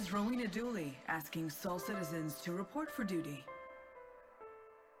is Rowena Dooley, asking Sol citizens to report for duty.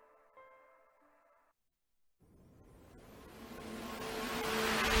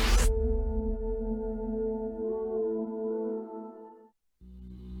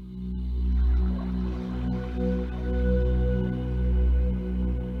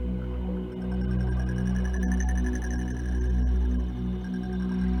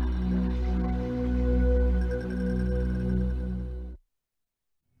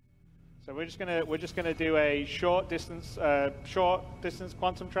 So we're just gonna do a short distance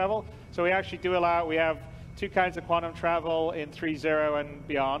quantum travel. So we actually do allow, we have two kinds of quantum travel in 3.0 and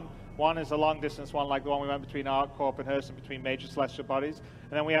beyond. One is a long distance one, like the one we went between ArcCorp and Hurston, between major celestial bodies.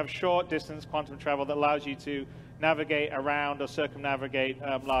 And then we have short distance quantum travel that allows you to navigate around or circumnavigate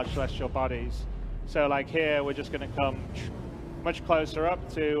large celestial bodies. So like here, we're just gonna come much closer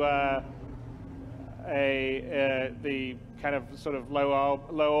up to the kind of sort of low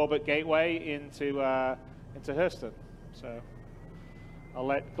orbit gateway into Hurston. So I'll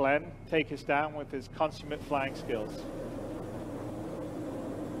let Glenn take us down with his consummate flying skills.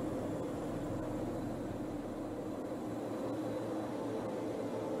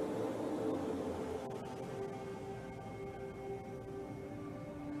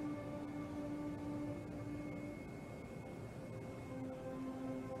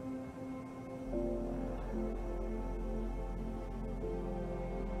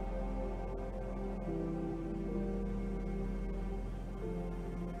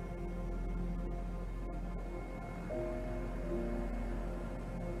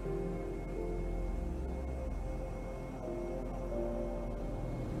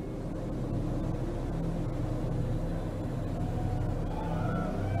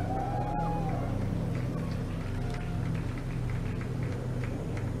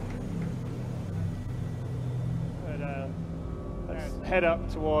 Head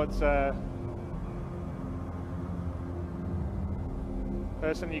up towards Hurston.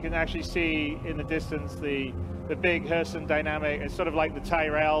 You can actually see in the distance the big Hurston dynamic. It's sort of like the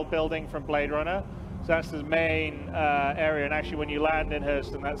Tyrell building from Blade Runner. So that's the main area. And actually, when you land in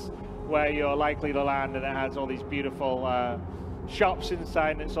Hurston, that's where you're likely to land. And it has all these beautiful shops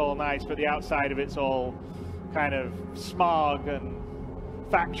inside, and it's all nice. But the outside of it's all kind of smog and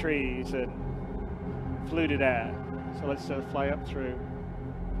factories and polluted air. So let's fly up through.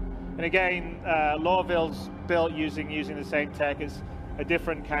 And again, Lorville's built using the same tech. It's a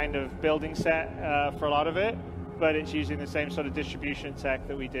different kind of building set for a lot of it, but it's using the same sort of distribution tech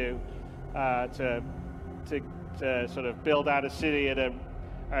that we do to sort of build out a city at a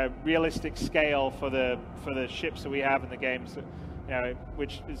realistic scale for the ships that we have in the games.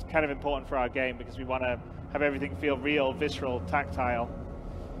 Which is kind of important for our game because we want to have everything feel real, visceral, tactile.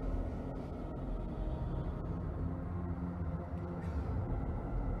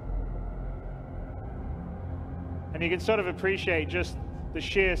 And you can sort of appreciate just the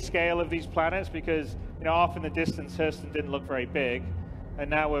sheer scale of these planets because, off in the distance, Hurston didn't look very big, and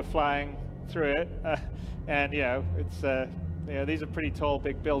now we're flying through it, and it's these are pretty tall,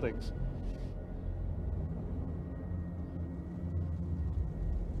 big buildings.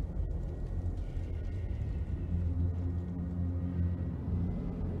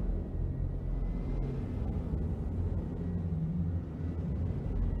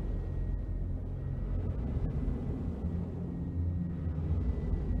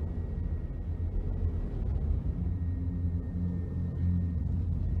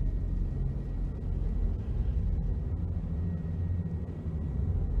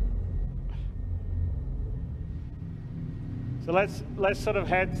 So let's sort of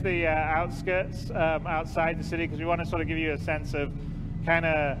head to the outskirts outside the city because we want to sort of give you a sense of kind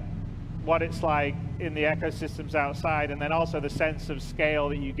of what it's like in the ecosystems outside, and then also the sense of scale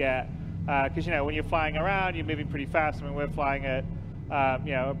that you get because when you're flying around, you're moving pretty fast. I mean, we're flying at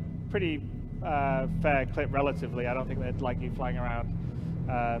a pretty fair clip relatively. I don't think they'd like you flying around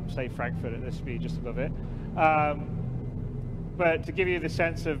say Frankfurt at this speed, just above it. But to give you the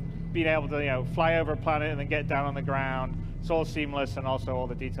sense of being able to fly over a planet and then get down on the ground. It's all seamless and also all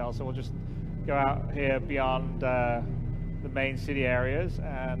the details. So we'll just go out here beyond the main city areas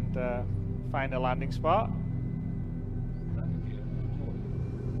and find a landing spot.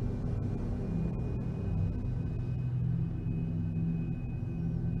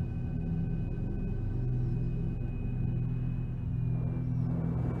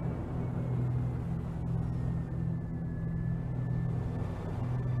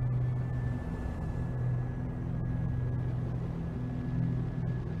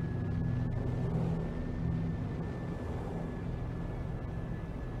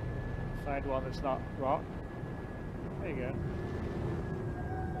 Find one that's not rock. There you go.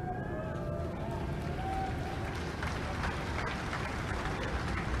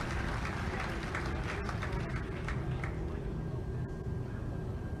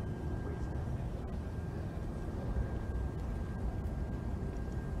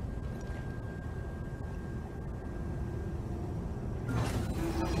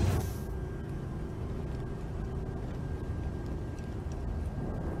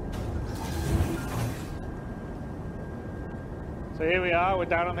 So here we are, we're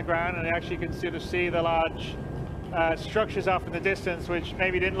down on the ground, and actually you can sort of see the large structures off in the distance, which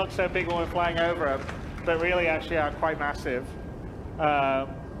maybe didn't look so big when we're flying over them, but really actually are quite massive.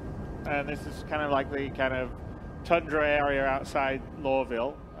 And this is kind of like the kind of tundra area outside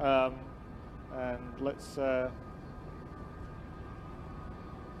Lorville. And let's go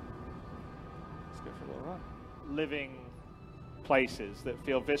for a little run. Living places that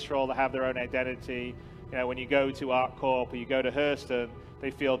feel visceral, that have their own identity. You know, when you go to ArcCorp or you go to Hurston,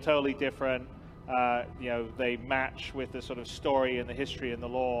 they feel totally different. You know, they match with the sort of story and the history and the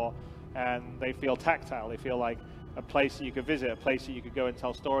lore, and they feel tactile. They feel like a place that you could visit, a place that you could go and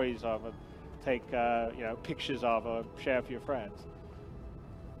tell stories of, and take you know, pictures of, or share for your friends.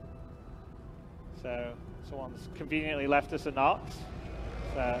 So someone's conveniently left us a knot.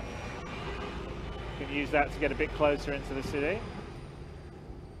 So you can use that to get a bit closer into the city.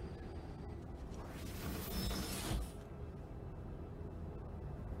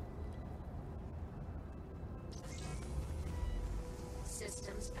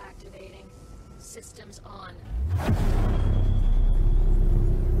 Systems activating. Systems on.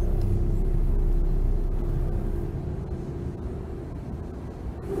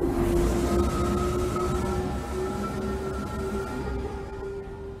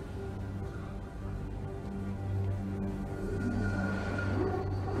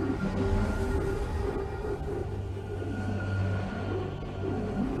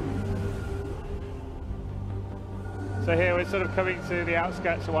 So here we're sort of coming to the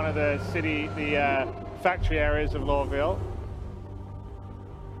outskirts of one of the city, the factory areas of Lorville.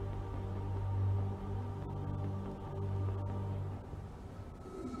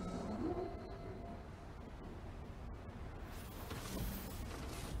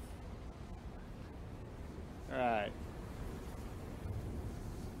 All right.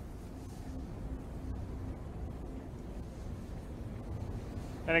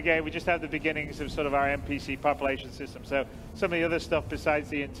 And again, we just have the beginnings of sort of our NPC population system. So some of the other stuff besides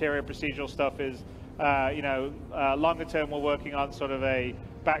the interior procedural stuff is, you know, longer term we're working on sort of a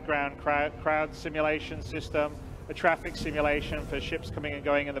background crowd simulation system, a traffic simulation for ships coming and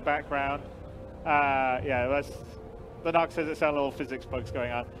going in the background. Yeah, that's, the Nox says it's our little physics bugs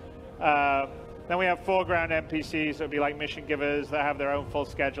going on. Then we have foreground NPCs that would be like mission givers that have their own full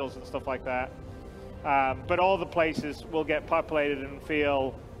schedules and stuff like that. But all the places will get populated and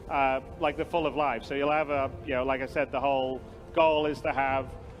feel like they're full of life. So you'll have a, you know, like I said, the whole goal is to have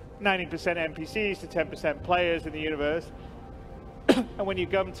 90% NPCs to 10% players in the universe. And when you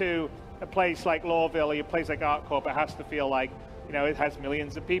come to a place like Lorville or a place like ArcCorp, it has to feel like, you know, it has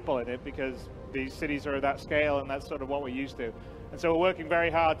millions of people in it because these cities are at that scale and that's sort of what we're used to. And so we're working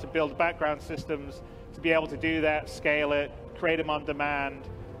very hard to build background systems to be able to do that, scale it, create them on demand,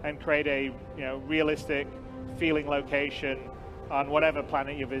 and create a, you know, realistic feeling location on whatever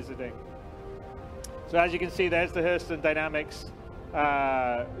planet you're visiting. So as you can see, there's the Hurston Dynamics,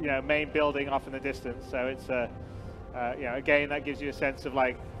 you know, main building off in the distance. So it's you know, again, that gives you a sense of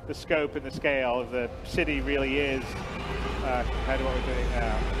like the scope and the scale of the city really is compared to what we're doing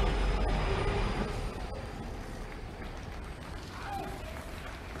now.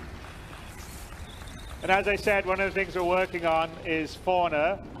 And as I said, one of the things we're working on is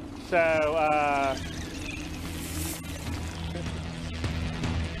fauna. So,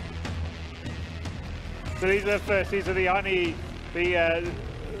 so these are the first. These are the Oni, the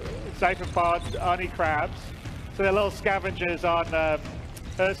cypherpod Oni crabs. So they're little scavengers on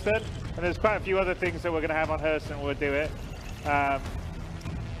Hurston, and there's quite a few other things that we're going to have on Hurston when we do it.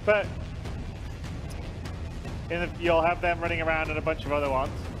 But you'll have them running around and a bunch of other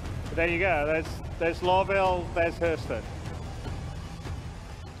ones. But there you go. There's Lorville, there's Hurston.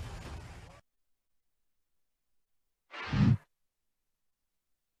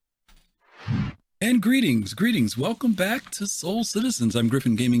 And greetings. Welcome back to Soul Citizens. I'm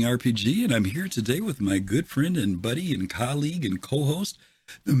Griffin Gaming RPG, and I'm here today with my good friend and buddy and colleague and co-host,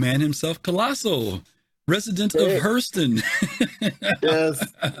 the man himself, Colosso, resident of Hurston. Yes.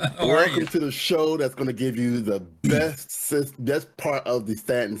 Welcome to the show that's going to give you the best part of the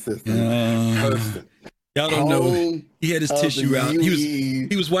Stanton system, Hurston. Y'all don't know. He had his tissue out.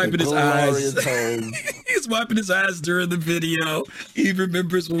 He was wiping his eyes. He was wiping his eyes during the video. He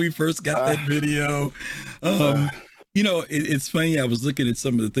remembers when we first got that video. You know, it's funny. I was looking at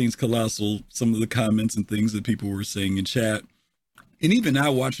some of the things, Colossal, some of the comments and things that people were saying in chat. And even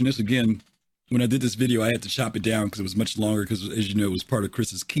now watching this again, when I did this video, I had to chop it down because it was much longer because, as you know, it was part of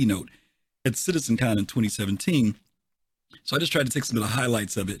Chris's keynote at CitizenCon in 2017. So I just tried to take some of the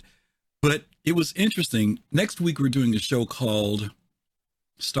highlights of it. But it was interesting. Next week, we're doing a show called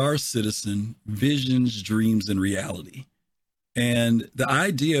Star Citizen, Visions, Dreams, and Reality. And the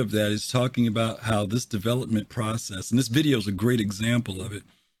idea of that is talking about how this development process, and this video is a great example of it,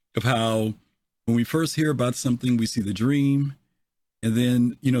 of how when we first hear about something, we see the dream, and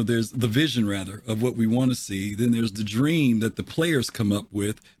then, there's the vision, rather, of what we want to see. Then there's the dream that the players come up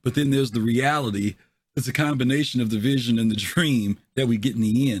with, but then there's the reality. It's a combination of the vision and the dream that we get in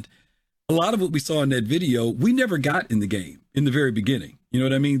the end. A lot of what we saw in that video, we never got in the game in the very beginning. You know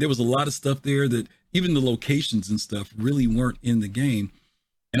what I mean? There was a lot of stuff there that even the locations and stuff really weren't in the game.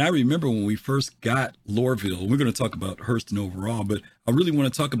 And I remember when we first got Lorville, we're going to talk about Hurston overall, but I really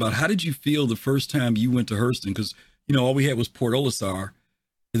want to talk about how did you feel the first time you went to Hurston? Because, all we had was Port Olisar.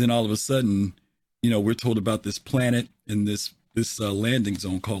 And then all of a sudden, we're told about this planet and this landing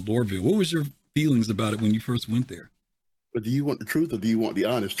zone called Lorville. What was your feelings about it when you first went there? But do you want the truth or do you want the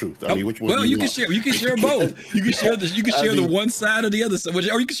honest truth? I mean, which one? Well, you can share. You can share both. You can share this. You can share the one side or the other side,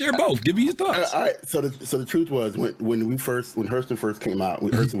 or you can share both. Give me your thoughts. All right. So the truth was when Hurston first came out,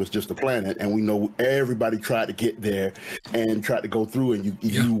 Hurston was just a planet, and we know everybody tried to get there and tried to go through, and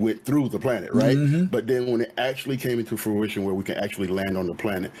you went through the planet, right? Mm-hmm. But then when it actually came into fruition, where we can actually land on the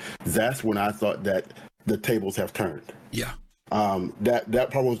planet, that's when I thought that the tables have turned. Yeah. That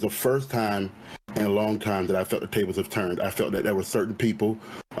probably was the first time in a long time that I felt the tables have turned. I felt that there were certain people,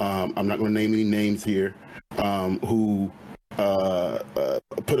 I'm not going to name any names here, who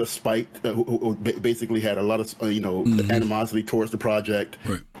put a spike, who basically had a lot of animosity towards the project,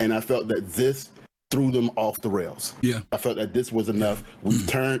 right. And I felt that this threw them off the rails. Yeah, I felt that this was enough. We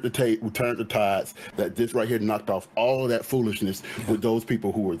turned the tides. That this right here knocked off all of that foolishness with those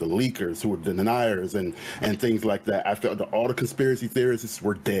people who were the leakers, who were the deniers, and things like that. I felt that all the conspiracy theorists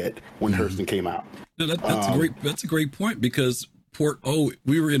were dead when Hurston came out. No, that's a great point, because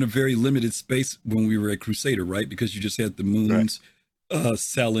we were in a very limited space when we were at Crusader, right? Because you just had the moons, right.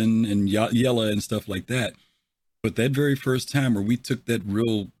 Selling and Yella and stuff like that. But that very first time where we took that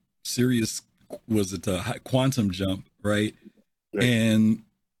real serious, was it a quantum jump, right? And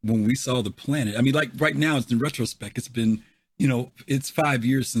when we saw the planet, I mean, like right now, it's in retrospect, it's been, it's 5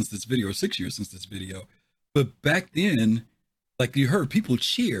 years since this video, or 6 years since this video. But back then, like you heard, people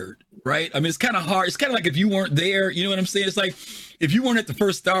cheered, right? I mean, it's kind of hard. It's kind of like if you weren't there, you know what I'm saying? It's like if you weren't at the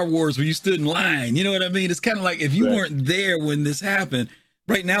first Star Wars where you stood in line, you know what I mean? It's kind of like if you weren't there when this happened.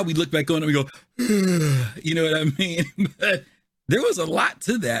 Right now, we look back on it and we go, you know what I mean? But there was a lot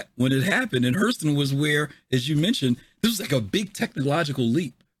to that when it happened. And Hurston was where, as you mentioned, this was like a big technological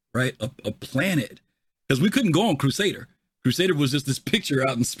leap, right? A planet. Because we couldn't go on Crusader. Crusader was just this picture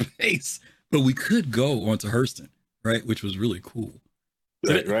out in space. But we could go onto Hurston, right? Which was really cool.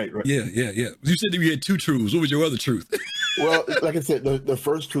 Right. Yeah. You said that you had two truths. What was your other truth? Well, like I said, the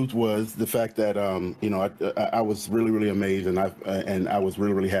first truth was the fact that I was really, really amazed, and I was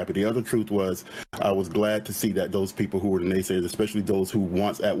really, really happy. The other truth was I was glad to see that those people who were the naysayers, especially those who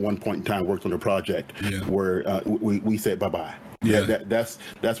once at one point in time worked on the project, were we said bye-bye. Yeah, that's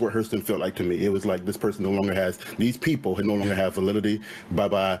what Hurston felt like to me. It was like this person no longer has, these people no longer have validity.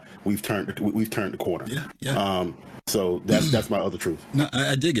 Bye-bye. We've turned the corner. Yeah. So that's my other truth. No,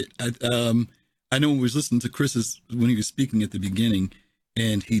 I dig it. I know when we was listening to Chris's, when he was speaking at the beginning,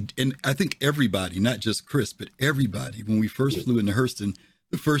 and I think everybody, not just Chris, but everybody, when we first flew into Hurston,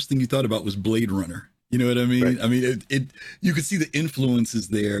 the first thing you thought about was Blade Runner. You know what I mean? Right. I mean, you could see the influences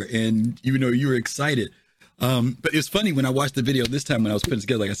there, and you were excited. But it's funny when I watched the video this time when I was putting it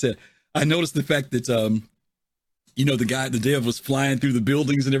together. Like I said, I noticed the fact that the dev was flying through the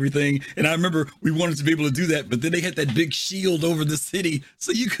buildings and everything. And I remember we wanted to be able to do that, but then they had that big shield over the city,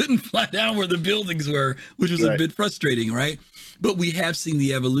 so you couldn't fly down where the buildings were, which was a bit frustrating, right? But we have seen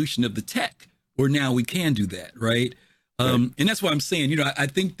the evolution of the tech where now we can do that, right? And that's why I'm saying, I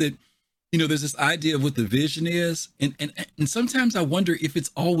think that, there's this idea of what the vision is. And sometimes I wonder if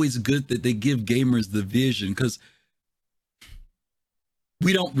it's always good that they give gamers the vision, because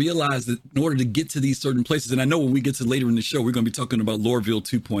we don't realize that in order to get to these certain places, and I know when we get to later in the show, we're going to be talking about Lorville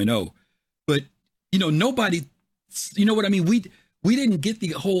 2.0, but, nobody, you know what I mean? We didn't get the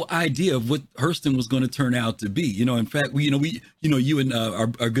whole idea of what Hurston was going to turn out to be. In fact, you and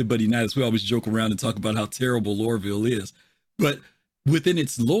our good buddy Nidus, we always joke around and talk about how terrible Lorville is, but within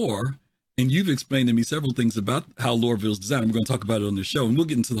its lore, and you've explained to me several things about how Lorville's designed. We're going to talk about it on the show, and we'll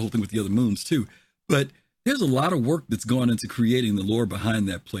get into the whole thing with the other moons too. But there's a lot of work that's gone into creating the lore behind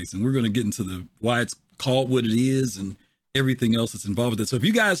that place, and we're going to get into why it's called what it is and everything else that's involved with it. So if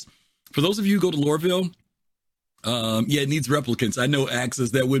you guys, for those of you who go to Lorville, it needs replicants. I know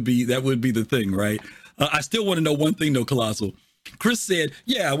Axis, that would be the thing, right? I still want to know one thing though, Colossal. Chris said,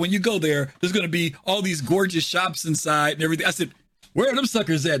 when you go there, there's going to be all these gorgeous shops inside and everything. I said, where are them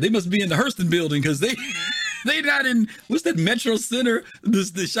suckers at? They must be in the Hurston building, because They not in, what's that, Metro Center?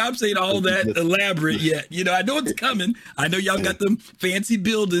 The shops ain't all that elaborate yet. I know it's coming. I know y'all got them fancy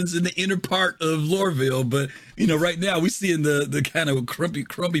buildings in the inner part of Lorville, but right now we seeing the kind of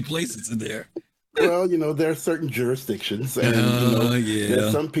crummy places in there. Well, there are certain jurisdictions, and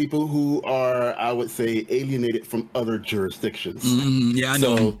there's some people who are, I would say, alienated from other jurisdictions. I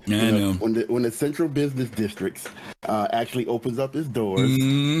know. When the central business districts actually opens up its doors,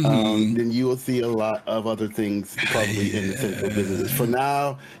 then you will see a lot of other things probably in the central businesses. For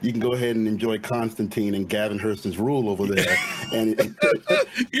now, you can go ahead and enjoy Constantine and Gavin Hurston's rule over there, and with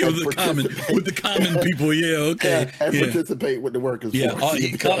the common people, participate with the workers.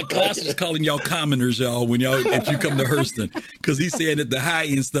 Klaus is calling y'all commoners, y'all, if you come to Hurston, because he's saying that the high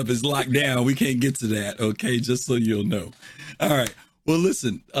end stuff is locked down. We can't get to that. Okay, just so you'll know. All right. Well,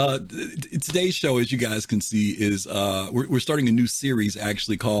 listen, today's show, as you guys can see, is we're starting a new series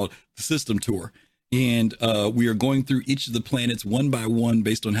actually called The System Tour. And we are going through each of the planets one by one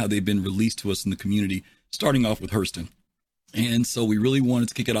based on how they've been released to us in the community, starting off with Hurston. And so we really wanted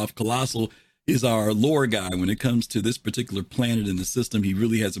to kick it off. Colossal is our lore guy when it comes to this particular planet in the system. He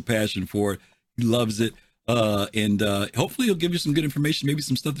really has a passion for it. He loves it. And hopefully he'll give you some good information, maybe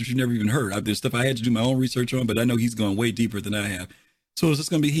some stuff that you've never even heard. There's stuff I had to do my own research on, but I know he's going way deeper than I have. So it's just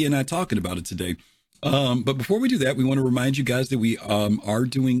going to be he and I talking about it today. But before we do that, we want to remind you guys that we are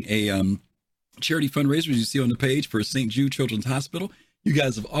doing a charity fundraiser, as you see on the page, for St. Jude Children's Hospital. You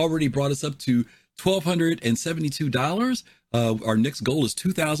guys have already brought us up to $1,272. Our next goal is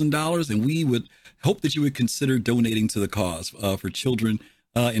 $2,000, and we would hope that you would consider donating to the cause for children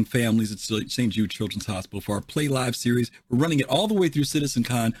and families at St. Jude Children's Hospital for our Play Live series. We're running it all the way through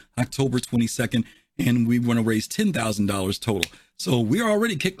CitizenCon, October 22nd, and we want to raise $10,000 total. So we're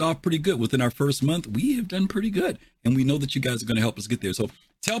already kicked off pretty good. Within our first month, we have done pretty good, and we know that you guys are going to help us get there. So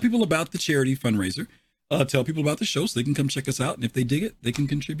tell people about the charity fundraiser. Tell people about the show so they can come check us out, and if they dig it, they can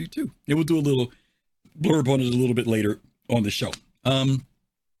contribute too. And we'll do a little blurb on it a little bit later on the show.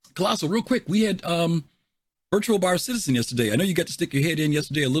 Colossal, real quick, we had Virtual Bar Citizen yesterday. I know you got to stick your head in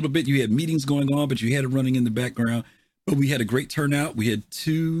yesterday a little bit. You had meetings going on, but you had it running in the background. But we had a great turnout. We had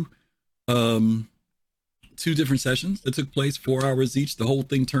two different sessions that took place, 4 hours each. The whole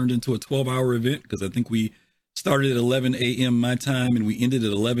thing turned into a 12-hour event because I think we started at 11 a.m. my time and we ended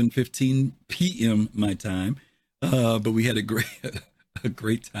at 11:15 p.m. my time. But we had a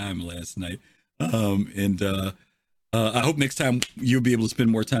great time last night. I hope next time you'll be able to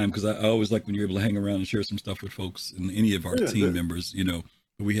spend more time, because I always like when you're able to hang around and share some stuff with folks and any of our team members.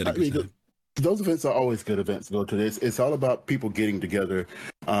 We had a good time. Those events are always good events to go to. It's all about people getting together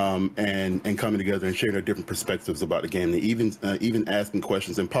and coming together and sharing their different perspectives about the game. They even asking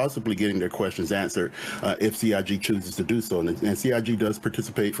questions and possibly getting their questions answered if CIG chooses to do so. And CIG does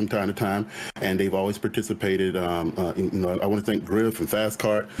participate from time to time, and they've always participated. I want to thank Griff and Fast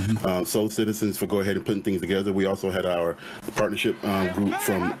Cart, Soul Citizens, for go ahead and putting things together. We also had our partnership group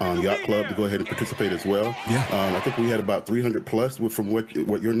from Yacht Club to go ahead and participate as well. I think we had about 300 plus from what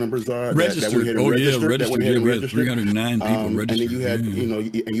your numbers are. Registered. Registered. Yeah, we had 309 people registered. And then you had,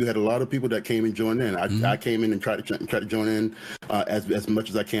 you had a lot of people that came and joined in. I came in and tried to join in as much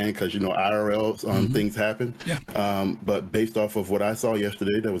as I can, because IRL things happen. But based off of what I saw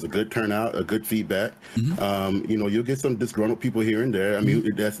yesterday, there was a good turnout, a good feedback. You'll get some disgruntled people here and there. I mean,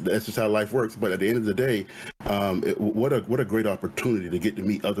 that's just how life works. But at the end of the day, what a great opportunity to get to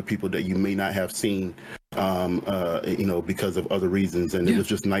meet other people that you may not have seen because of other reasons. And it was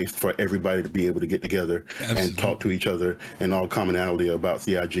just nice for everybody to be able to get together and talk to each other in all commonality about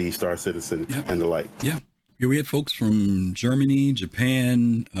CIG, Star Citizen, and the like. Yeah, we had folks from Germany,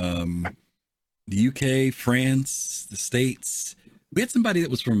 Japan, the UK, France, the States. We had somebody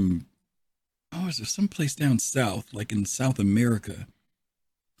that was from, is there someplace down south, like in South America?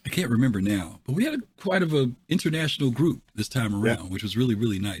 I can't remember now, but we had quite of an international group this time around, which was really,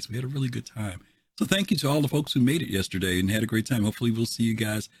 really nice. We had a really good time. So thank you to all the folks who made it yesterday and had a great time. Hopefully we'll see you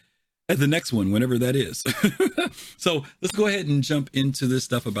guys at the next one, whenever that is. So let's go ahead and jump into this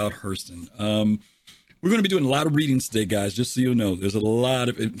stuff about Hurston. We're going to be doing a lot of readings today, guys, just so you know. There's a lot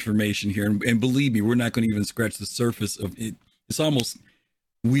of information here. And believe me, we're not going to even scratch the surface of it. It's almost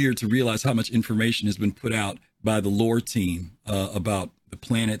weird to realize how much information has been put out by the lore team about the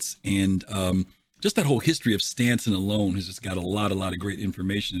planets. And just that whole history of Stanton alone has just got a lot of great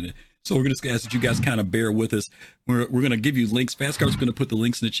information in it. So we're going to ask that you guys kind of bear with us. We're going to give you links. Fastcard's going to put the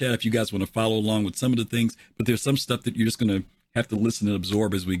links in the chat if you guys want to follow along with some of the things. But there's some stuff that you're just going to have to listen and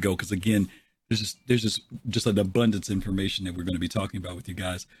absorb as we go. Because again, there's just an abundance of information that we're going to be talking about with you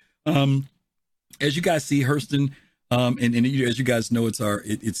guys. As you guys see, Hurston, and as you guys know,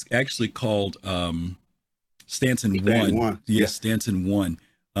 it's actually called Stanton 1. Yes, Stanton 1.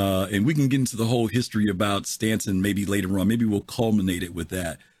 And we can get into the whole history about Stanton maybe later on. Maybe we'll culminate it with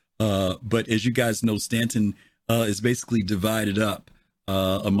that. But as you guys know, Stanton is basically divided up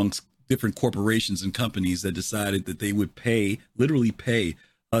amongst different corporations and companies that decided that they would literally pay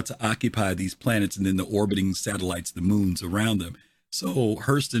to occupy these planets and then the orbiting satellites, the moons around them. So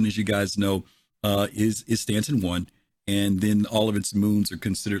Hurston, as you guys know, is Stanton 1. And then all of its moons are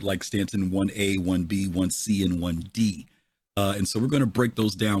considered like Stanton 1A, 1B, 1C, and 1D. And so we're going to break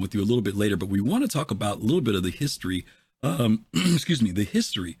those down with you a little bit later, but we want to talk about a little bit of the history, the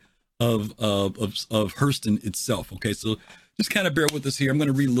history of Hurston itself. Okay, so just kind of bear with us here. I'm going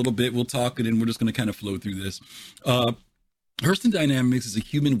to read a little bit. We'll talk, and then we're just going to kind of flow through this. Hurston Dynamics is a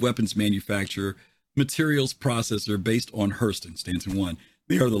human weapons manufacturer, materials processor based on Hurston, Stanton 1.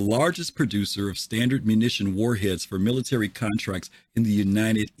 They are the largest producer of standard munition warheads for military contracts in the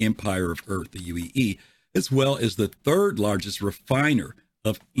United Empire of Earth, the UEE, as well as the third largest refiner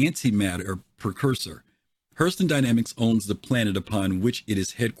of antimatter precursor. Hurston Dynamics owns the planet upon which it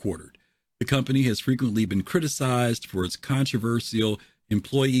is headquartered. The company has frequently been criticized for its controversial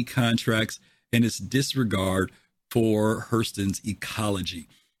employee contracts and its disregard for Hurston's ecology.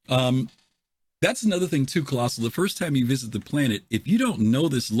 That's another thing too, Colossal. The first time you visit the planet, if you don't know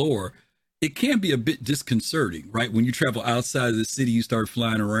this lore, it can be a bit disconcerting, right? When you travel outside of the city, you start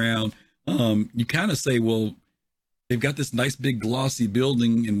flying around, you kind of say, well, they've got this nice big glossy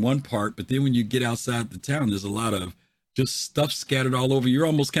building in one part, but then when you get outside the town, there's a lot of just stuff scattered all over. You're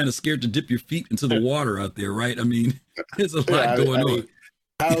almost kind of scared to dip your feet into the water out there, right? I mean, there's a lot going on.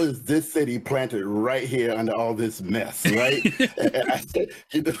 How is this city planted right here under all this mess, right?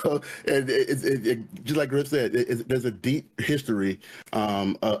 You know, and just like Griff said, there's a deep history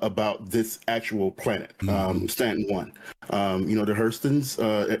about this actual planet, Stanton 1. You know, the Hurstons,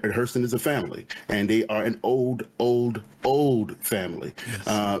 Hurston is a family, and they are an old family.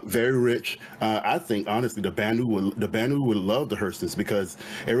 Yes. Very rich. I think, honestly, the Banu would love the Hurstons because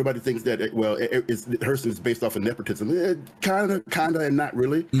everybody thinks that, Hurston is based off of nepotism. Kind of, and not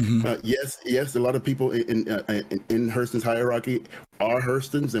really. Mm-hmm. Yes, a lot of people in Hurston's hierarchy are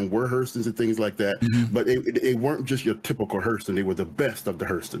Hurstons and were Hurstons and things like that. Mm-hmm. But they weren't just your typical Hurston. They were the best of the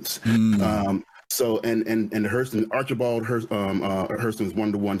Hurstons. Mm-hmm. So and Hurston, Archibald Hurston was one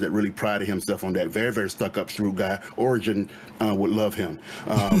of the ones that really prided himself on that. Very, very stuck-up, shrewd guy. Origin would love him,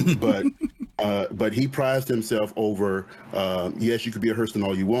 but he prized himself over. Yes, you could be a Hurston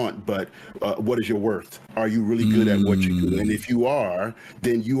all you want, but what is your worth? Are you really good at what you do? And if you are,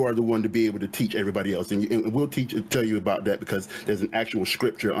 then you are the one to be able to teach everybody else. And we'll tell you about that because there's an actual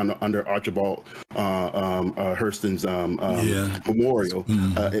scripture under Archibald Hurston's memorial.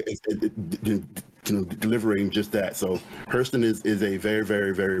 Delivering just that. So Hurston is a very,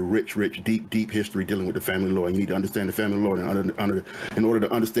 very, very rich, deep history dealing with the family lore. And you need to understand the family lore in order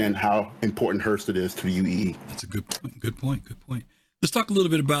to understand how important Hurston is to the UEE. That's a good point. Let's talk a little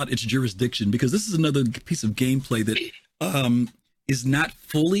bit about its jurisdiction, because this is another piece of gameplay that is not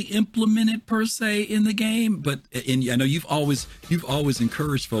fully implemented per se in the game. But I know you've always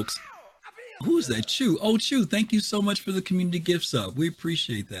encouraged folks. Who is that? Chew. Oh, Chew, thank you so much for the community gift sub. We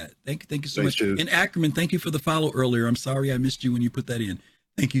appreciate that. Thank you so much. Chew. And Ackerman, thank you for the follow earlier. I'm sorry I missed you when you put that in.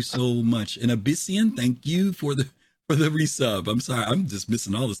 Thank you so much. And Abyssian, thank you for the resub. I'm sorry, I'm just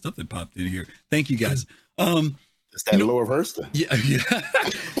missing all the stuff that popped in here. Thank you guys. It's that lore of Hurston.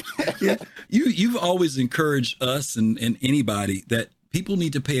 Yeah. You've always encouraged us and anybody that people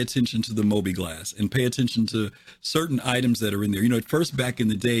need to pay attention to the Moby glass and pay attention to certain items that are in there. You know, at first, back in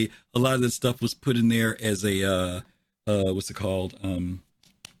the day, a lot of this stuff was put in there as a, what's it called?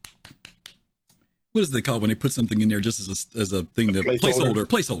 What is it called when they put something in there just as a thing,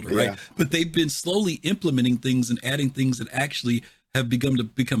 placeholder, right? Yeah. But they've been slowly implementing things and adding things that actually have begun to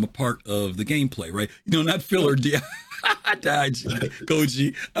become a part of the gameplay, right? You know, not filler. I died,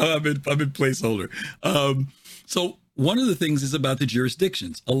 Koji. I'm in placeholder. So one of the things is about the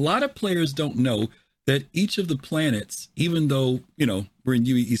jurisdictions. A lot of players don't know that each of the planets, even though, you know, we're in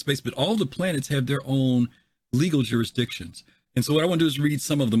UEE space, but all the planets have their own legal jurisdictions. And so what I want to do is read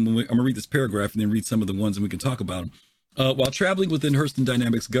some of them. I'm going to read this paragraph and then read some of the ones and we can talk about them. While traveling within Hurston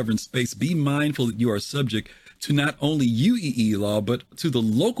Dynamics governed space, be mindful that you are subject to not only UEE law, but to the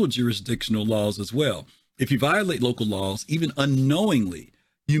local jurisdictional laws as well. If you violate local laws, even unknowingly,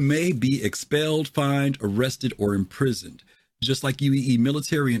 you may be expelled, fined, arrested, or imprisoned. Just like UEE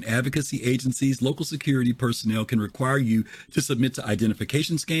military and advocacy agencies, local security personnel can require you to submit to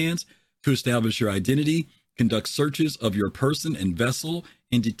identification scans, to establish your identity, conduct searches of your person and vessel,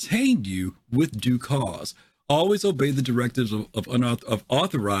 and detain you with due cause. Always obey the directives of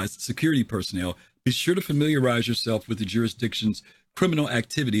authorized security personnel, Be sure to familiarize yourself with the jurisdiction's criminal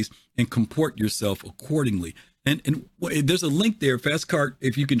activities and comport yourself accordingly. And there's a link there, Fastcart,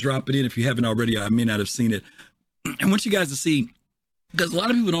 if you can drop it in, if you haven't already. I may not have seen it. I want you guys to see, because a lot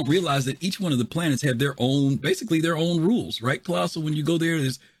of people don't realize that each one of the planets have their own, basically their own rules, right? Colossal, when you go there,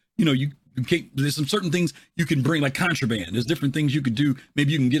 there's, you can't, there's some certain things you can bring, like contraband. There's different things you could do.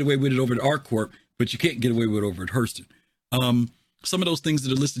 Maybe you can get away with it over at ArcCorp, but you can't get away with it over at Hurston. Some of those things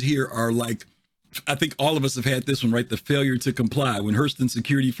that are listed here are like, I think all of us have had this one, right? The failure to comply. When Hurston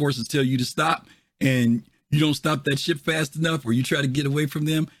security forces tell you to stop and you don't stop that ship fast enough, or you try to get away from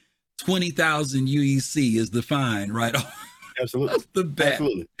them, 20,000 UEC is the fine, right? Absolutely. That's the bet.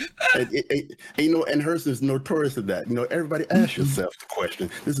 Absolutely. And Hurston is notorious of that. Everybody ask yourself the question.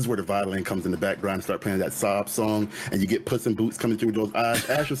 This is where the violin comes in the background and start playing that sob song, and you get Puss in Boots coming through those eyes.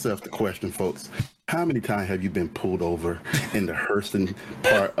 Ask yourself the question, folks. How many times have you been pulled over in the Hurston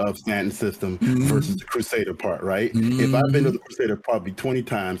part of Stanton system versus the Crusader part, right? If I've been to the Crusader probably 20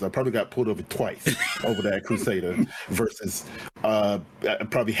 times, I probably got pulled over twice over that Crusader versus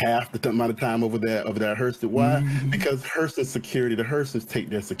probably half the amount of time over that Hurston. Why? Because Hurston security, the Hurstons take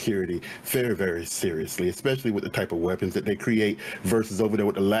their security very, very seriously, especially with the type of weapons that they create versus over there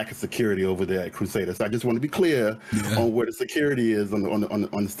with the lack of security over there at Crusader. So I just want to be clear on where the security is on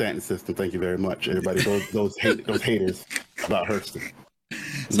the Stanton system. Thank you very much, everybody. Those haters about Hurston.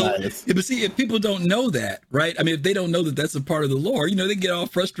 So, but see, if people don't know that, right? I mean, if they don't know that that's a part of the lore, they get all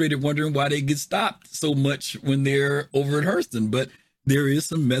frustrated wondering why they get stopped so much when they're over at Hurston. But there is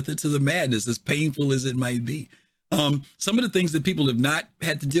some method to the madness, as painful as it might be. Some of the things that people have not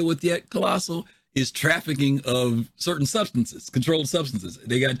had to deal with yet, Colossal, is trafficking of certain substances, controlled substances.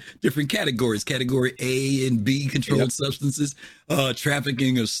 They got different categories, category A and B controlled substances,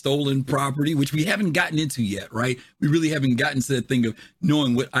 trafficking of stolen property, which we haven't gotten into yet, right? We really haven't gotten to that thing of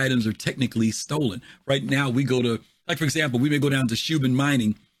knowing what items are technically stolen. Right now, we go to, like, for example, we may go down to Shubin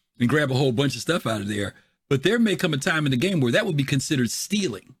Mining and grab a whole bunch of stuff out of there, but there may come a time in the game where that would be considered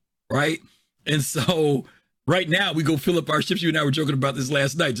stealing, right? And so right now, we go fill up our ships. You and I were joking about this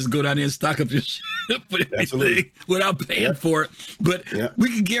last night. Just go down there and stock up your ship with everything without paying for it. But we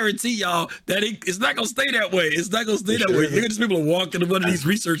can guarantee y'all that it's not going to stay that way. It's not going to stay that way. You're going to just people to walk into one of these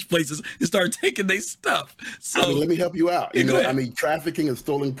research places and start taking their stuff. So let me help you out. Trafficking of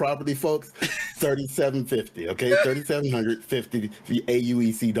stolen property, folks, $3,750, okay? $3,750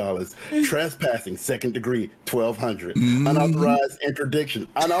 AUEC dollars. Trespassing, second degree, $1,200. Unauthorized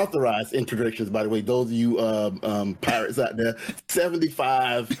interdictions, by the way, those of you pirates out there,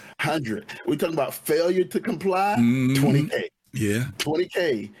 7,500. We're talking about failure to comply, 20K. Yeah,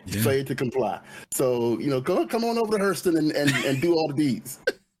 20K failure to comply. So come on over to Hurston and do all the deeds.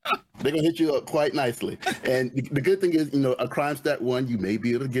 They're gonna hit you up quite nicely. And the good thing is, a crime stat 1, you may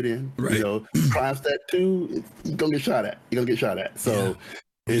be able to get in. Right. Crime stat 2, you're gonna get shot at. So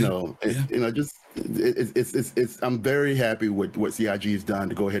I'm very happy with what CIG has done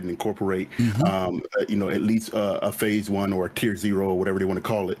to go ahead and incorporate, at least a phase 1 or a tier 0 or whatever they want to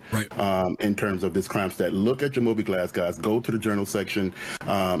call it, in terms of this crime stat. Look at your mobiGlas, guys. Go to the journal section.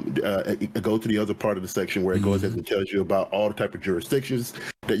 Go to the other part of the section where it goes ahead and tells you about all the type of jurisdictions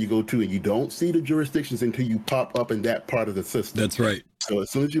that you go to, and you don't see the jurisdictions until you pop up in that part of the system. That's right. So as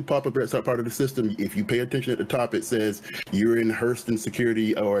soon as you pop up at that part of the system, if you pay attention at the top, it says you're in Hurston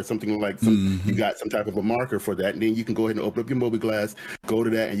security or something like you got some type of a marker for that. And then you can go ahead and open up your mobiGlas, go to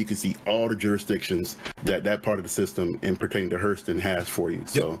that, and you can see all the jurisdictions that part of the system in pertaining to Hurston has for you.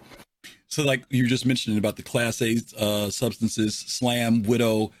 So like you just mentioned about the Class A substances, Slam,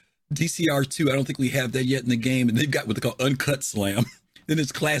 Widow, DCR2, I don't think we have that yet in the game. And they've got what they call Uncut Slam. Then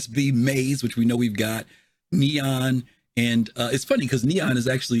it's Class B Maze, which we know we've got, Neon. And it's funny because Neon is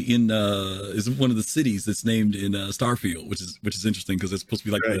actually is one of the cities that's named in Starfield, which is interesting because it's supposed to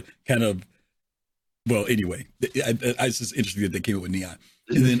be like the kind of, well, anyway, it's just interesting that they came up with Neon.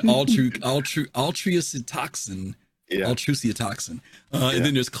 And then Altrucitoxin. And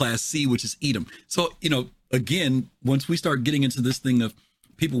then there's Class C, which is Edom. So, again, once we start getting into this thing of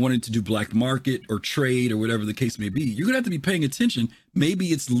people wanting to do black market or trade or whatever the case may be, you're going to have to be paying attention. Maybe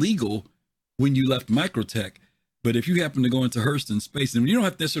it's legal when you left Microtech. But if you happen to go into Hurston space, and you don't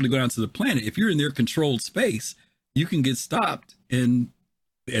have to necessarily go down to the planet, if you're in their controlled space, you can get stopped. And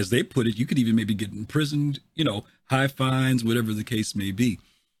as they put it, you could even maybe get imprisoned, high fines, whatever the case may be.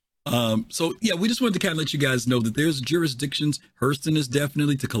 So, we just wanted to kind of let you guys know that there's jurisdictions. Hurston is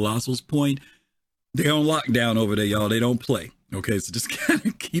definitely, to Colossal's point, they're on lockdown over there, y'all. They don't play. Okay, so just kind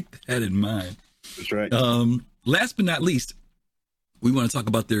of keep that in mind. That's right. Last but not least, we want to talk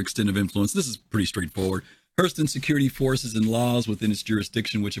about their extent of influence. This is pretty straightforward. Hurston security forces and laws within its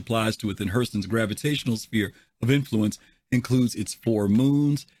jurisdiction, which applies to within Hurston's gravitational sphere of influence, includes its 4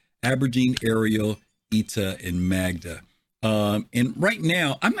 moons, Aberdeen, Ariel, Eta, and Magda. And right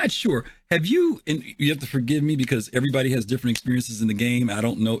now, I'm not sure. Have you, and you have to forgive me because everybody has different experiences in the game. I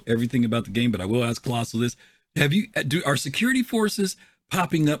don't know everything about the game, but I will ask Colossal this. Are security forces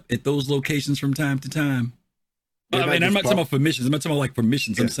popping up at those locations from time to time? I mean, I'm not talking about for missions. I'm not talking about like for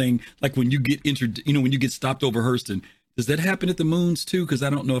missions. Yeah. I'm saying like when you get when you get stopped over Hurston, does that happen at the moons too? Because I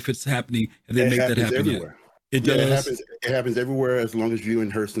don't know if it's happening. Have they made that happen everywhere. Yet? It does. It happens everywhere as long as you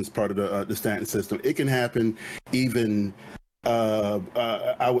and Hurston's part of the Stanton system. It can happen even.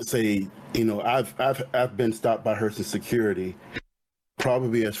 I would say, I've been stopped by Hurston security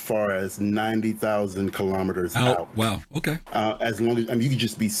probably as far as 90,000 kilometers out. Wow. Okay. As long as you could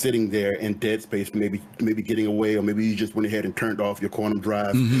just be sitting there in dead space, maybe getting away, or maybe you just went ahead and turned off your quantum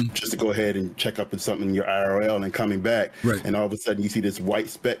drive just to go ahead and check up on something in your IRL and coming back, right. And all of a sudden you see this white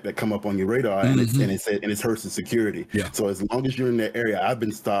speck that come up on your radar, and it's Hurston security. Yeah. So as long as you're in that area, I've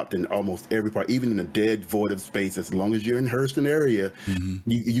been stopped in almost every part, even in a dead void of space. As long as you're in Hurston area,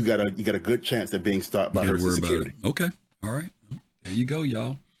 you got a good chance of being stopped by Hurston security. Okay. All right. There you go,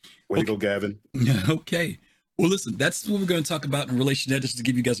 y'all. Way to go, Gavin. Okay. Well, listen, that's what we're going to talk about in relation to that, just to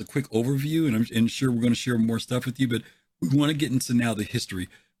give you guys a quick overview. And I'm sure we're going to share more stuff with you, but we want to get into now the history.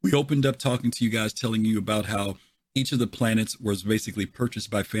 We opened up talking to you guys, telling you about how each of the planets was basically purchased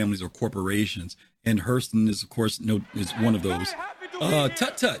by families or corporations. And Hurston is, of course, is one of those.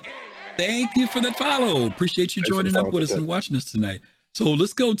 Tut, thank you for that follow. Appreciate you joining up with us and watching us tonight. So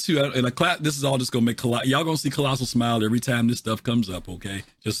let's go to this is all just gonna make y'all gonna see Colossal smile every time this stuff comes up, okay?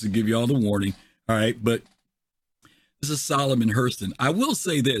 Just to give you all the warning. All right, but this is Solomon Hurston. I will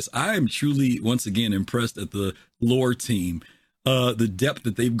say this: I am truly once again impressed at the lore team, the depth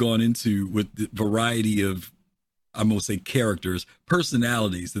that they've gone into with the variety of, I'm gonna say, characters,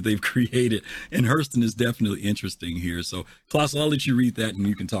 personalities that they've created, and Hurston is definitely interesting here. So, Colossal, I'll let you read that and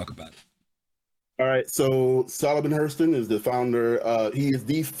you can talk about it. All right, so Solomon Hurston is the founder. He is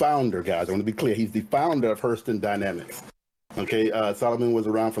the founder, guys. I want to be clear. He's the founder of Hurston Dynamics. Okay, Solomon was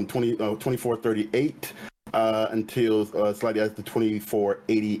around from 2438 until slightly after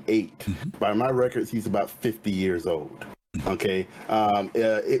 2488. By my records, he's about 50 years old. Okay,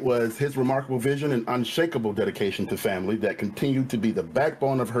 it was his remarkable vision and unshakable dedication to family that continued to be the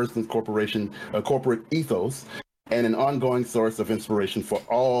backbone of Hurston's corporate ethos, and an ongoing source of inspiration for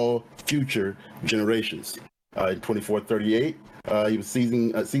all future generations. In 2438, he was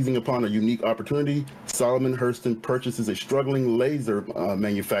seizing upon a unique opportunity. Solomon Hurston purchases a struggling laser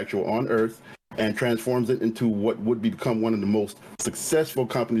manufacturer on Earth and transforms it into what would become one of the most successful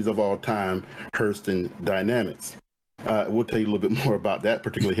companies of all time, Hurston Dynamics. We'll tell you a little bit more about that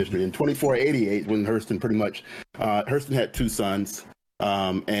particular history. In 2488, when Hurston had 2 sons.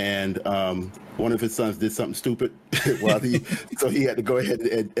 And one of his sons did something stupid so he had to go ahead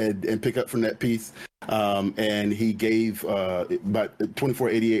and pick up from that piece. And he gave, by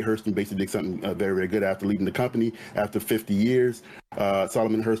 2488, Hurston basically did something very, very good after leaving the company. After 50 years,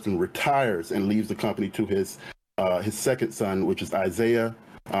 Solomon Hurston retires and leaves the company to his second son, which is Isaiah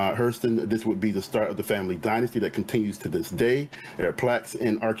Hurston. This would be the start of the family dynasty that continues to this day. There are plaques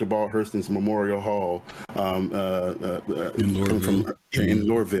in Archibald Hurston's Memorial Hall in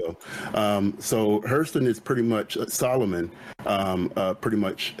Lorville. So Hurston is pretty much, Solomon pretty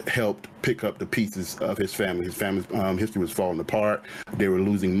much helped pick up the pieces of his family. His family's history was falling apart. They were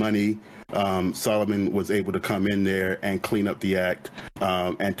losing money. Solomon was able to come in there and clean up the act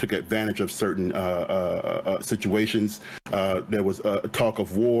and took advantage of certain situations. There was a talk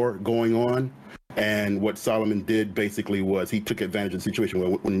of war going on, and what Solomon did basically was he took advantage of the situation.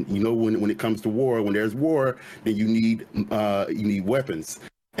 When it comes to war, when there's war, then you need weapons.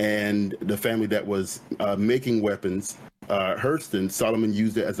 And the family that was making weapons, Hurston, Solomon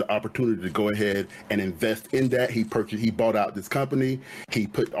used it as an opportunity to go ahead and invest in that. He bought out this company. He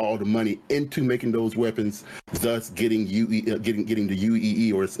put all the money into making those weapons, thus getting the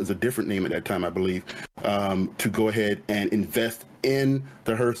UEE, or it's a different name at that time, I believe, to go ahead and invest in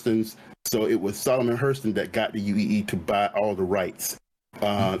the Hurstons. So it was Solomon Hurston that got the UEE to buy all the rights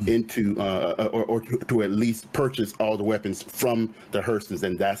into or to at least purchase all the weapons from the Hurstons,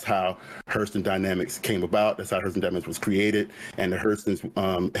 and that's how Hurston Dynamics came about. That's how Hurston Dynamics was created, and the Hurstons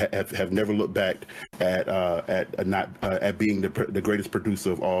have never looked back at being the greatest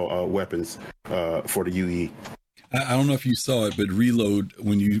producer of all weapons for the UE. I don't know if you saw it, but Reload,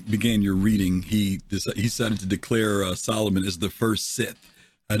 when you began your reading, he decided to declare Solomon as the first Sith.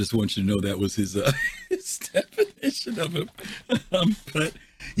 I just want you to know that was his definition of him. But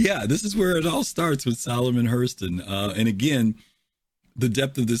Yeah, this is where it all starts with Solomon Hurston. And again, the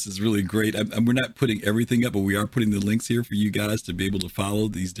depth of this is really great. We're not putting everything up, but we are putting the links here for you guys to be able to follow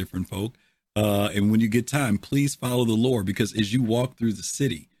these different folk. And when you get time, please follow the lore, because as you walk through the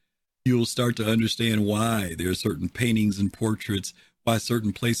city, you'll start to understand why there are certain paintings and portraits, why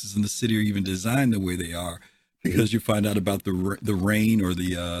certain places in the city are even designed the way they are, because you find out about the reign, or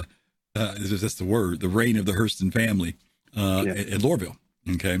that's the word, the reign of the Hurston family at Lorville.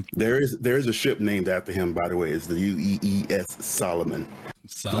 Okay. There is a ship named after him, by the way. It's the UEES Solomon.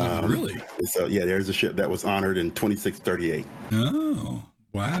 Solomon, really? So yeah, there's a ship that was honored in 2638. Oh,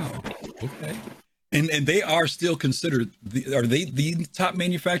 wow. Okay. And they are still considered. Are they the top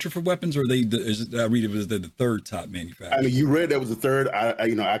manufacturer for weapons, or I read it was the third top manufacturer? I mean, you read that was the third.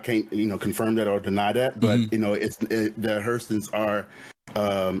 I can't confirm that or deny that, but the Hurstons are.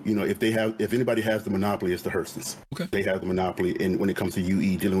 If anybody has the monopoly, it's the Hurstons. Okay. They have the monopoly when it comes to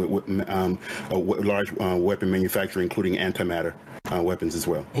UE, dealing with large weapon manufacturing, including antimatter weapons as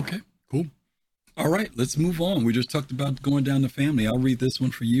well. Okay, cool. All right, let's move on. We just talked about going down the family. I'll read this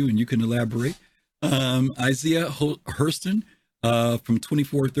one for you, and you can elaborate. Isaiah Hurston, from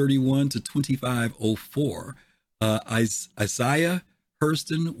 2431 to 2504. Isaiah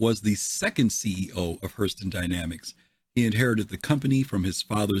Hurston was the second CEO of Hurston Dynamics. He inherited the company from his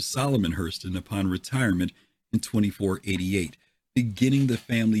father, Solomon Hurston, upon retirement in 2488, beginning the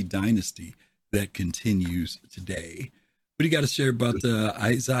family dynasty that continues today. What do you got to share about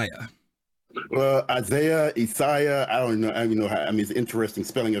Isaiah? Well, Isaiah, I don't know. It's an interesting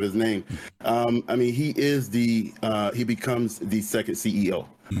spelling of his name. He becomes the second CEO.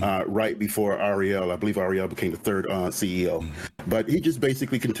 Right before Ariel. I believe Ariel became the third CEO. But he just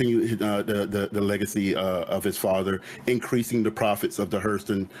basically continued the legacy of his father, increasing the profits of the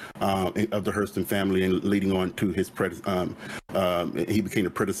Hurston family, and leading on to his he became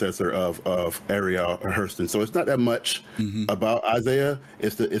the predecessor of Ariel Hurston. So it's not that much about Isaiah.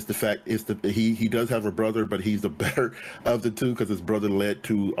 It's the fact he does have a brother, but he's the better of the two, because his brother led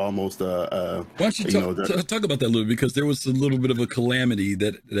to almost Why don't you talk about that a little bit, because there was a little bit of a calamity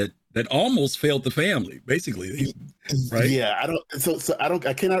that almost failed the family, basically, right? Yeah,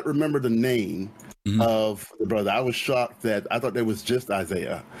 I cannot remember the name of the brother. I was shocked that I thought there was just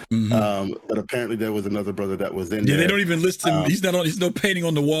Isaiah, but apparently there was another brother that was in there. Yeah, they don't even list him. He's no painting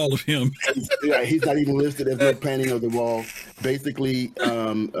on the wall of him. He's not even listed as no painting of the wall. Basically,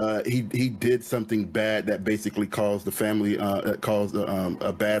 he did something bad that basically caused the family caused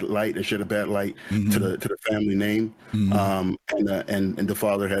a bad light. It shed a bad light to the family name, and the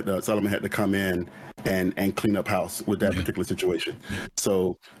father Solomon had to come in and clean up house with that particular situation.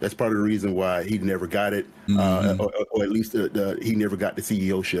 So that's part of the reason why he never got it, or at least he never got the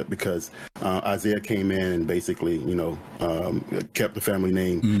CEO-ship, because Isaiah came in and basically, kept the family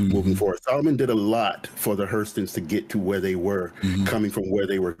name moving forward. Solomon did a lot for the Hurstons to get to where they were, coming from where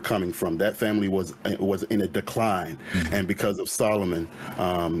they were coming from. That family was in a decline, and because of Solomon,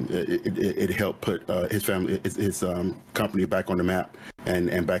 it helped put his family, his company back on the map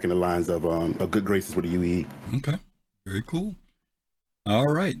and back in the lines of good graces with the UE. Okay, very cool. All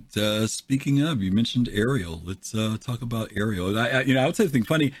right. Speaking of, you mentioned Ariel. Let's talk about Ariel. I would say something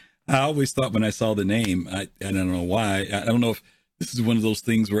funny. I always thought when I saw the name, I don't know why. I don't know if this is one of those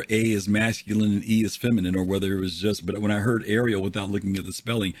things where A is masculine and E is feminine, or whether it was just. But when I heard Ariel, without looking at the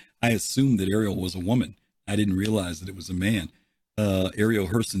spelling, I assumed that Ariel was a woman. I didn't realize that it was a man. Ariel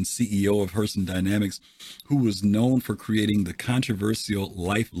Hurston, CEO of Hurston Dynamics, who was known for creating the controversial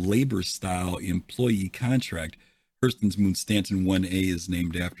life-labor style employee contract. Hurston's Moon Stanton 1A is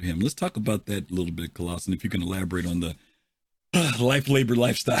named after him. Let's talk about that a little bit, Colossus, if you can elaborate on the life-labor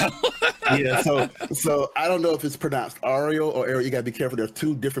lifestyle. Yeah, so I don't know if it's pronounced Ariel or Ariel. You got to be careful. There's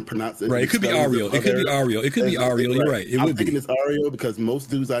two different pronunciations. Right, it could be Ariel. It could be Ariel. It could be Ariel. You're right. I'm thinking it's Ariel, because most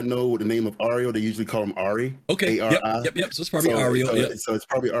dudes I know with the name of Ariel, they usually call him Ari. Okay. Yep. So it's probably Ariel. So it's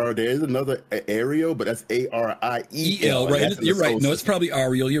probably Ariel. There is another Ariel, but that's Ariel. Right. You're right. No, it's probably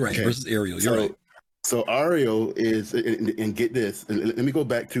Ariel. You're right. Okay. Versus Ariel. You're right. So Ariel is, and get this, and let me go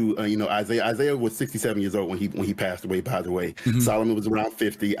back to Isaiah. Isaiah was 67 years old when he passed away. By the way, Solomon was around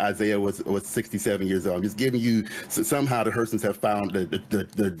 50. Isaiah was 67 years old. I'm just giving you, somehow the Hurstons have found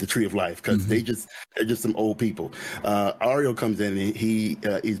the tree of life, because they're just some old people. Ariel comes in, and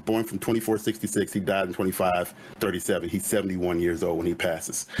he's born from 2466. He died in 2537. He's 71 years old when he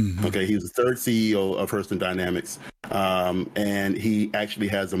passes. Okay, he was the third CEO of Hurston Dynamics, and he actually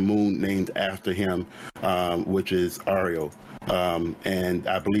has a moon named after him, which is Ariel. And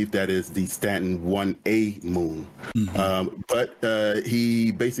I believe that is the Stanton 1A moon. But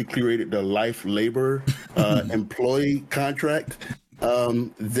he basically created the life labor employee contract.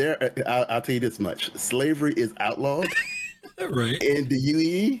 I'll tell you this much: slavery is outlawed right in the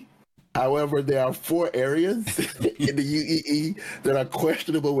UEE. However, there are 4 areas in the UEE that are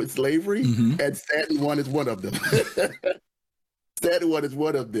questionable with slavery, and Stanton 1 is one of them. Stanton 1 is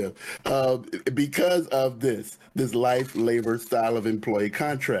one of them because of this life labor style of employee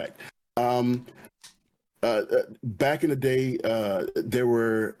contract. Back in the day, there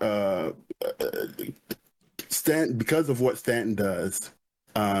were because of what Stanton does.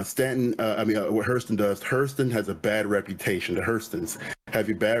 What Hurston does. Hurston has a bad reputation. The Hurstons have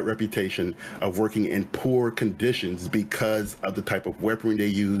a bad reputation of working in poor conditions because of the type of weaponry they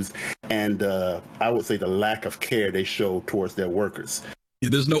use, and I would say the lack of care they show towards their workers. Yeah,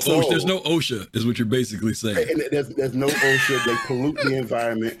 there's no OSHA, is what you're basically saying. And there's no OSHA. They pollute the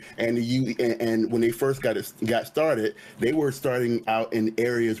environment, and and when they first got started, they were starting out in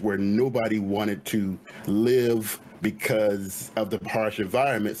areas where nobody wanted to live because of the harsh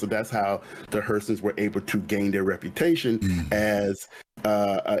environment. So that's how the Hurstons were able to gain their reputation as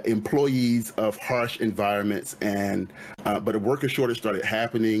employees of harsh environments. And but a worker shortage started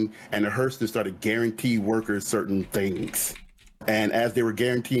happening, and the Hurstons started guaranteeing workers certain things. And as they were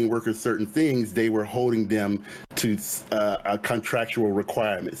guaranteeing workers certain things, they were holding them to a contractual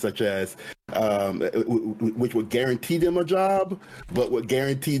requirement, such as which would guarantee them a job, but would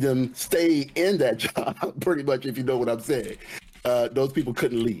guarantee them stay in that job, pretty much, if you know what I'm saying. Those people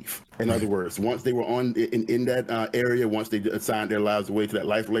couldn't leave. In other words, once they were in that area, once they signed their lives away to that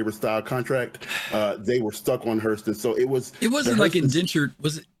life labor style contract, they were stuck on Hurston. So it wasn't like indentured.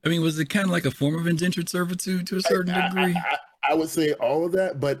 Was it? I mean, was it kind of like a form of indentured servitude to a certain degree? I would say all of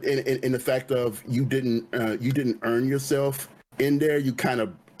that, but in the fact of you didn't earn yourself in there. You kind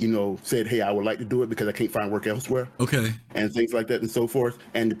of said, hey, I would like to do it because I can't find work elsewhere. Okay. And things like that and so forth.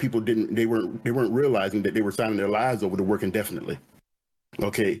 And the people they weren't realizing that they were signing their lives over to work indefinitely.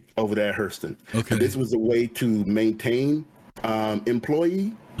 Okay, over there at Hurston. Okay. And this was a way to maintain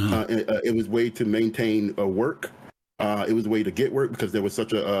employee. It was a way to maintain work. It was a way to get work because there was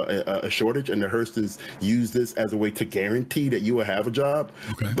such a shortage, and the Hurstons used this as a way to guarantee that you will have a job.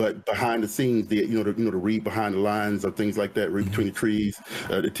 Okay. But behind the scenes, to read behind the lines of things like that, read between the trees,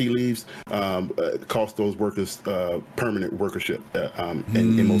 the tea leaves, cost those workers permanent workership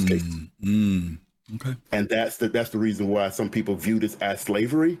in most cases. Okay. And that's the reason why some people view this as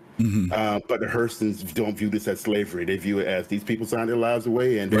slavery, but the Hurstons don't view this as slavery. They view it as these people signed their lives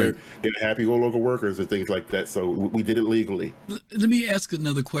away, and they're happy local workers and things like that. So we did it legally. Let me ask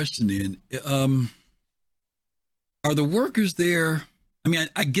another question then. Are the workers there? I mean,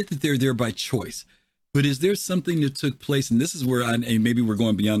 I get that they're there by choice, but is there something that took place? And this is where and maybe we're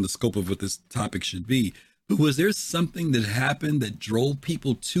going beyond the scope of what this topic should be. But was there something that happened that drove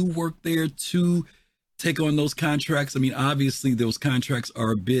people to work there, to take on those contracts? I mean, obviously those contracts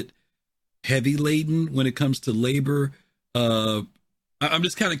are a bit heavy laden when it comes to labor. I'm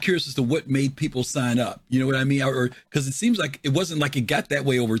just kind of curious as to what made people sign up. You know what I mean? Or because it seems like it wasn't like it got that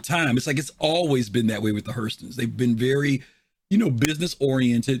way over time. It's like it's always been that way with the Hurstons. They've been very, business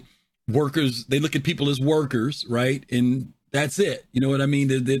oriented. Workers, they look at people as workers, right? And that's it. You know what I mean?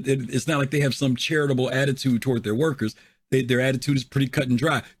 It's not like they have some charitable attitude toward their workers. Their attitude is pretty cut and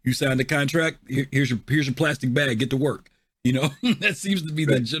dry. You signed the contract. Here's your plastic bag. Get to work. That seems to be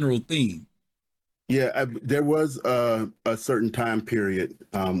the general theme. Yeah, there was a certain time period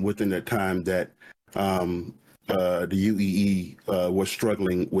within that time that the UEE was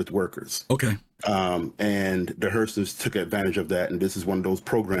struggling with workers. Okay. And the Hurstons took advantage of that. And this is one of those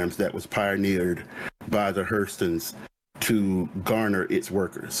programs that was pioneered by the Hurstons to garner its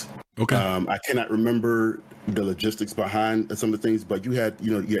workers. Okay. I cannot remember the logistics behind some of the things, but you got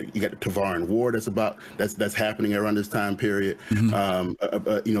the Tavaran War that's happening around this time period.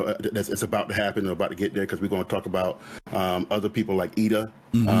 It's about to happen and about to get there because we're going to talk about other people like Ida.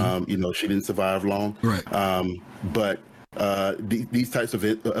 She didn't survive long. Right. But these types of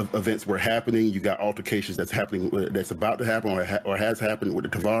events were happening. You got altercations that's happening, that's about to happen, or has happened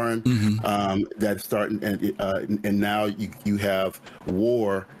with the Tavaran. That's starting, and now you have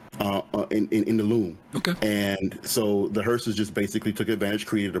war in the loom. Okay. And so the Hurstons just basically took advantage,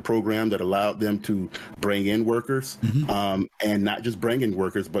 created a program that allowed them to bring in workers, and not just bring in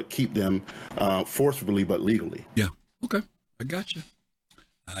workers, but keep them forcibly but legally. Yeah. Okay. I got you.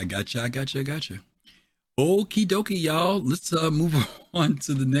 Okie dokie, y'all. Let's move on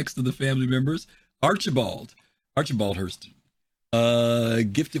to the next of the family members. Archibald Hurston.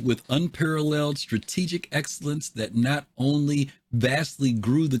 Gifted with unparalleled strategic excellence that not only vastly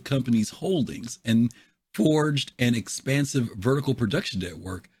grew the company's holdings and forged an expansive vertical production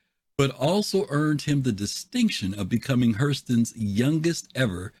network, but also earned him the distinction of becoming Hurston's youngest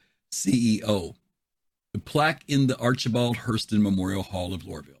ever CEO. The plaque in the Archibald Hurston Memorial Hall of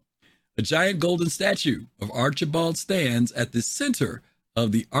Lorville. A giant golden statue of Archibald stands at the center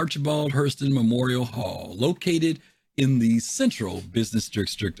of the Archibald Hurston Memorial Hall, located in the central business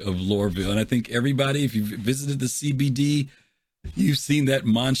district of Lorville. And I think everybody, if you've visited the CBD, you've seen that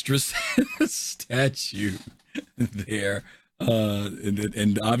monstrous statue there.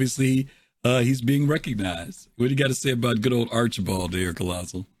 And obviously, he's being recognized. What do you got to say about good old Archibald there,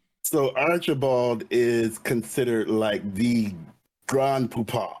 Colossal? So Archibald is considered like the grand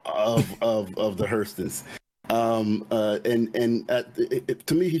poupée of the Hurstons.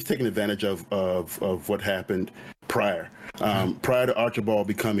 To me, he's taking advantage of what happened prior. Prior to Archibald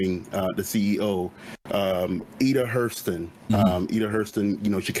becoming the CEO, Ida Hurston,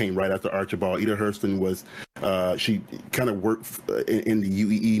 she came right after Archibald. Ida Hurston was, she kind of worked in the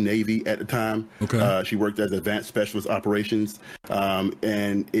UEE Navy at the time. Okay. She worked as Advanced Specialist Operations,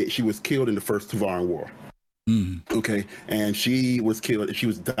 and she was killed in the First Tavaran War. Okay, and she was killed. She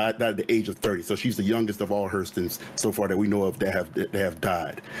was died at the age of 30, so she's the youngest of all Hurstons so far that we know of that have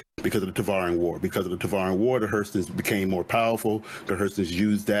died because of the Tavaran War. Because of the Tavaran War, the Hurstons became more powerful. The Hurstons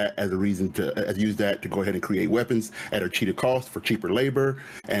used that as a reason to go ahead and create weapons at a cheaper cost for cheaper labor.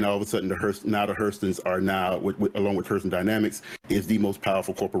 And all of a sudden, the Hurstons are along with Hurston Dynamics, is the most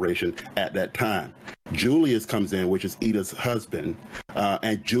powerful corporation at that time. Julius comes in, which is Ida's husband,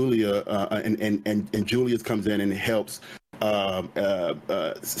 and Julius comes in and helps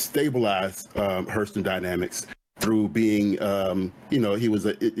stabilize Hurston Dynamics through being, he was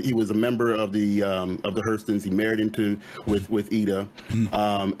a member of the Hurstons. He married into with Ida,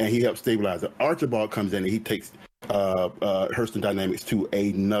 and he helped stabilize it. Archibald comes in and he takes Hurston Dynamics to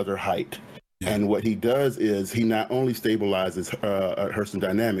another height. And what he does is he not only stabilizes Hurston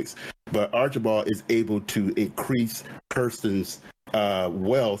Dynamics, but Archibald is able to increase Hurston's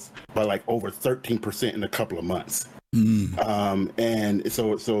wealth by like over 13% in a couple of months. And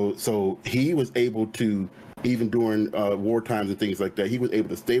so he was able to, even during war times and things like that, he was able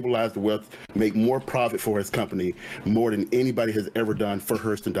to stabilize the wealth, make more profit for his company, more than anybody has ever done for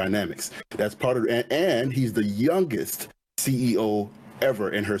Hurston Dynamics. That's part of it. And he's the youngest CEO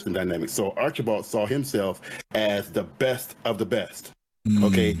ever in Hurston Dynamics. So Archibald saw himself as the best of the best.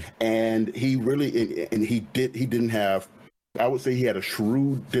 Okay. And he really, and he didn't have, I would say he had a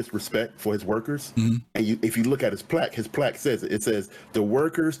shrewd disrespect for his workers. And if you look at his plaque says it says the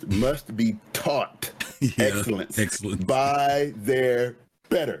workers must be taught excellence by their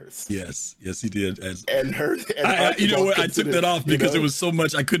betters. Yes, he did. You know what? I took that off because it was so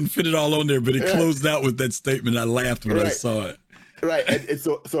much I couldn't fit it all on there, but it closed out with that statement. I laughed when I saw it. Right. And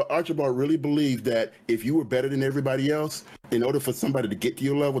so Archibald really believed that if you were better than everybody else, in order for somebody to get to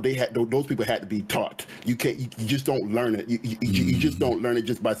your level, those people had to be taught. You just don't learn it. You just don't learn it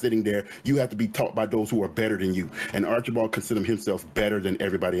just by sitting there. You have to be taught by those who are better than you. And Archibald considered himself better than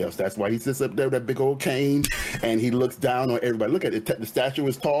everybody else. That's why he sits up there with that big old cane and he looks down on everybody. Look at it. The statue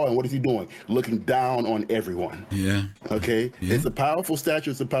is tall, and what is he doing? Looking down on everyone. Yeah. Okay. Yeah. It's a powerful statue.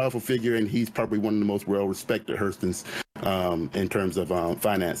 It's a powerful figure, and he's probably one of the most well-respected Hurstons in terms of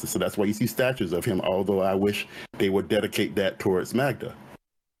finances. So that's why you see statues of him, although I wish they would dedicate that towards Magda.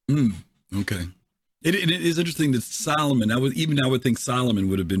 Okay. It is interesting that Solomon, I would think Solomon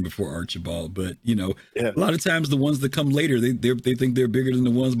would have been before Archibald, but a lot of times the ones that come later, they think they're bigger than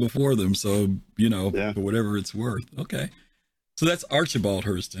the ones before them. So, for whatever it's worth. Okay. So that's Archibald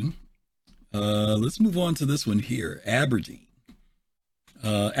Hurston. Let's move on to this one here. Aberdeen.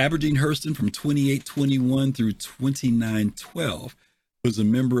 Aberdeen Hurston from 2821 through 2912 was a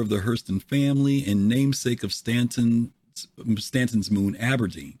member of the Hurston family and namesake of Stanton's Moon,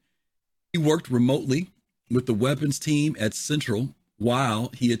 Aberdeen. He worked remotely with the weapons team at Central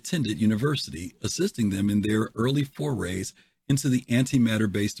while he attended university, assisting them in their early forays into the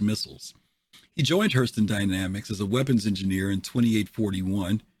antimatter-based missiles. He joined Hurston Dynamics as a weapons engineer in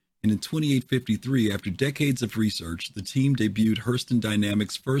 2841, and in 2853, after decades of research, the team debuted Hurston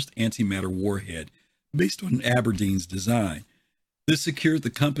Dynamics' first antimatter warhead based on Aberdeen's design. This secured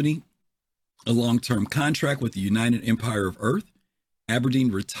the company a long-term contract with the United Empire of Earth.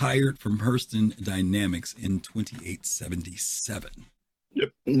 Aberdeen retired from Hurston Dynamics in 2877.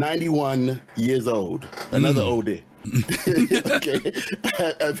 Yep. 91 years old. Another oldie. Okay.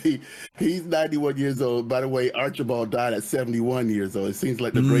 I mean, he's 91 years old. By the way, Archibald died at 71 years old. It seems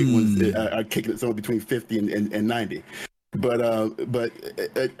like the great ones are kicking it somewhere between 50 and 90. But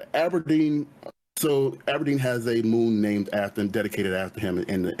Aberdeen So Aberdeen has a moon named after and dedicated after him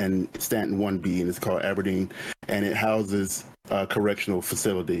in Stanton 1B, and it's called Aberdeen, and it houses a correctional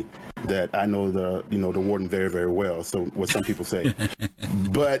facility that I know the warden very, very well. So what some people say,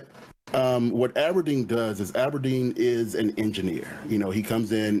 but what Aberdeen does is Aberdeen is an engineer. He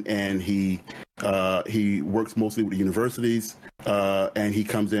comes in and he works mostly with the universities, and he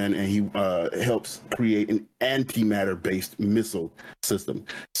comes in and he helps create an antimatter-based missile system.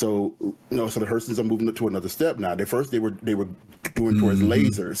 So, so the Hurstons are moving to another step now. They were doing towards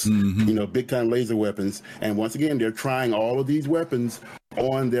lasers, big-time laser weapons, and once again, they're trying all of these weapons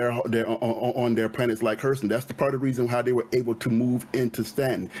on their planets like Hurston. That's the part of the reason how they were able to move into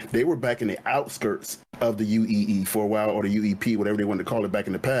Stanton. They were back in the outskirts of the UEE for a while, or the UEP, whatever they wanted to call it back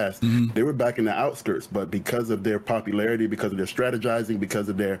in the past. They were back in the outskirts, but because of their popularity, because of their strategizing, because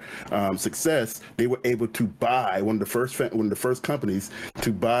of their success, they were able to buy one of the first companies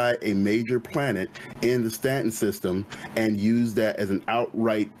to buy a major planet in the Stanton system and use that as an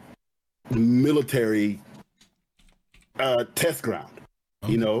outright military test ground.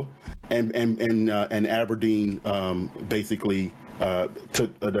 And Aberdeen basically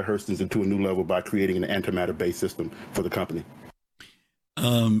took the Hurstons into a new level by creating an antimatter-based system for the company.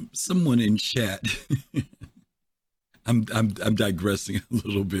 Someone in chat, I'm digressing a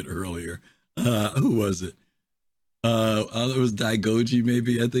little bit earlier. Who was it? It was Daigoji,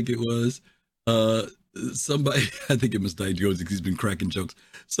 maybe. I think it was. Somebody, I think it was Daigoji because he's been cracking jokes.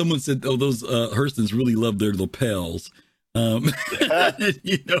 Someone said, "Oh, those Hurstons really love their lapels." I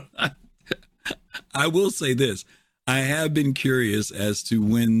will say this. I have been curious as to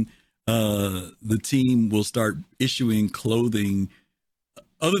when the team will start issuing clothing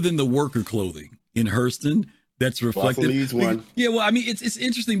other than the worker clothing in Hurston that's reflective. One. Yeah, well, I mean, it's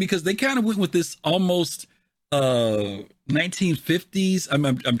interesting because they kind of went with this almost 1950s. I'm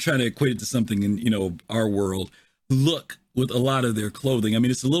trying to equate it to something in our world look with a lot of their clothing. I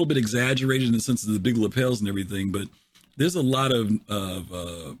mean, it's a little bit exaggerated in the sense of the big lapels and everything, but there's a lot of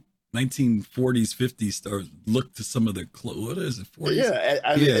 1940s, 50s look to some of the clothes. What is it? 40s?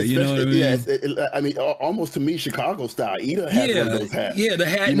 Yeah, you know what I mean? I mean, almost to me, Chicago style. Ida had one of those hats. Yeah, the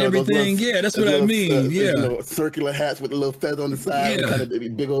hat and everything. That's what I mean. Circular hats with a little feather on the side. Yeah, kind of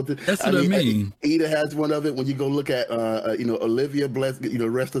big old. That's what I mean. Ida has one of it. When you go look at, Olivia, bless,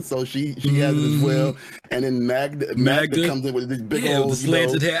 rest her soul, she has it as well. And then Magda comes in with this big old with the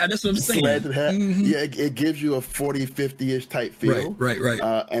slanted hat. That's what I'm saying. Slanted hat. Yeah, it gives you a 40, 50-ish type feel. Right.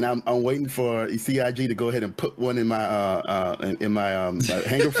 And I'm waiting for CIG to go ahead and put one in my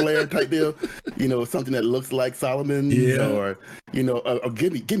hanger flare type deal. Something that looks like Solomon's, or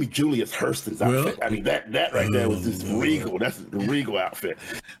give me Julius Hurston's outfit. I mean that right there was just regal. That's the regal outfit.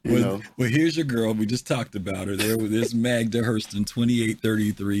 Well, here's your girl. We just talked about her. There's Magda Hurston,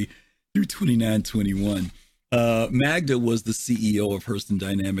 2833 through 2921. Magda was the CEO of Hurston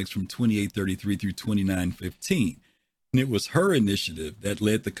Dynamics from 2833 through 2915. And it was her initiative that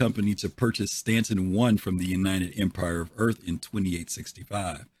led the company to purchase Stanton 1 from the United Empire of Earth in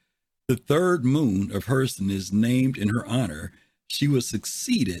 2865. The third moon of Hurston is named in her honor. She was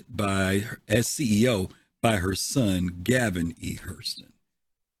succeeded as CEO by her son, Gavin E. Hurston.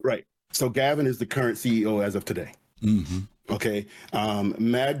 Right. So Gavin is the current CEO as of today. Mm-hmm. Okay.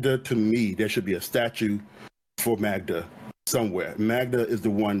 Magda, to me, there should be a statue for Magda somewhere. Magda is the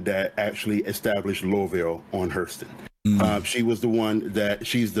one that actually established Lowville on Hurston. Mm-hmm. She was the one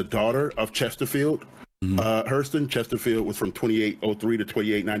she's the daughter of Chesterfield. Hurston. Chesterfield was from 2803 to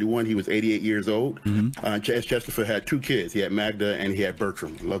 2891. He was 88 years old. Mm-hmm. Chesterfield had two kids. He had Magda and he had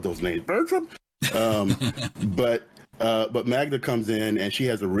Bertram. Love those names. Bertram. But Magda comes in and she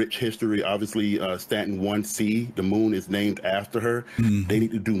has a rich history. Obviously, Stanton 1C, the moon is named after her. Mm-hmm. They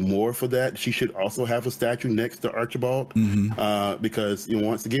need to do more for that. She should also have a statue next to Archibald, because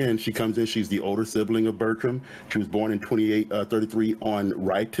once again, she comes in. She's the older sibling of Bertram. She was born in 2833 on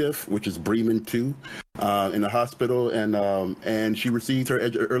Rytiff, which is Bremen 2, in the hospital, and she received her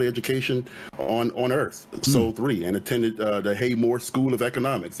early education on Earth, Sol 3, and attended the Haymore School of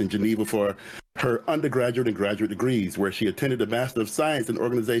Economics in Geneva for her undergraduate and graduate degrees, where she attended a Master of Science in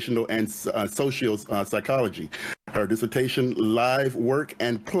Organizational and Social Psychology. Her dissertation, Live Work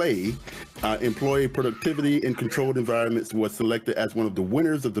and Play, Employee Productivity in Controlled Environments, was selected as one of the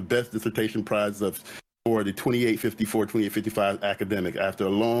winners of the Best Dissertation Prize for the 2854-2855 academic. After a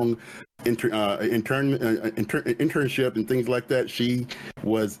long internship and things like that, she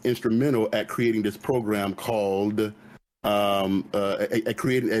was instrumental at creating this program called at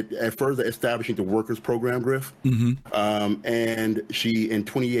further establishing the workers program GRIF. And she, in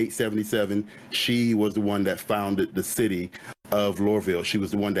 2877, she was the one that founded the city of Lorville. She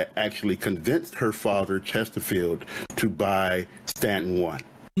was the one that actually convinced her father, Chesterfield, to buy Stanton 1.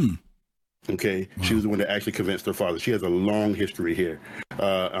 Okay, she was the one that actually convinced her father. She has a long history here.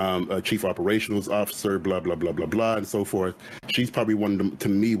 A chief operations officer, blah blah blah blah blah, and so forth. She's probably one of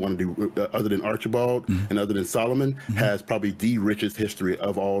the other than Archibald and other than Solomon, has probably the richest history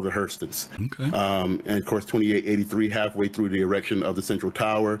of all the Hurstons. Okay. And of course, 2883, halfway through the erection of the Central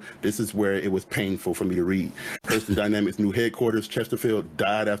Tower, this is where it was painful for me to read. Hurston Dynamics' new headquarters. Chesterfield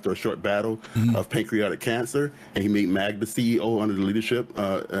died after a short battle of pancreatic cancer, and he made Magda CEO under the leadership.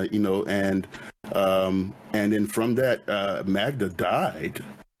 And then from that, Magda died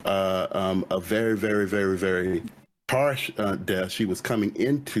a very, very, very, very harsh death. She was coming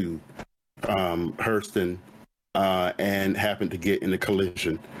into Hurston and happened to get in a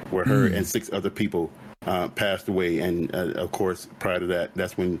collision where her and 6 other people passed away. And of course, prior to that,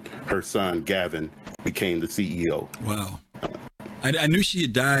 that's when her son, Gavin, became the CEO. Wow. I knew she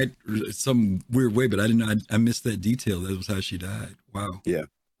had died some weird way, but I missed that detail. That was how she died. Wow. Yeah.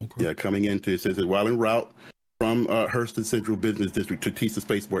 Okay. Yeah, coming into, it says that while en route from Hurston Central Business District to Tisa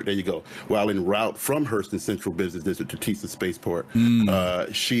Spaceport, there you go. While en route from Hurston Central Business District to Tisa Spaceport,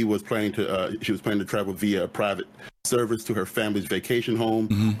 she was planning to travel via a private service to her family's vacation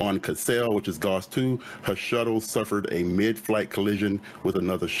home on Cassell, which is Gauss 2. Her shuttle suffered a mid-flight collision with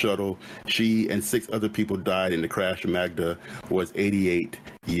another shuttle. She and 6 other people died in the crash. Magda was 88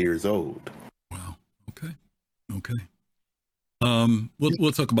 years old. Wow. Okay.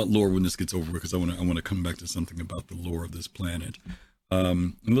 We'll talk about lore when this gets over, because I want to come back to something about the lore of this planet.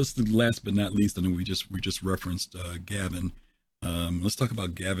 And last but not least, I know we just referenced Gavin. Let's talk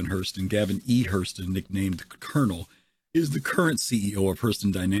about Gavin Hurston. Gavin E. Hurston, nicknamed Colonel, is the current CEO of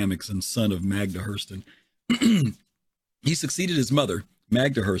Hurston Dynamics and son of Magda Hurston. He succeeded his mother,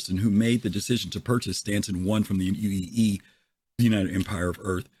 Magda Hurston, who made the decision to purchase Stanton 1 from the UEE, the United Empire of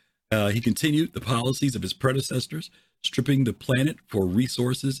Earth. He continued the policies of his predecessors, stripping the planet for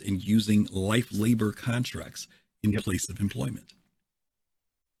resources and using life labor contracts in place of employment.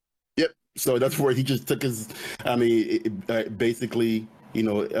 Yep. So that's where he just took his, basically,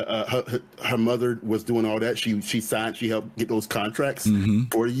 her mother was doing all that. She signed, she helped get those contracts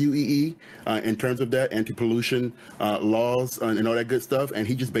for UEE in terms of that anti-pollution laws and all that good stuff. And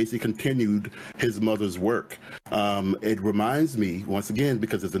he just basically continued his mother's work. It reminds me, once again,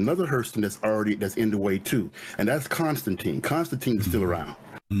 because there's another Hurston that's in the way too, and that's Constantine. Constantine is still around.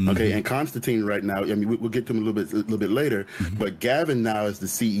 Okay, and Constantine right now, we'll get to him a little bit later, but Gavin now is the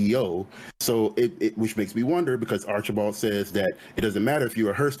CEO. So which makes me wonder, because Archibald says that it doesn't matter if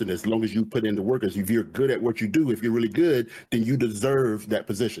you're a Hurston, as long as you put in the work. If you're good at what you do, if you're really good, then you deserve that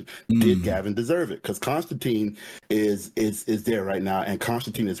position. Did Gavin deserve it? Because Constantine is there right now, and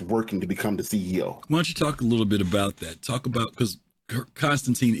Constantine is working to become the CEO. Why don't you talk a little bit about that? Because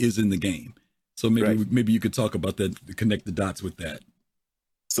Constantine is in the game. So maybe you could talk about that, connect the dots with that.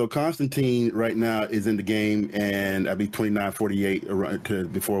 So Constantine right now is in the game, and I'll be 29, 48 around to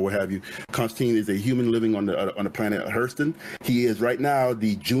before what have you. Constantine is a human living on the planet Hurston. He is right now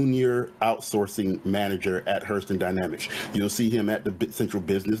the junior outsourcing manager at Hurston Dynamics. You'll see him at the Central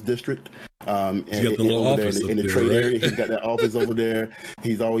Business District. And he's got the little office in the trade area. He's got that office over there.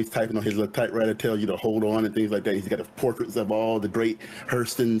 He's always typing on his little typewriter, tell you to hold on and things like that. He's got the portraits of all the great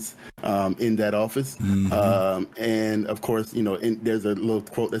Hurstons in that office. And of course, there's a little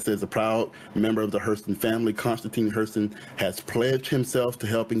quote that says, "A proud member of the Hurston family, Constantine Hurston has pledged himself to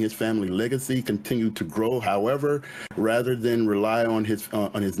helping his family legacy continue to grow. However, rather than rely on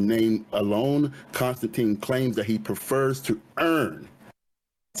his name alone, Constantine claims that he prefers to earn."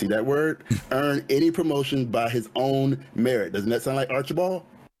 See that word? Earn any promotion by his own merit. Doesn't that sound like Archibald?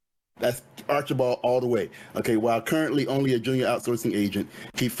 That's Archibald all the way. Okay, while currently only a junior outsourcing agent,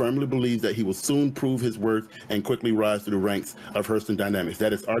 he firmly believes that he will soon prove his worth and quickly rise through the ranks of Hurston Dynamics.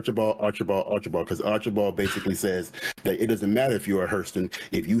 That is Archibald, because Archibald basically says that it doesn't matter if you're a Hurston,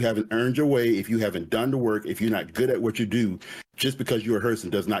 if you haven't earned your way, if you haven't done the work, if you're not good at what you do, just because you're a Hurston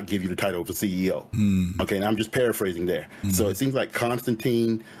does not give you the title of a CEO. Okay, and I'm just paraphrasing there. So it seems like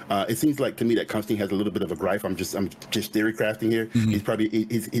Constantine, it seems like to me that Constantine has a little bit of a gripe. I'm just theory crafting here. He's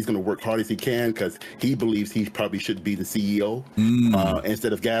going to work hard as he can, because he believes he probably should be the CEO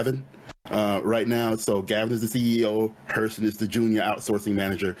instead of Gavin right now. So Gavin is the CEO, Hurston is the junior outsourcing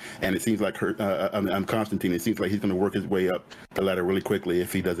manager, and it seems like I'm Constantine. It seems like he's going to work his way up the ladder really quickly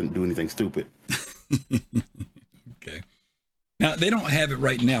if he doesn't do anything stupid. Okay. Now, they don't have it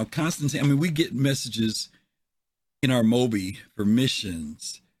right now. Constantine, we get messages in our Moby for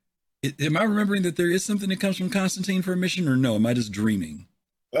missions. Am I remembering that there is something that comes from Constantine for a mission, or no? Am I just dreaming?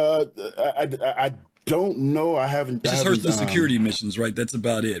 I don't know. I haven't. It just hurts the security missions, right? That's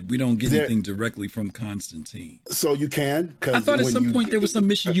about it. We don't get anything directly from Constantine. So you can. I thought at some point there was some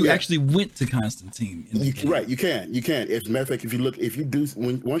mission you actually went to Constantine. Right, you can. As a matter of fact,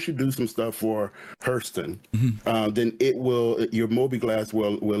 once you do some stuff for Hurston, then it will your Moby Glass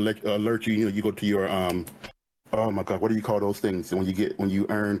will alert you. You know, you go to your oh my God, what do you call those things when you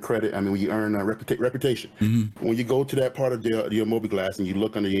earn credit? I mean, when you earn reputation. When you go to that part of your Moby Glass and you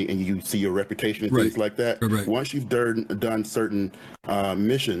look under and you see your reputation and things like that. Right. Once you've done certain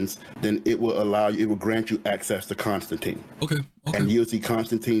missions, then it will grant you access to Constantine. Okay. And you'll see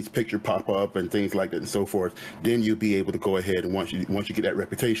Constantine's picture pop up and things like that and so forth. Then you'll be able to go ahead and once you get that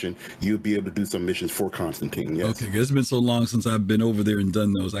reputation, you'll be able to do some missions for Constantine. Yes. Okay. It's been so long since I've been over there and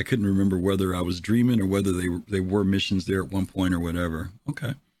done those. I couldn't remember whether I was dreaming or whether they were missions there at one point or whatever.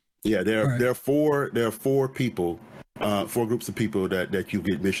 Okay. Yeah, there are four people. Four groups of people that you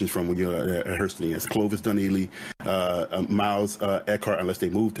get missions from when you're at Hurston. Yes, Clovis Dunneely, Miles Eckhart, unless they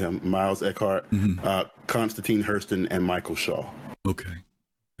moved him, Miles Eckhart, Constantine Hurston, and Michael Shaw. Okay.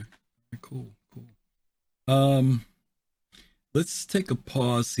 Cool. Let's take a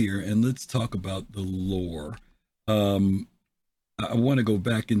pause here and let's talk about the lore. I want to go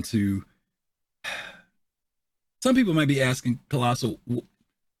back into. Some people might be asking, Colossal,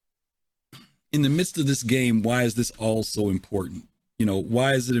 in the midst of this game, why is this all so important? You know,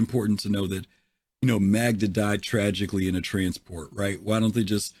 why is it important to know that, you know, Magda died tragically in a transport, right? Why don't they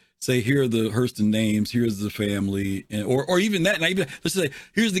just say, here are the Hurston names, here's the family, and, or even that, let's say,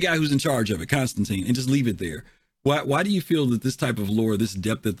 here's the guy who's in charge of it, Constantine, and just leave it there. Why do you feel that this type of lore, this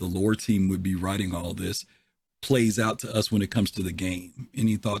depth that the lore team would be writing all this, plays out to us when it comes to the game?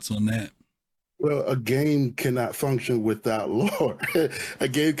 Any thoughts on that? Well, a game cannot function without lore. A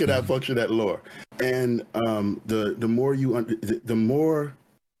game cannot function without lore, and the more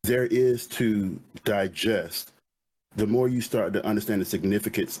there is to digest, the more you start to understand the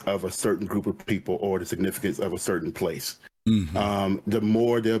significance of a certain group of people or the significance of a certain place. The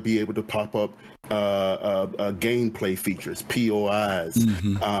more they'll be able to pop up gameplay features, POIs,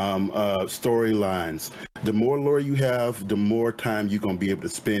 storylines. The more lore you have, the more time you're going to be able to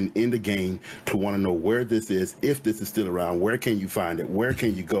spend in the game to want to know where this is, if this is still around, where can you find it, where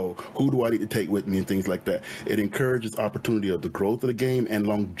can you go, who do I need to take with me, and things like that. It encourages opportunity of the growth of the game and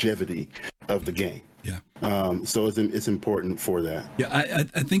longevity of the game. Yeah. So it's important for that. Yeah,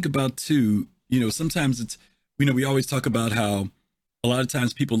 I think about too, you know, sometimes it's, you know, we always talk about how a lot of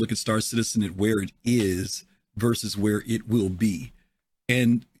times people look at Star Citizen at where it is versus where it will be.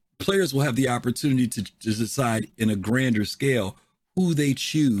 And players will have the opportunity to decide in a grander scale who they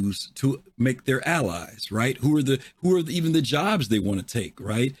choose to make their allies, right? Who are even the jobs they want to take,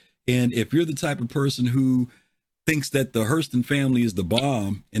 right? And if you're the type of person who thinks that the Hurston family is the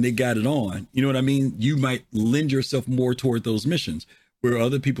bomb and they got it on, you know what I mean? You might lend yourself more toward those missions, where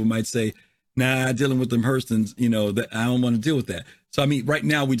other people might say, nah, dealing with them Hurstons, you know, that I don't want to deal with that. So, I mean, right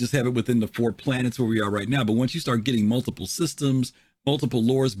now we just have it within the 4 planets where we are right now. But once you start getting multiple systems, multiple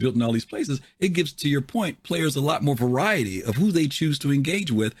lores built in all these places, it gives, to your point, players a lot more variety of who they choose to engage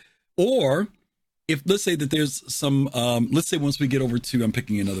with. Or if, let's say that there's some, let's say once we get over to, I'm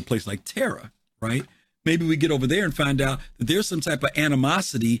picking another place like Terra, right? Maybe we get over there and find out that there's some type of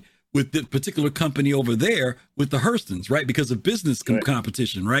animosity with the particular company over there with the Hurstons, right? Because of business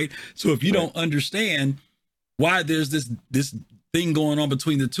competition, right? So if you don't understand why there's this thing going on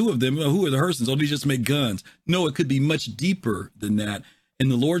between the two of them, well, who are the Hurstons? Oh, they just make guns. No, it could be much deeper than that.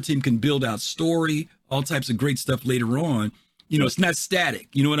 And the lore team can build out story, all types of great stuff later on. You know, it's not static.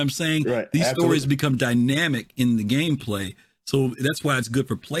 You know what I'm saying? Right. These stories become dynamic in the gameplay. So that's why it's good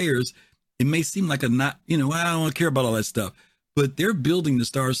for players. It may seem like I don't care about all that stuff. But they're building the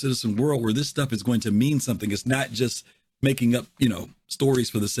Star Citizen world where this stuff is going to mean something. It's not just making up, you know, stories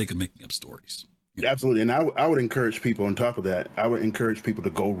for the sake of making up stories. Yeah. Absolutely. And I would encourage people on top of that. I would encourage people to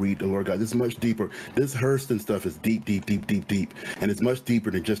go read the lore guide. This is much deeper. This Hurston stuff is deep. And it's much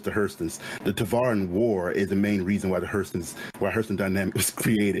deeper than just the Hurstons. The Tavaran War is the main reason why Hurston Dynamic was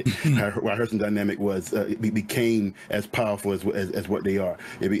created. Why Hurston Dynamic became as powerful as what they are.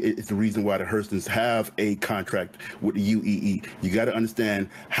 It's the reason why the Hurstons have a contract with the UEE. You got to understand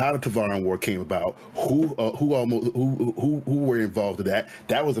how the Tavaran War came about, who were involved in that.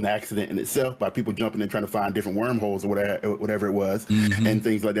 That was an accident in itself by people jumping in trying to find different wormholes or whatever it was, and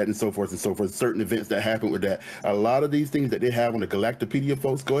things like that, and so forth and so forth. Certain events that happened with that. A lot of these things that they have on the Galactopedia,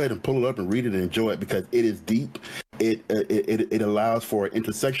 folks, go ahead and pull it up and read it and enjoy it, because it is deep. It allows for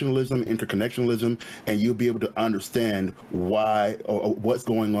intersectionalism, interconnectionalism, and you'll be able to understand why or what's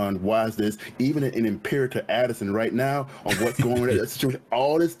going on. Why is this? Even in Imperator Addison right now on what's going on in that situation,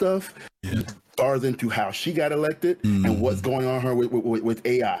 all this stuff. Yeah. stars into how she got elected and what's going on her with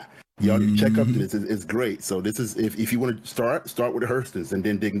AI. Y'all check up this. It's great. So this is if you want to start with the Hurstons and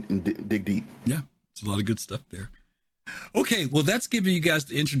then dig deep. Yeah, it's a lot of good stuff there. Okay, well, that's giving you guys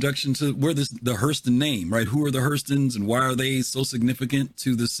the introduction to where the Hurston name, right? Who are the Hurstons and why are they so significant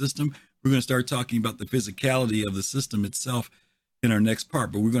to the system? We're going to start talking about the physicality of the system itself in our next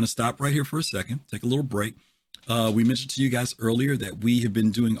part, but we're going to stop right here for a second, take a little break. We mentioned to you guys earlier that we have been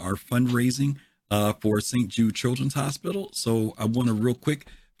doing our fundraising for St. Jude Children's Hospital. So I want to real quick,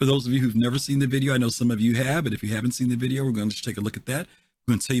 for those of you who've never seen the video, I know some of you have, but if you haven't seen the video, we're going to just take a look at that.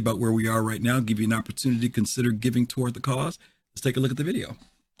 I'm going to tell you about where we are right now, give you an opportunity to consider giving toward the cause. Let's take a look at the video.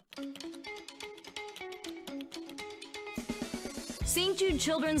 St. Jude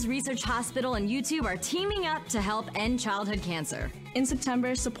Children's Research Hospital and YouTube are teaming up to help end childhood cancer. In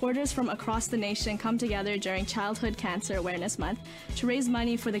September, supporters from across the nation come together during Childhood Cancer Awareness Month to raise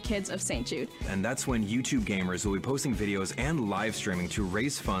money for the kids of St. Jude. And that's when YouTube gamers will be posting videos and live streaming to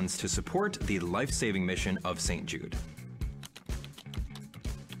raise funds to support the life-saving mission of St. Jude.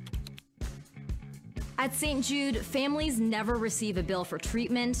 At St. Jude, families never receive a bill for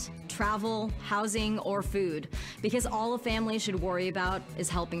treatment, travel, housing, or food, because all a family should worry about is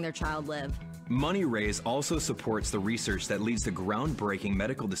helping their child live. Money raised also supports the research that leads to groundbreaking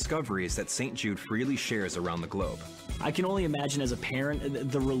medical discoveries that St. Jude freely shares around the globe. I can only imagine as a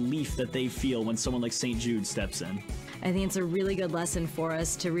parent the relief that they feel when someone like St. Jude steps in. I think it's a really good lesson for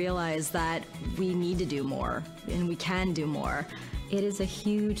us to realize that we need to do more, and we can do more. It is a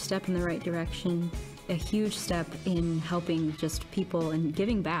huge step in the right direction, a huge step in helping just people and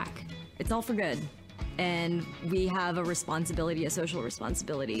giving back. It's all for good, and we have a responsibility, a social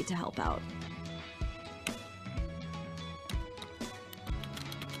responsibility to help out.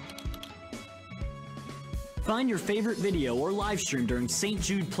 Find your favorite video or live stream during St.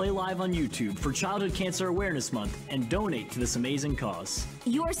 Jude Play Live on YouTube for Childhood Cancer Awareness Month and donate to this amazing cause.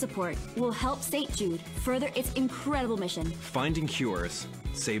 Your support will help St. Jude further its incredible mission. Finding cures,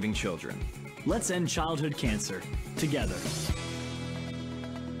 saving children. Let's end childhood cancer together.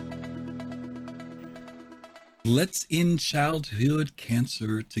 Let's end childhood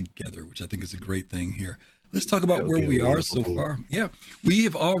cancer together, which I think is a great thing here. Let's talk about where we are so far. Yeah, we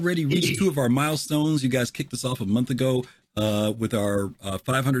have already reached 2 of our milestones. You guys kicked us off a month ago with our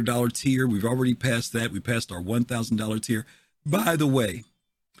 $500 tier. We've already passed that. We passed our $1,000 tier. By the way,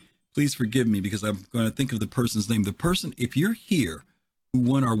 please forgive me because I'm going to think of the person's name. The person, if you're here, who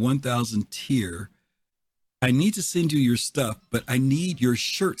won our 1,000 tier, I need to send you your stuff, but I need your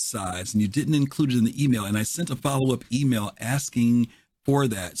shirt size, and you didn't include it in the email. And I sent a follow-up email asking for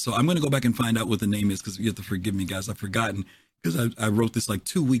that. So I'm going to go back and find out what the name is, because you have to forgive me, guys. I've forgotten, because I wrote this like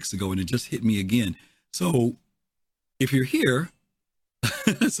 2 weeks ago and it just hit me again. So if you're here,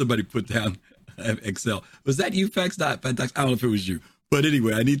 somebody put down Excel. Was that you, Fax? I don't know if it was you. But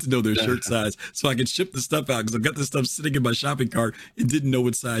anyway, I need to know their shirt size so I can ship the stuff out, because I've got this stuff sitting in my shopping cart and didn't know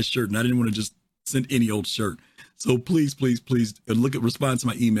what size shirt. And I didn't want to just send any old shirt. So please, please, please respond to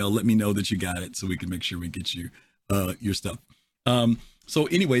my email. Let me know that you got it so we can make sure we get you your stuff. So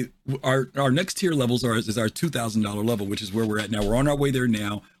anyway, our next tier levels is our $2,000 level, which is where we're at now. We're on our way there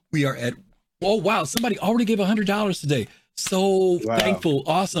now. We are at, oh, wow, somebody already gave $100 today. So thankful.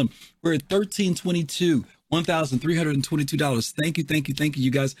 Awesome. We're at $1,322, $1,322. Thank you, thank you, thank you.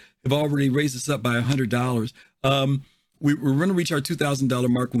 You guys have already raised us up by $100. We're going to reach our $2,000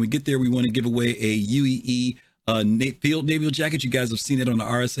 mark. When we get there, we want to give away a UEE field naval jacket. You guys have seen it on the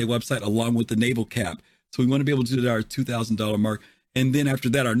RSA website, along with the naval cap. So we want to be able to do our $2,000 mark. And then after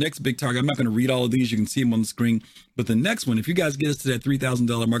that, our next big target, I'm not going to read all of these. You can see them on the screen. But the next one, if you guys get us to that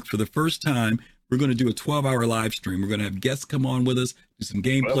 $3,000 mark for the first time, we're going to do a 12-hour live stream. We're going to have guests come on with us, do some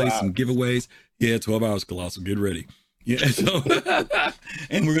gameplay, some giveaways. Yeah, 12 hours, Colossal. Get ready. Yeah. So,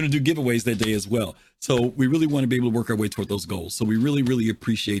 and we're going to do giveaways that day as well. So we really want to be able to work our way toward those goals. So we really, really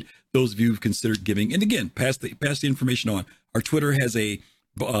appreciate those of you who've considered giving. And again, pass the information on. Our Twitter has a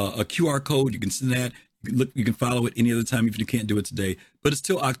QR code. You can send that. You can follow it any other time if you can't do it today. But it's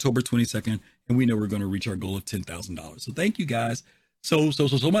till October 22nd, and we know we're going to reach our goal of $10,000. So thank you guys so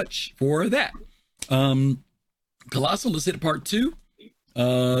much for that. Colossal, let's hit part 2,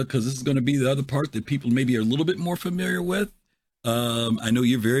 because this is going to be the other part that people maybe are a little bit more familiar with. I know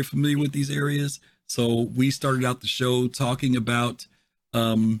you're very familiar with these areas. So we started out the show talking about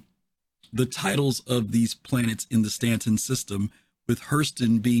the titles of these planets in the Stanton system, with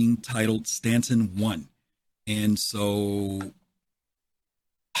Hurston being titled Stanton 1. And so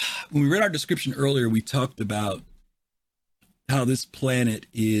when we read our description earlier, we talked about how this planet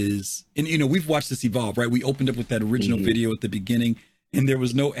is, and we've watched this evolve, right? We opened up with that original video at the beginning, and there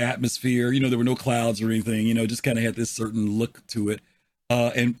was no atmosphere. There were no clouds or anything. Just kind of had this certain look to it.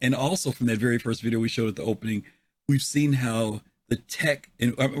 And also from that very first video we showed at the opening, we've seen how the tech,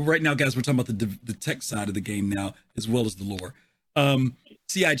 and right now, guys, we're talking about the tech side of the game now, as well as the lore.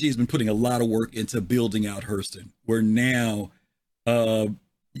 CIG has been putting a lot of work into building out Hurston, where now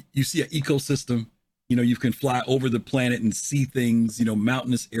you see an ecosystem. You can fly over the planet and see things,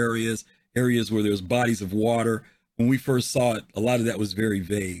 mountainous areas where there's bodies of water. When we first saw it, a lot of that was very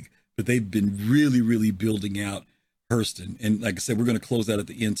vague, but they've been really, really building out Hurston. And like I said, we're going to close out at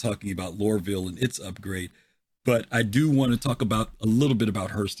the end talking about Loreville and its upgrade. But I do want to talk about a little bit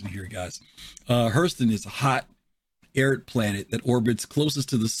about Hurston here, guys. Hurston is a hot, arid planet that orbits closest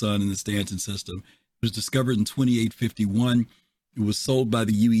to the sun in the Stanton system. It was discovered in 2851. It was sold by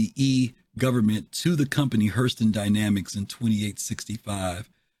the UEE government to the company Hurston Dynamics in 2865.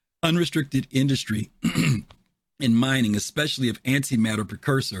 Unrestricted industry and mining, especially of antimatter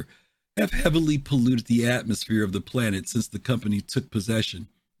precursor, have heavily polluted the atmosphere of the planet since the company took possession.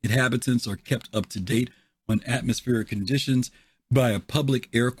 Inhabitants are kept up to date on atmospheric conditions by a public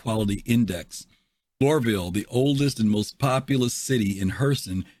air quality index. Loreville, the oldest and most populous city in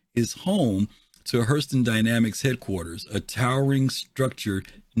Hurston, is home to Hurston Dynamics headquarters, a towering structure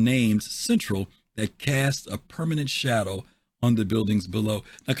named Central that casts a permanent shadow on the buildings below.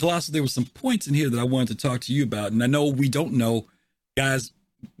 Now, Colossal, there were some points in here that I wanted to talk to you about, and I know we don't know, guys,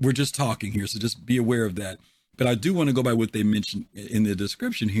 we're just talking here, so just be aware of that. But I do want to go by what they mentioned in the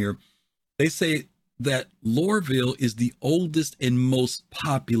description here. They say that Loreville is the oldest and most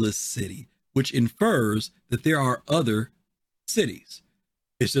populous city, which infers that there are other cities.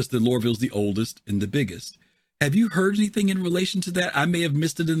 It's just that Loreville's the oldest and the biggest. Have you heard anything in relation to that? I may have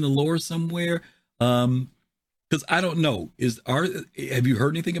missed it in the lore somewhere. Because I don't know. Have you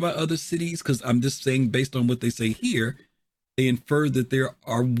heard anything about other cities? Because I'm just saying, based on what they say here, they infer that there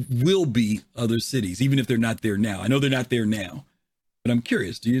will be other cities, even if they're not there now. I know they're not there now, but I'm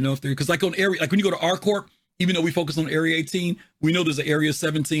curious. Do you know if they're, because like on area, like when you go to R Corp, even though we focus on Area 18, we know there's an Area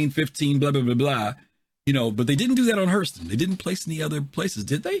 17, 15, blah, blah, blah, blah, but they didn't do that on Hurston. They didn't place any other places,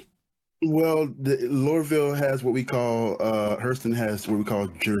 did they? Well, Loreville has what we call, Hurston has what we call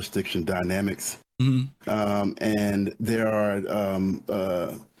jurisdiction dynamics. Mm-hmm. And there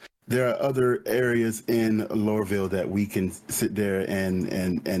are other areas in Loreville that we can sit there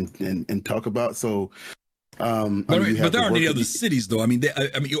and talk about. So, but there aren't any other cities, though. I mean,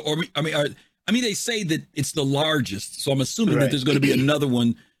 they say that it's the largest. So I'm assuming that there's going to be another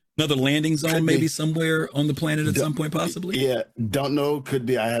landing zone, maybe somewhere on the planet at some point, possibly. Yeah, don't know. Could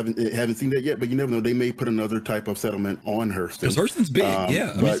be. I haven't seen that yet, but you never know. They may put another type of settlement on Hurston. Because Hurston's big,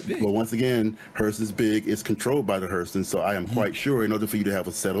 but once again, Hurston's big. It's controlled by the Hurston, so I am quite sure in order for you to have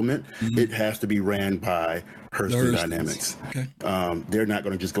a settlement, it has to be ran by Hurston Dynamics. Okay. They're not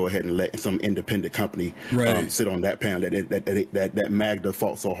going to just go ahead and let some independent company sit on that panel that Magda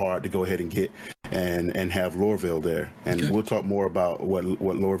fought so hard to go ahead and get and have Loreville there. And we'll talk more about what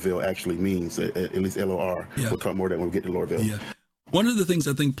Loreville actually means, at least LOR. Yeah. We'll talk more of that when we get to Loreville. Yeah. One of the things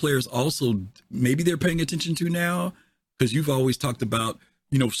I think players also, maybe they're paying attention to now, because you've always talked about,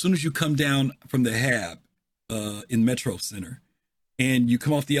 as soon as you come down from the hab in Metro Center and you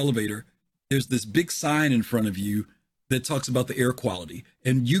come off the elevator, there's this big sign in front of you that talks about the air quality.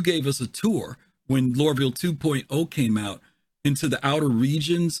 And you gave us a tour when Loreville 2.0 came out into the outer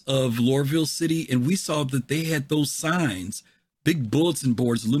regions of Loreville City. And we saw that they had those signs, big bulletin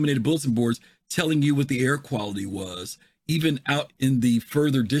boards, illuminated bulletin boards, telling you what the air quality was, even out in the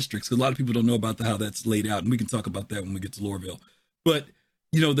further districts. Because a lot of people don't know about how that's laid out. And we can talk about that when we get to Loreville. But,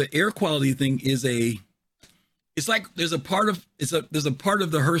 the air quality thing is it's like there's a part of the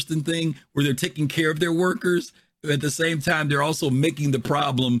Hurston thing where they're taking care of their workers. At the same time, they're also making the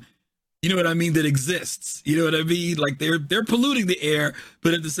problem, that exists. You know what I mean? Like they're polluting the air,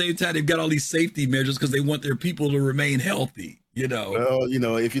 but at the same time, they've got all these safety measures because they want their people to remain healthy. Well,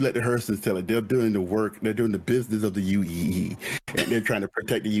 if you let the Hurstons tell it, they're doing the work, they're doing the business of the UEE, and they're trying to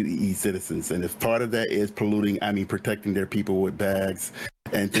protect the UEE citizens. And if part of that is protecting their people with bags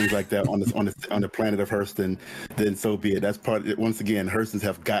and things like that on the planet of Hurston, then so be it. That's part of it. Once again, Hurstons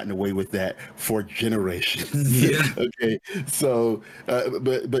have gotten away with that for generations. Yeah. Okay. So,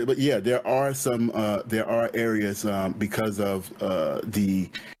 but yeah, there are areas because of the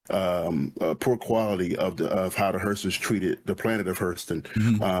poor quality of how the Hurstons treated the planet of Hurston.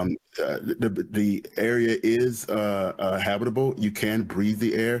 The area is habitable. You can breathe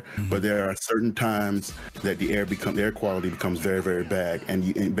the air, but there are certain times that the air quality becomes very, very bad,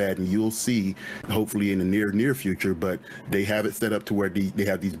 and you'll see, hopefully in the near future. But they have it set up to where they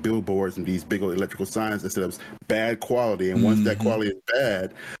have these billboards and these big electrical signs that says bad quality, and once that quality is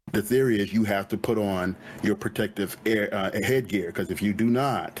bad, the theory is you have to put on your protective headgear, because if you do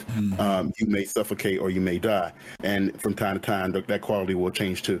not, you may suffocate or you may die. And from time to time, that quality will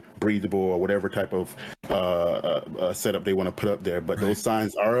change to breathable or whatever type of setup they want to put up there. But those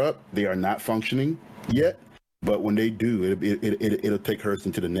signs are up. They are not functioning yet. But when they do, it'll take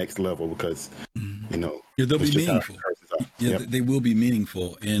Hurston to the next level, because, they'll be meaningful. They will be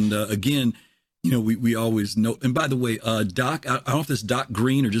meaningful. And again, we always know. And by the way, Doc, I don't know if it's Doc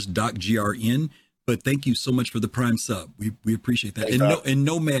Green or just Doc GRN, but thank you so much for the Prime sub. We appreciate that. And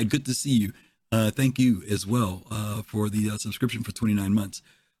Nomad, good to see you. Thank you as well for the subscription for 29 months.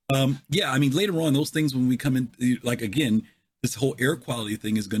 Later on, those things, when we come in, like, again, this whole air quality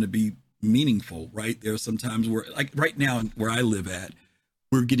thing is going to be meaningful, right? There are some times where, like right now where I live at,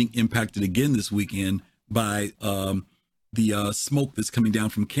 we're getting impacted again this weekend by the smoke that's coming down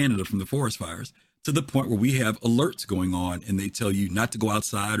from Canada from the forest fires, to the point where we have alerts going on, and they tell you not to go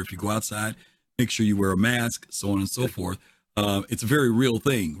outside, or if you go outside, make sure you wear a mask, so on and so forth. It's a very real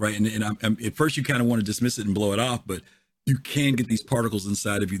thing, right? And I'm, at first you kind of want to dismiss it and blow it off, but you can get these particles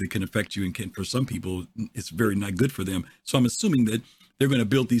inside of you that can affect you, and can, for some people, it's very not good for them. So I'm assuming that they're going to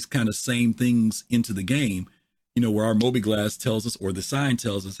build these kind of same things into the game, where our Mobi-Glass tells us, or the sign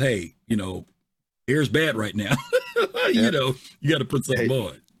tells us, hey, air's bad right now. You got to put something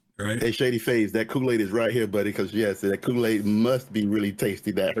on. Right. Hey, Shady Phase, that Kool-Aid is right here, buddy, because yes, that Kool-Aid must be really tasty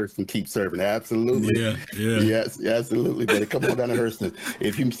that Hurston keeps serving. Absolutely. Yeah. Yes, absolutely, buddy. Come on down to Hurston.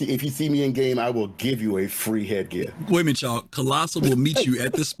 If you see me in game, I will give you a free headgear. Wait a minute, y'all. Colossal will meet you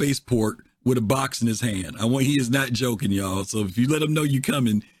at the spaceport with a box in his hand. He is not joking, y'all. So if you let him know you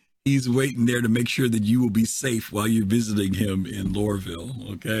coming, he's waiting there to make sure that you will be safe while you're visiting him in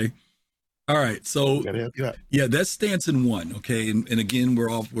Lorville. Okay. All right, so that's Stanson 1, okay, and again we're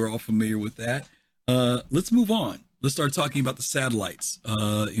all familiar with that. Let's move on. Let's start talking about the satellites.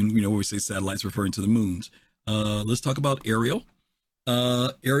 And when we say satellites, referring to the moons. Let's talk about Ariel.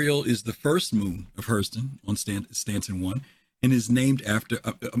 Ariel is the first moon of Hurston on Stanson 1, and is named after.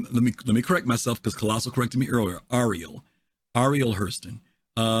 Let me correct myself, because Colossal corrected me earlier. Ariel Hurston.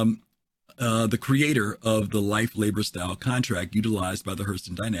 The creator of the life labor style contract utilized by the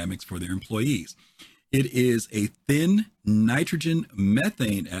Hurston Dynamics for their employees. It is a thin nitrogen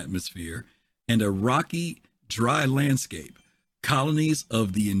methane atmosphere and a rocky, dry landscape. Colonies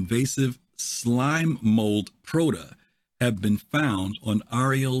of the invasive slime mold Proto have been found on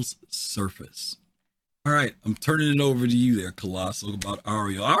Ariel's surface. All right, I'm turning it over to you there, Colossal, about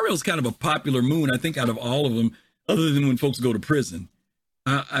Ariel. Ariel's kind of a popular moon, I think, out of all of them, other than when folks go to prison.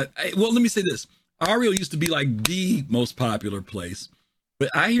 Well, let me say this. Ariel used to be like the most popular place, but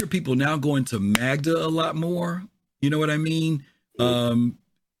I hear people now going to Magda a lot more. You know what I mean? To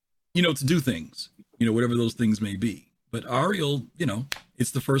do things, whatever those things may be. But Ariel,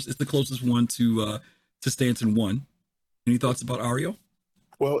 it's the closest one to Stanton 1. Any thoughts about Ariel?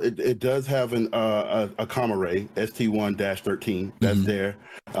 Well, it does have a comma ray, ST1-13, that's there.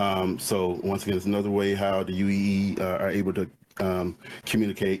 So once again, it's another way how the UEE are able to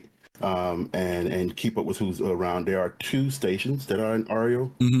communicate and keep up with who's around. There are 2 stations that are in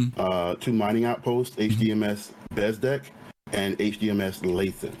Ariel, 2 mining outposts, HDMS Bezdek and HDMS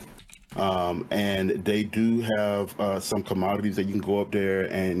Lathan. And they do have some commodities that you can go up there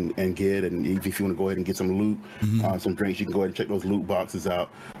and get, and even if you want to go ahead and get some loot, some drinks, you can go ahead and check those loot boxes out.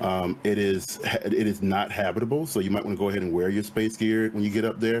 It is not habitable, so you might want to go ahead and wear your space gear when you get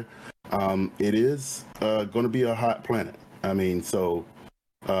up there. It is going to be a hot planet.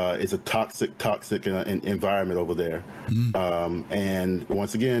 It's a toxic environment over there. And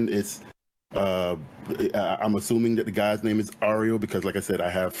once again, it's I'm assuming that the guy's name is Ariel, because like I said, I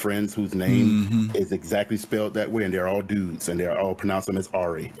have friends whose name is exactly spelled that way, and they're all dudes, and they're all pronounce them as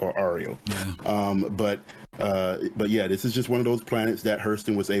Ari or Ariel. But yeah, this is just one of those planets that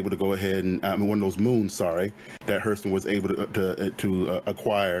Hurston was able to go ahead and one of those moons, that Hurston was able to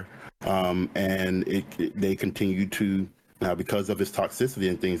acquire, and they continue to. Now, because of its toxicity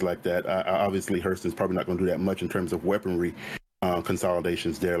and things like that, obviously Hurston's probably not going to do that much in terms of weaponry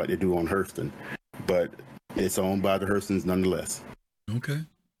consolidations there like they do on Hurston. But it's owned by the Hurstons nonetheless. Okay.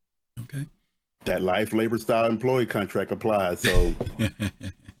 That life labor style employee contract applies, so you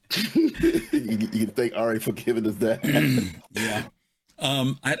can thank Ari for giving us that. Yeah.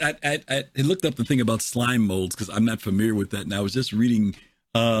 I looked up the thing about slime molds because I'm not familiar with that, and I was just reading.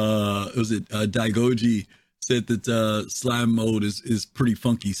 Daigoji said that slime mold is pretty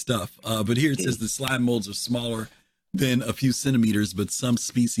funky stuff. But here it says the slime molds are smaller than a few centimeters, but some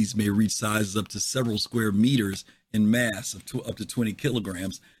species may reach sizes up to several square meters in mass, up to 20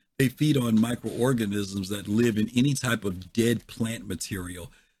 kilograms. They feed on microorganisms that live in any type of dead plant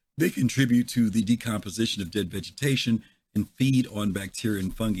material. They contribute to the decomposition of dead vegetation and feed on bacteria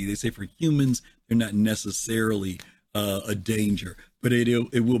and fungi. They say for humans, they're not necessarily a danger, but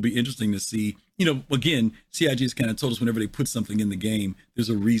it will be interesting to see. You know, again, CIG has kind of told us whenever they put something in the game, there's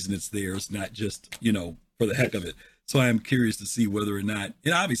a reason it's there. It's not just, you know, for the heck of it. So I am curious to see whether or not,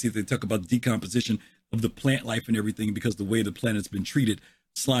 and obviously if they talk about the decomposition of the plant life and everything, because the way the planet's been treated,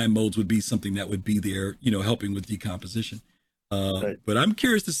 slime molds would be something that would be there, you know, helping with decomposition. Right. But I'm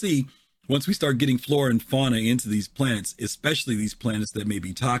curious to see, once we start getting flora and fauna into these planets, especially these planets that may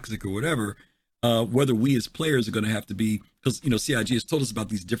be toxic or whatever, whether we as players are going to have to be, because, you know, CIG has told us about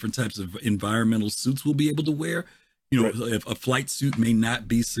these different types of environmental suits we'll be able to wear. You know, right. If a flight suit may not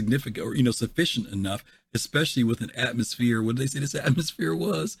be significant or, you know, sufficient enough, especially with an atmosphere. What did they say this atmosphere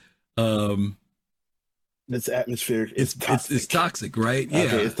was? This atmosphere is toxic. It's toxic, right? Yeah,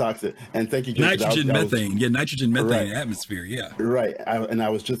 okay, it's toxic. And thank you, Jason. Nitrogen, methane. Nitrogen, methane, right. Atmosphere. Yeah, right. I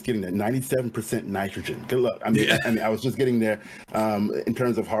was just getting that 97% nitrogen. Good luck. I mean, I was just getting there. In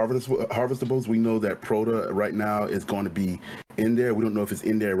terms of harvestables, we know that Proto right now is going to be in there. We don't know if it's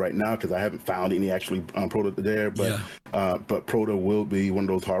in there right now because I haven't found any actually Proto there. But Proto will be one of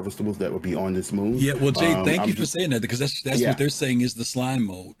those harvestables that will be on this moon. Yeah. Well, Jay, thank you for saying that, because that's what they're saying is the slime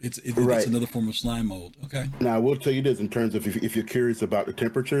mold. It's another form of slime mold. Okay. Now I will tell you this in terms of if you're curious about the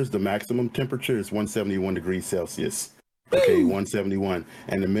temperatures, the maximum temperature is 171 degrees Celsius. Okay, 171,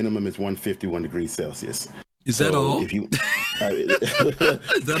 and the minimum is 151 degrees Celsius. Is that all? If you,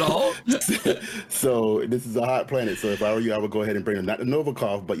 is that all? So this is a hot planet. So if I were you, I would go ahead and bring them, not the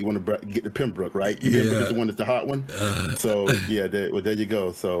Novikov, but you want to get the Pembroke, right? Pembroke is the one that's the hot one. So yeah, there you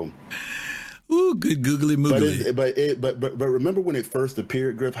go. So. Ooh, good googly moogly. But remember when it first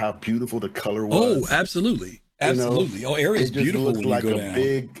appeared, Griff, how beautiful the color was? Oh, absolutely. Absolutely. You know, Area is beautiful when like you go down.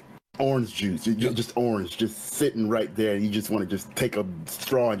 Big orange juice. Just orange, just sitting right there. And you just want to just take a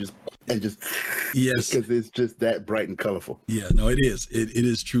straw and just yes, because it's just that bright and colorful. Yeah, no, it is. It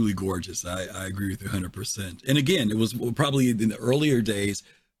is truly gorgeous. I agree with you 100%. And again, it was probably in the earlier days,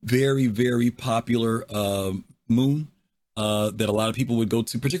 very, very popular moon that a lot of people would go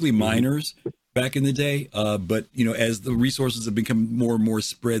to, particularly miners. Back in the day, but you know, as the resources have become more and more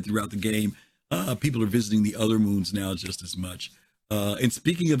spread throughout the game, people are visiting the other moons now just as much. And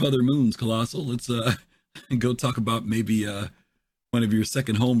speaking of other moons, Colossal, let's go talk about maybe one of your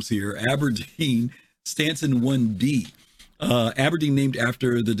second homes here, Aberdeen Stanton 1B. Aberdeen, named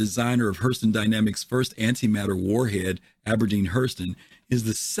after the designer of Hurston Dynamics' first antimatter warhead, Aberdeen Hurston, is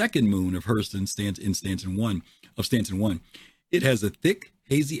the second moon of Hurston Stanton 1. It has a thick,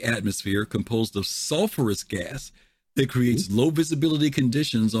 hazy atmosphere composed of sulfurous gas that creates low visibility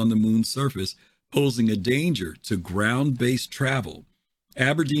conditions on the moon's surface, posing a danger to ground-based travel.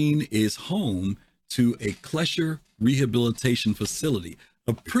 Aberdeen is home to a Klesher rehabilitation facility,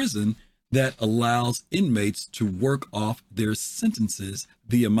 a prison that allows inmates to work off their sentences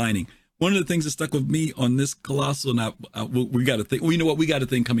via mining. One of the things that stuck with me on this, Colossal, and we got to think. Well, you know what? We got a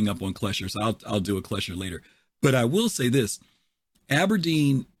thing coming up on Klesher, so I'll do a Klesher later. But I will say this.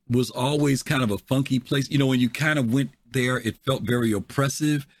 Aberdeen was always kind of a funky place. You know, when you kind of went there, it felt very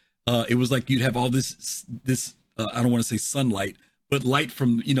oppressive. It was like you'd have all this I don't want to say sunlight, but light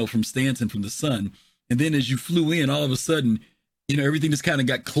from Stanton, from the sun. And then as you flew in, all of a sudden, you know, everything just kind of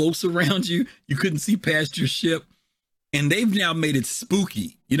got close around you. You couldn't see past your ship. And they've now made it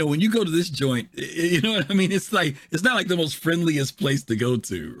spooky. You know, when you go to this joint, you know what I mean? It's not like the most friendliest place to go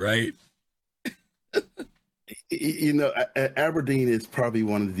to, right? You know, Aberdeen is probably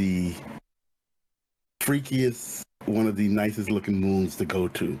one of the freakiest, one of the nicest looking moons to go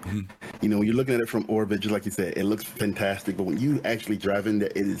to. Mm-hmm. You know, when you're looking at it from orbit, just like you said, it looks fantastic. But when you actually drive in there,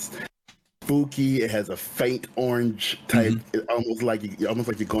 it is spooky. It has a faint orange type, almost like you're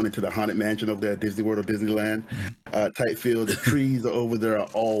going into the Haunted Mansion over there at Disney World or Disneyland type feel. The trees over there are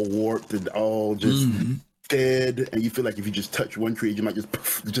all warped and all just dead, and you feel like if you just touch one tree, you might just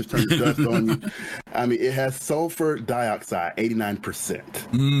turn to dust on you. I mean, it has sulfur dioxide,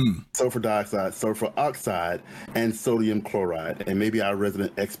 89%. Sulfur dioxide, sulfur oxide, and sodium chloride. And maybe our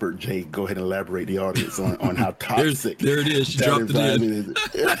resident expert, Jay, go ahead and elaborate the audience on how toxic there it is. She dropped it in.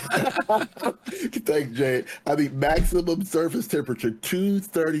 Thanks, Jay. I mean, maximum surface temperature,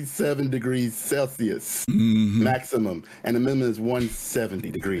 237 degrees Celsius. Maximum. And the minimum is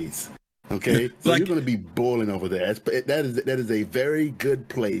 170 degrees. Okay, so you're going to be boiling over there. That is a very good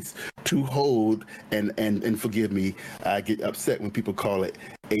place to hold, and forgive me, I get upset when people call it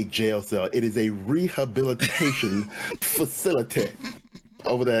a jail cell. It is a rehabilitation facility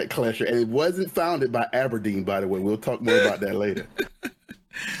over there at Klesher, and it wasn't founded by Aberdeen, by the way. We'll talk more about that later.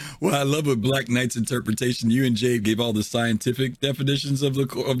 Well, I love what Black Knight's interpretation. You and Jade gave all the scientific definitions of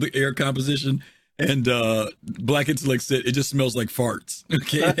the air composition. And Black Intellect said it just smells like farts.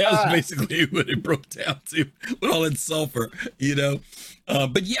 Okay, that was basically what it broke down to with all that sulfur, you know.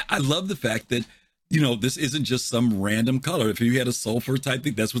 But yeah, I love the fact that, you know, this isn't just some random color. If you had a sulfur type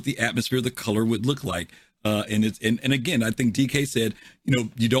thing, that's what the atmosphere, the color would look like. And again, I think DK said, you know,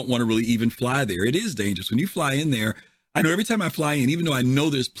 you don't want to really even fly there. It is dangerous when you fly in there. I know every time I fly in, even though I know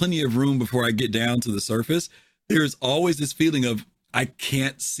there's plenty of room before I get down to the surface, there's always this feeling of I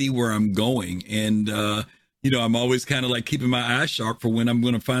can't see where I'm going. And, you know, I'm always kind of like keeping my eyes sharp for when I'm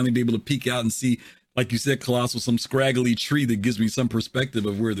going to finally be able to peek out and see, like you said, Colossal, some scraggly tree that gives me some perspective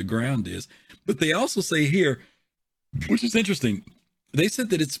of where the ground is. But they also say here, which is interesting, they said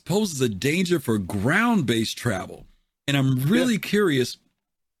that it poses a danger for ground-based travel. And I'm really curious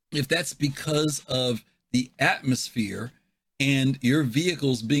if that's because of the atmosphere and your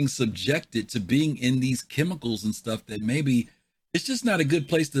vehicles being subjected to being in these chemicals and stuff that maybe it's just not a good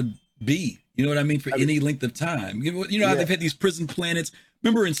place to be. You know what I mean? For any length of time. You know how they've had these prison planets.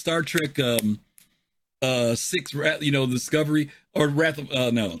 Remember in Star Trek 6, you know, Discovery or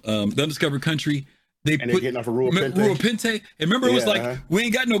the Undiscovered Country. They're getting off of Rua Pente. And remember, it was like, we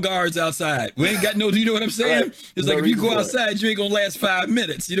ain't got no guards outside. We ain't got no, you know what I'm saying? Right. It's like, if you go outside, you ain't going to last 5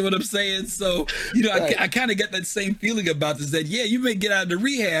 minutes. You know what I'm saying? So, you know, I kind of get that same feeling about this, that, yeah, you may get out of the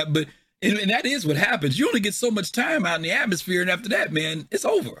rehab, but, and that is what happens. You only get so much time out in the atmosphere, and after that, man, it's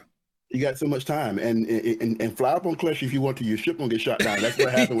over. You got so much time, and fly up on Klesher if you want to. Your ship gonna get shot down. That's what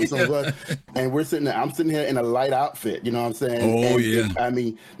happened with some of us. And we're sitting there. I'm sitting here in a light outfit. You know what I'm saying? I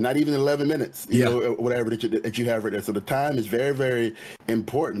mean, not even 11 minutes. You know, whatever that you have right there. So the time is very, very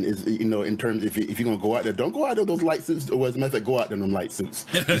important. Is, you know, in terms if you're gonna go out there, don't go out there those light suits. Or as a matter of fact, go out there in them light suits.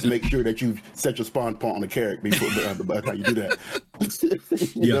 Just make sure that you've set your spawn point on the carrick before by the time you do that.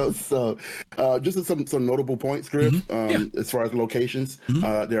 you know. So just some notable points, Griff. As far as locations,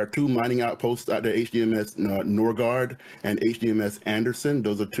 there are two mining outposts out there, HDMS Norgard and HDMS Anderson.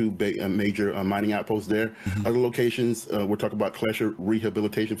 Those are two major mining outposts there. Other locations, we'll talk about Klesher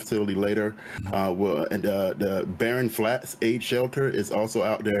Rehabilitation Facility later. And the Barren Flats Aid Shelter is also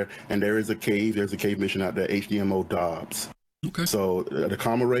out there, and there is a cave. There's a cave mission out there, HDMO Dobbs. Okay. So the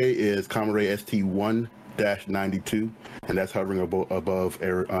Comma Ray is Comma Ray ST1-92, and that's hovering above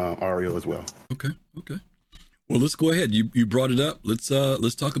Ario as well. Okay. Well, let's go ahead. You brought it up. Let's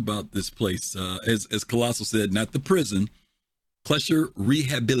talk about this place. As Colossal said, not the prison, Klesher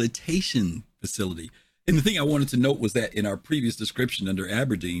Rehabilitation Facility. And the thing I wanted to note was that in our previous description under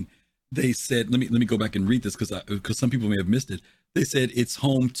Aberdeen, they said, let me go back and read this because some people may have missed it. They said it's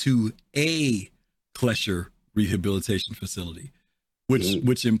home to a Klesher Rehabilitation Facility,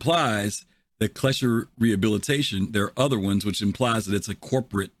 which implies that Klesher Rehabilitation, there are other ones, which implies that it's a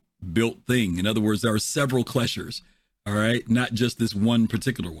corporate built thing. In other words, there are several Kleshers, all right, not just this one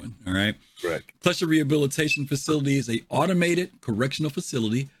particular one, all right. Correct. Klesher Rehabilitation Facility is a automated correctional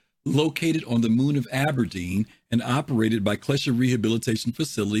facility located on the moon of Aberdeen and operated by Klesher Rehabilitation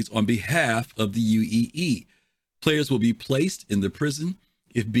Facilities on behalf of the UEE. Players will be placed in the prison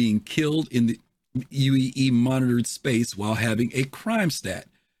if being killed in the UEE monitored space while having a crime stat.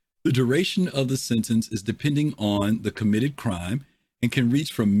 The duration of the sentence is depending on the committed crime and can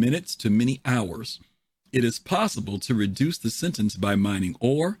reach from minutes to many hours. It is possible to reduce the sentence by mining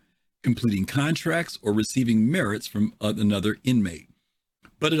ore, completing contracts, or receiving merits from another inmate.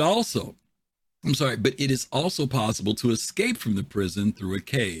 But it is also possible to escape from the prison through a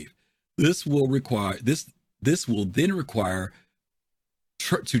cave. This will then require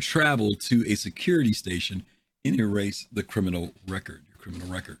to travel to a security station and erase the criminal record.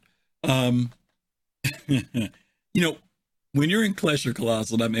 You know, when you're in Klesher,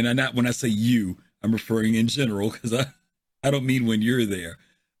 Colossal, when I say you, I'm referring in general because I don't mean when you're there.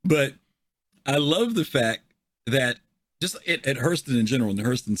 But I love the fact that just at Hurston in general, in the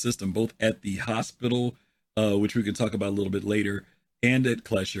Hurston system, both at the hospital which we can talk about a little bit later, and at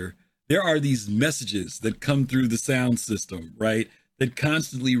Klesher, there are these messages that come through the sound system, right? That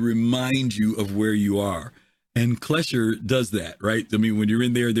constantly remind you of where you are. And Klesher does that, right? I mean, when you're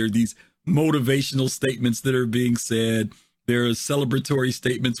in there are these motivational statements that are being said. There are celebratory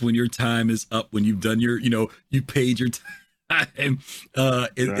statements when your time is up, when you've done your, you paid your time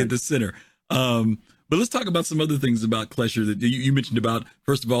at the center. But let's talk about some other things about Klesher that you mentioned about,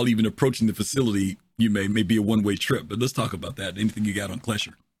 first of all, even approaching the facility, may be a one-way trip, but let's talk about that. Anything you got on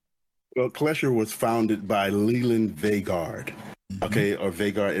Klesher? Well, Klesher was founded by Leland Vagard. Okay, or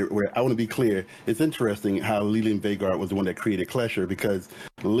Vagard. Where I want to be clear, it's interesting how Leland Vagard was the one that created Klesher, because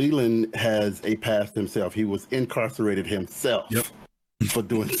Leland has a past himself. He was incarcerated himself. Yep. For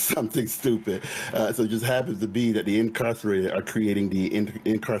doing something stupid. So it just happens to be that the incarcerated are creating the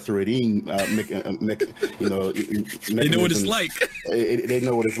incarcerating, they know what it's like. They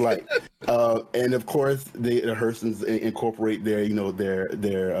know what it's like. And of course, the Hurstons incorporate their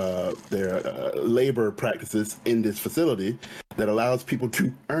labor practices in this facility that allows people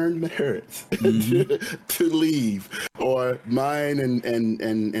to earn merits to leave or mine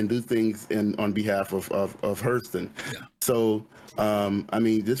and do things on behalf of Hurston. Yeah. So I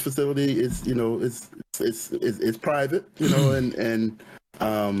mean, this facility is, it's private, and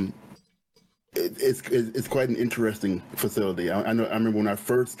it's quite an interesting facility. I remember when I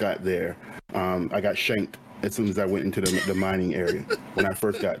first got there, I got shanked as soon as I went into the mining area when I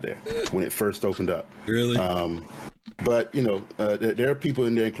first got there, when it first opened up. Really? But, there are people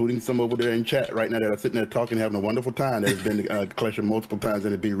in there, including some over there in chat right now, that are sitting there talking, having a wonderful time. That has been to Klesher multiple times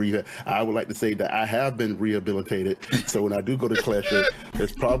and be rehab. I would like to say that I have been rehabilitated. So when I do go to Klesher,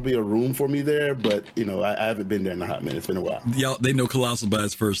 there's probably a room for me there, but, I haven't been there in a hot minute. It's been a while. Y'all, they know Colossal by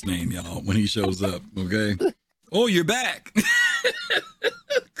his first name, y'all, when he shows up, okay? Oh, you're back.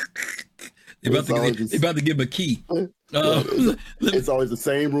 They're about to give him a key. It's always the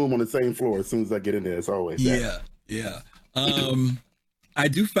same room on the same floor. As soon as I get in there, it's always that. Yeah. I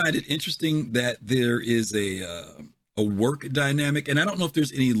do find it interesting that there is a work dynamic, and I don't know if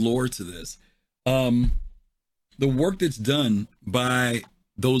there's any lore to this. The work that's done by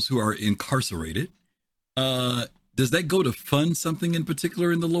those who are incarcerated, does that go to fund something in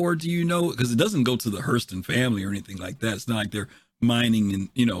particular in the lore? Do you know? Because it doesn't go to the Hurston family or anything like that. It's not like they're mining and,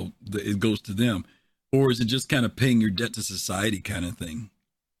 it goes to them. Or is it just kind of paying your debt to society kind of thing?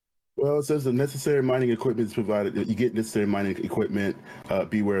 Well, it says the necessary mining equipment is provided. You get necessary mining equipment,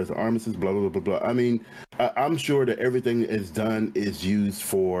 beware as armistice, blah, blah, blah, blah, blah. I mean, I'm sure that everything that is done is used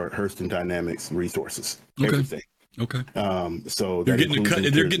for Hurston Dynamics resources. Okay. Everything. Okay. So they're getting a cut.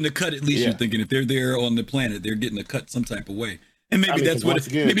 They're getting a cut. At least you're thinking if they're there on the planet, they're getting a cut some type of way. And maybe that's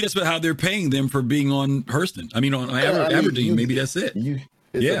how they're paying them for being on Hurston. I mean, on Aberdeen. Maybe that's it.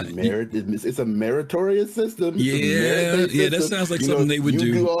 It's a meritorious system. That sounds like something they would do.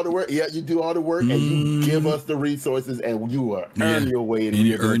 You do all the work. Yeah, you do all the work, and you give us the resources, and you earn your way in. And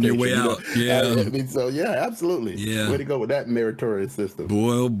you earn your way out. Yeah. I mean, so absolutely. Yeah. Way to go with that meritorious system.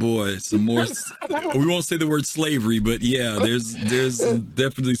 Boy, oh boy, some more. We won't say the word slavery, but there's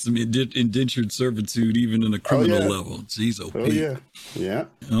definitely some indentured servitude even in a criminal level. Jeez, yeah.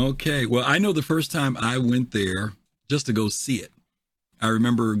 Okay. Well, I know the first time I went there just to go see it. I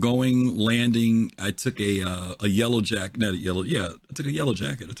remember landing. I took a yellow jacket, I took a yellow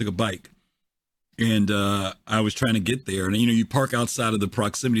jacket. I took a bike, and I was trying to get there. And you park outside of the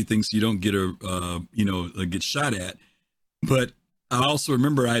proximity thing so you don't get get shot at. But I also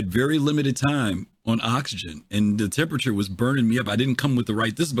remember I had very limited time on oxygen, and the temperature was burning me up. I didn't come with the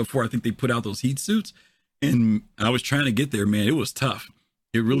right. This is before I think they put out those heat suits, and I was trying to get there. Man, it was tough.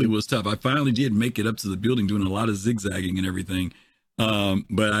 It really was tough. I finally did make it up to the building, doing a lot of zigzagging and everything.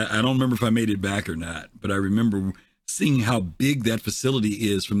 But I don't remember if I made it back or not, but I remember seeing how big that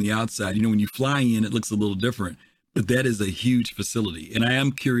facility is from the outside. When you fly in, it looks a little different, but that is a huge facility. And I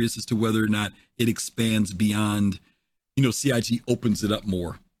am curious as to whether or not it expands beyond, CIG opens it up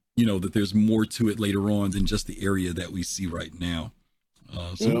more, that there's more to it later on than just the area that we see right now.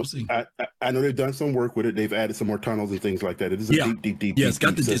 We'll see. I know they've done some work with it. They've added some more tunnels and things like that. It is a deep. Yeah, it's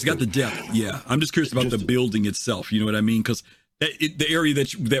got the depth. Yeah. I'm just curious about the building itself. You know what I mean? Because the area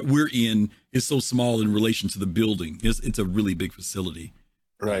that we're in is so small in relation to the building. It's a really big facility.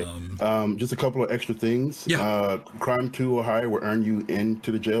 Right. Just a couple of extra things. Yeah. Crime 2 or higher will earn you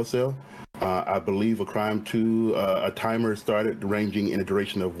into the jail cell. I believe a crime 2, a timer started ranging in a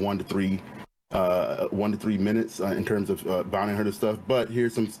duration of 1 to 3 minutes in terms of bounty hunter stuff. But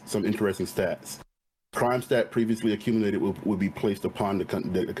here's some interesting stats. crime stat previously accumulated would be placed upon a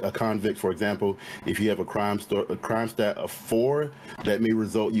convict. For example, if you have a crime stat of 4, that may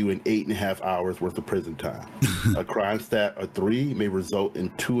result you in 8.5 hours worth of prison time. A crime stat of 3 may result in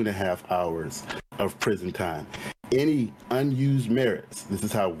 2.5 hours of prison time. Any unused merits, this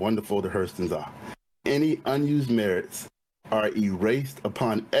is how wonderful the Hurstons are. Any unused merits are erased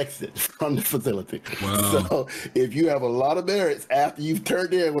upon exit from the facility. Wow. So if you have a lot of merits after you've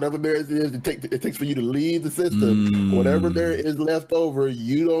turned in whatever merits it takes for you to leave the system, whatever there is left over,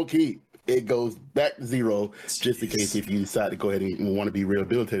 you don't keep. It goes back to 0 just in case if you decide to go ahead and want to be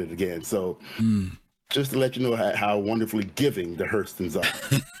rehabilitated again. So just to let you know how wonderfully giving the Hurstons are.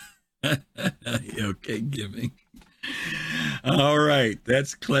 Okay, giving. All right,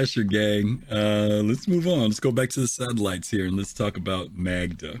 that's Klesher, gang. Let's move on. Let's go back to the satellites here and let's talk about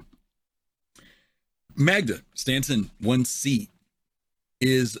Magda. Magda, Stanton 1C,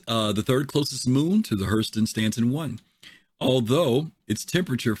 is the third closest moon to the Hurston Stanton 1. Although its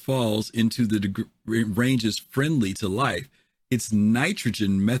temperature falls into the ranges friendly to life, its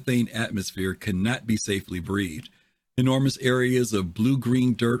nitrogen methane atmosphere cannot be safely breathed. Enormous areas of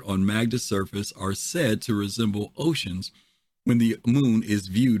blue-green dirt on Magda's surface are said to resemble oceans when the moon is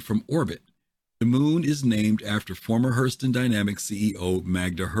viewed from orbit. The moon is named after former Hurston Dynamics CEO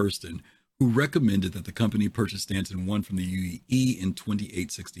Magda Hurston, who recommended that the company purchase Stanton 1 from the UAE in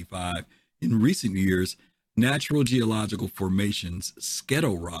 2865. In recent years, natural geological formations,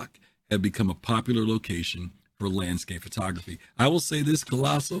 Skettle Rock, have become a popular location for landscape photography. I will say this,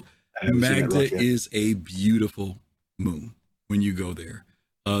 Colossal, Magda is a beautiful moon when you go there.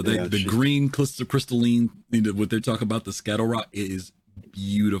 The green crystalline, what they're talking about, the Skettle Rock, is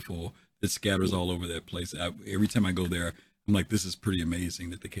beautiful. It scatters all over that place. Every time I go there, I'm like, this is pretty amazing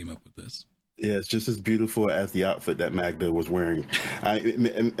that they came up with this. Yeah, it's just as beautiful as the outfit that Magda was wearing. I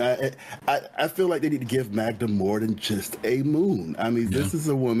feel like they need to give Magda more than just a moon. I mean, this is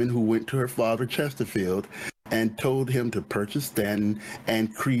a woman who went to her father, Chesterfield, and told him to purchase Stanton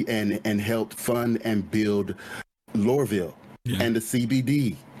and helped fund and build Lorville and the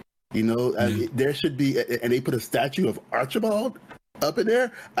CBD. You know, there should be, and they put a statue of Archibald up in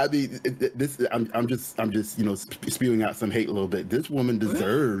there. I mean, I'm just spewing out some hate a little bit. This woman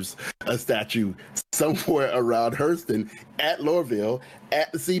deserves a statue somewhere around Hurston, at Lorville,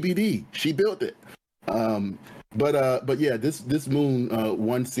 at the CBD. She built it. But yeah, this moon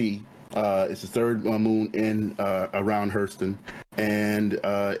 1C. It's the third moon in around Hurston, and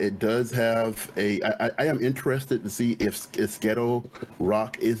it does have I am interested to see if Skettle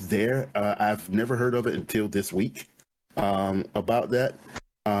Rock is there. I've never heard of it until this week. About that,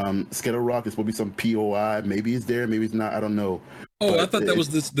 Skettle Rock is supposed to be some POI. Maybe it's there, maybe it's not. I don't know. Oh, I thought that was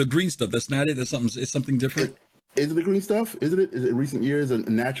the green stuff. That's not it. It's something different. Is it the green stuff? Isn't it? Is it recent years and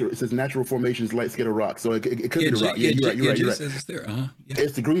natural? It says natural formations like Skettle Rock, so it could be the rock. Yeah, you're right. Says it's there. Yeah.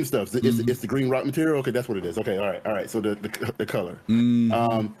 It's the green stuff. It's the green rock material. Okay, that's what it is. Okay, all right. So the color.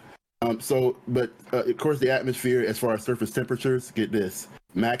 But of course, the atmosphere, as far as surface temperatures, get this: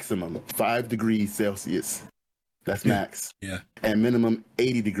 maximum 5 degrees Celsius. That's max. Yeah. And minimum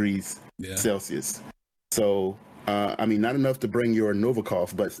 80 degrees Celsius. So. I mean, not enough to bring your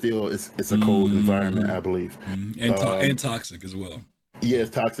Novikov, but still, it's a cold environment, I believe. And toxic as well. Yeah,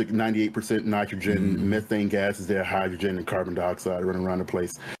 it's toxic. 98% nitrogen, methane gases there, hydrogen and carbon dioxide running around the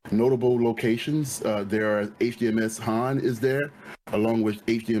place. Notable locations: there are HDMS Han is there, along with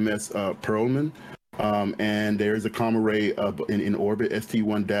HDMS Perlman, and there is a comm array in orbit,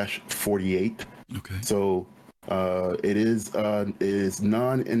 ST1-48. Okay. So. It is it's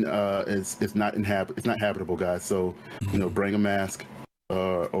not habitable, guys. So bring a mask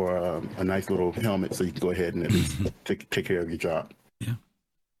or a nice little helmet so you can go ahead and at least take care of your job. Yeah.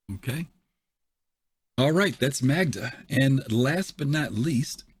 Okay. All right, that's Magda, and last but not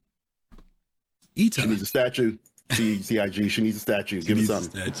least, Ita. She needs a statue. CIG. She needs a statue. Give her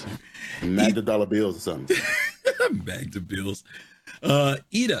something. Magda dollar bills or something. Magda bills.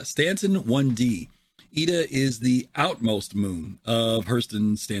 Ita Stanton 1D. Ida is the outmost moon of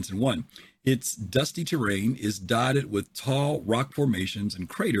Hurston Stanton 1. Its dusty terrain is dotted with tall rock formations and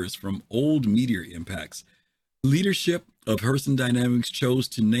craters from old meteor impacts. Leadership of Hurston Dynamics chose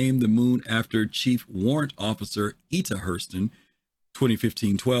to name the moon after Chief Warrant Officer Ita Hurston,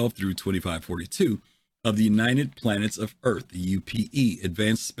 2015-12 through 2542, of the United Planets of Earth, the UPE,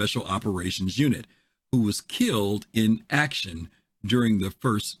 Advanced Special Operations Unit, who was killed in action during the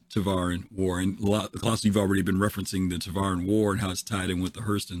first Tavaran War. And Klaus, you've already been referencing the Tavaran War and how it's tied in with the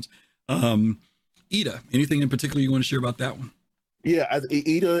Hurstons. Ida, anything in particular you want to share about that one? Yeah,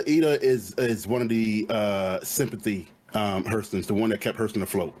 Ida is one of the sympathy Hurston's, the one that kept Hurston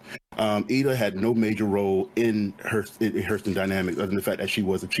afloat. Ida had no major role in Hurston Dynamics, other than the fact that she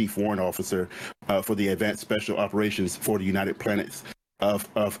was a chief warrant officer for the Advanced Special Operations for the United Planets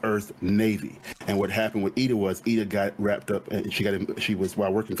of Earth Navy. And what happened with Ida was Ida got wrapped up, and she was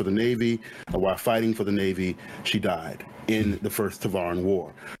while working for the Navy, while fighting for the Navy, she died in the First Tavaran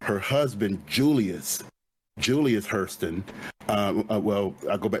War. Her husband Julius Hurston, well,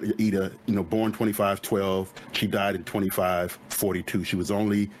 I'll go back to Ida, born 2512, she died in 2542. She was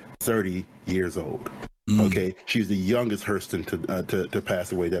only 30 years old. Okay, she's the youngest Hurston to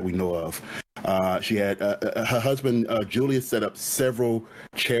pass away that we know of. She had her husband Julius set up several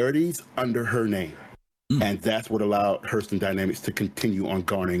charities under her name, and that's what allowed Hurston Dynamics to continue on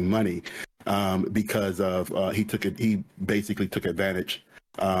garnering money because of he basically took advantage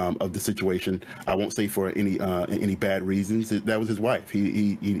of the situation. I won't say for any bad reasons. That was his wife.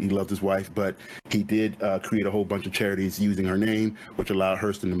 He loved his wife, but he did create a whole bunch of charities using her name, which allowed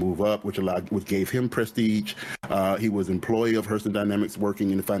Hurston to move up, which gave him prestige. He was employee of Hurston Dynamics,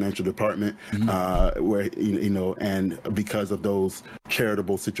 working in the financial department, where and because of those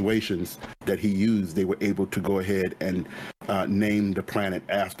charitable situations that he used, they were able to go ahead and name the planet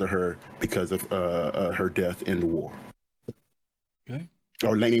after her because of her death in the war. Okay.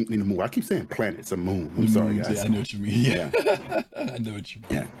 Or name the moon. I keep saying planets, a moon. I'm sorry, guys. Yeah, I know what you mean. Yeah. I know what you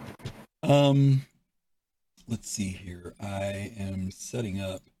mean. Yeah. Let's see here. I am setting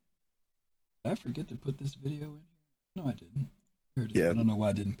up. Did I forget to put this video in? No, I didn't. Here it is. Yeah. I don't know why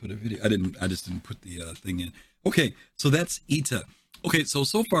I didn't put a video. I just didn't put the thing in. Okay, so that's Ita. Okay, so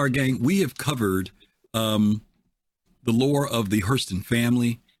far, gang, we have covered the lore of the Hurston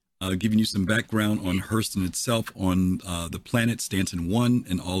family. Giving you some background on Hurston itself, on the planet Stanton 1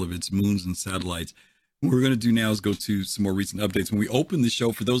 and all of its moons and satellites. What we're going to do now is go to some more recent updates. When we opened the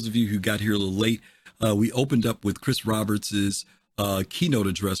show, for those of you who got here a little late, we opened up with Chris Roberts's keynote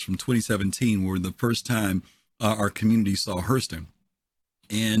address from 2017, where the first time our community saw Hurston.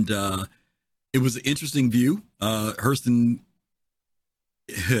 And it was an interesting view. Hurston...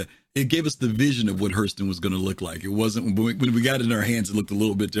 It gave us the vision of what Hurston was going to look like. It wasn't, when we got it in our hands, it looked a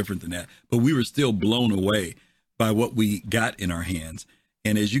little bit different than that. But we were still blown away by what we got in our hands.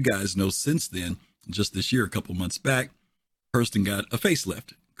 And as you guys know, since then, just this year, a couple months back, Hurston got a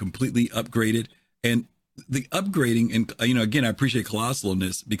facelift, completely upgraded. And the upgrading, and again, I appreciate Colossal in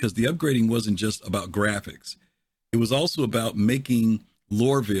this, because the upgrading wasn't just about graphics. It was also about making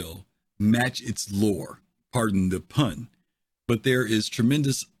Loreville match its lore. Pardon the pun. But there is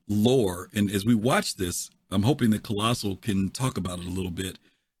tremendous lore, and as we watch this, I'm hoping that Colossal can talk about it a little bit,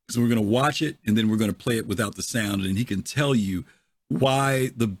 because we're going to watch it and then we're going to play it without the sound, and he can tell you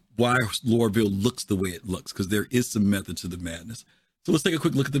why Loreville looks the way it looks, because there is some method to the madness. So let's take a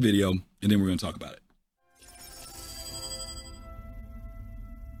quick look at the video, and then we're going to talk about it.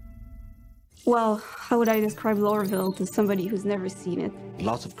 Well, how would I describe Loreville to somebody who's never seen it?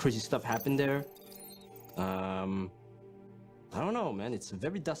 Lots of crazy stuff happened there. I don't know, man. It's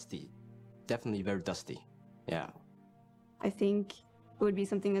very dusty. Definitely very dusty. Yeah. I think it would be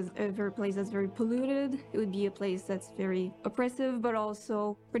something a place that's very polluted. It would be a place that's very oppressive, but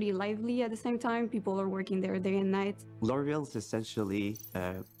also pretty lively at the same time. People are working there day and night. Loreville is essentially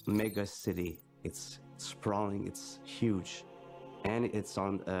a mega city. It's sprawling, it's huge. And it's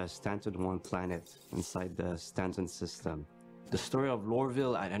on a Stanton 1 planet inside the Stanton system. The story of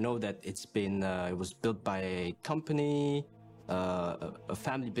Loreville, I know that it's been, it was built by a company, a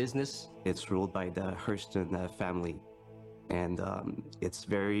family business. It's ruled by the Hurston family, and it's a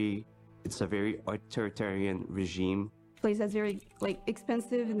very authoritarian regime. Place that's very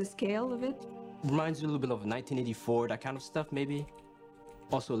expensive in the scale of it. Reminds you a little bit of 1984, that kind of stuff maybe.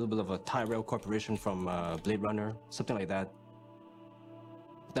 Also a little bit of a Tyrell Corporation from Blade Runner, something like that.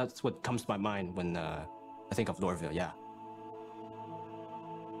 That's what comes to my mind when I think of Loreville, yeah.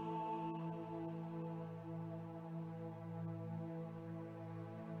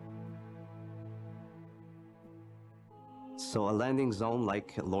 So a landing zone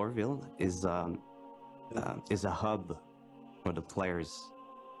like Loreville is a hub for the players.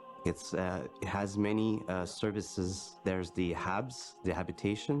 It has many services. There's the habs, the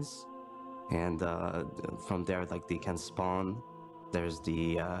habitations, and from there they can spawn. There's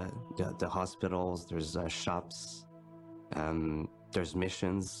the hospitals. There's shops. There's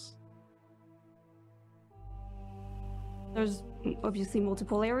missions. There's obviously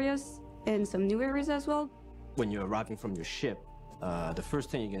multiple areas and some new areas as well. When you're arriving from your ship, the first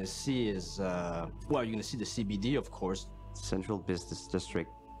thing you're going to see is, well, you're going to see the CBD, of course. Central Business District.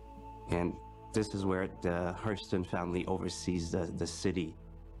 And this is where the Hurston family oversees the city.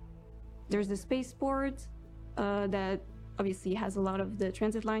 There's the spaceport, that obviously has a lot of the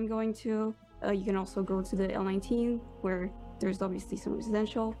transit line going to. You can also go to the L19 where there's obviously some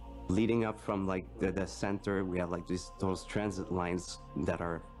residential. Leading up from like the center, we have like those transit lines that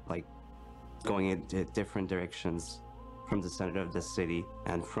are like going in different directions from the center of the city.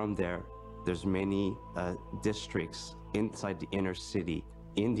 And from there, there's many districts inside the inner city.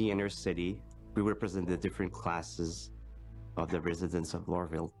 In the inner city, we represent the different classes of the residents of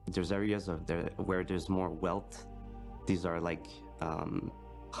Lorville. There's areas of where there's more wealth. These are like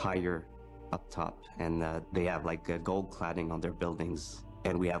higher up top, and they have like gold cladding on their buildings.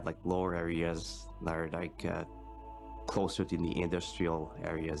 And we have like lower areas that are like closer to the industrial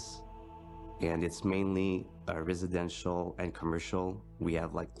areas. And it's mainly residential and commercial. We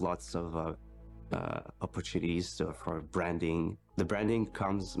have like lots of opportunities for branding. The branding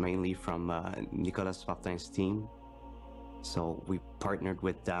comes mainly from Nicolas Martin's team. So we partnered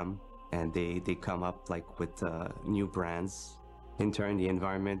with them, and they come up like with new brands. In turn, the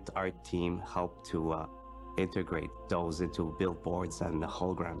environment art team helped to integrate those into billboards and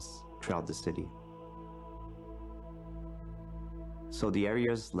holograms throughout the city. So the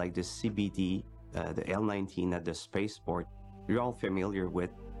areas like the CBD, the L19 at the spaceport, you're all familiar with.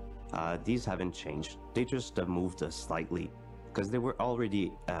 These haven't changed. They just moved slightly because they were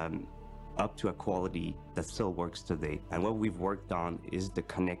already up to a quality that still works today. And what we've worked on is the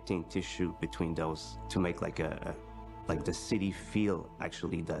connecting tissue between those to make like the city feel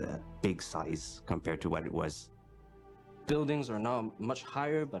actually the big size compared to what it was. Buildings are now much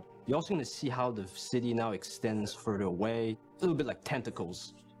higher, but you're also going to see how the city now extends further away, a little bit like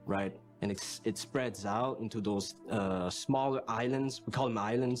tentacles, right? And it spreads out into those smaller islands. We call them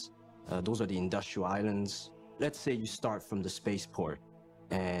islands. Those are the industrial islands. Let's say you start from the spaceport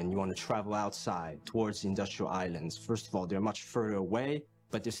and you want to travel outside towards the industrial islands. First of all, they're much further away,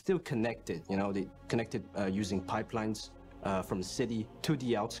 but they're still connected. You know, they connected using pipelines from the city to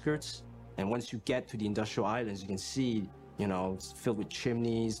the outskirts. And once you get to the industrial islands, you can see, you know, it's filled with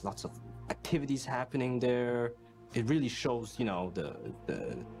chimneys, lots of activities happening there. It really shows, you know,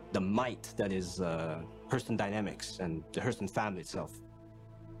 the might that is Hurston Dynamics and the Hurston family itself.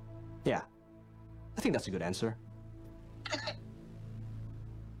 Yeah, I think that's a good answer.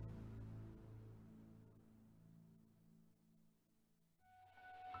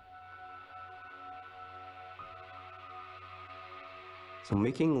 So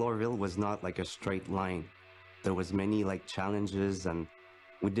making Lorville was not like a straight line. There was many like challenges, and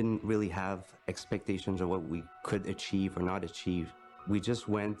we didn't really have expectations of what we could achieve or not achieve. We just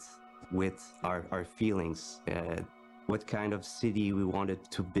went with our feelings, what kind of city we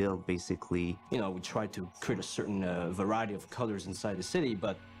wanted to build, basically. You know, we tried to create a certain variety of colors inside the city,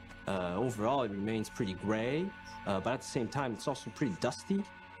 but overall it remains pretty gray. But at the same time, it's also pretty dusty.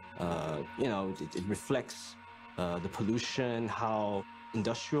 You know, it reflects the pollution, how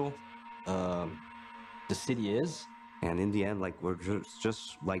industrial the city is. And in the end, like, we're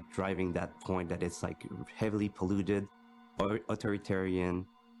just like driving that point that it's like heavily polluted or authoritarian,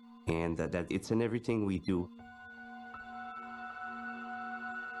 and that it's in everything we do.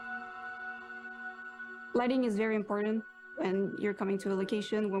 Lighting is very important when you're coming to a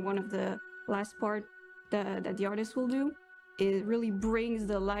location. Where one of the last part that the artist will do, it really brings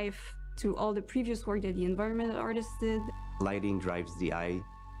the life to all the previous work that the environment artist did. Lighting drives the eye.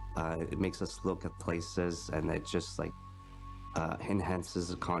 It makes us look at places, and it just like enhances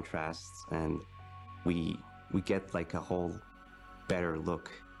the contrasts, and we get like a whole better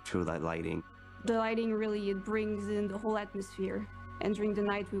look through that lighting. The lighting really, it brings in the whole atmosphere. And during the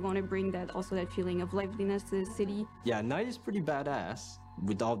night, we want to bring that feeling of liveliness to the city. Yeah, night is pretty badass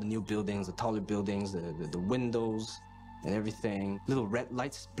with all the new buildings, the taller buildings, the windows and everything. Little red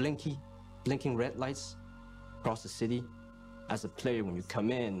lights, blinking red lights across the city. As a player, when you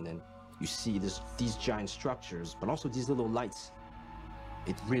come in and you see these giant structures, but also these little lights,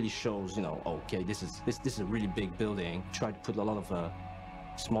 it really shows, you know, okay, this is a really big building. Try to put a lot of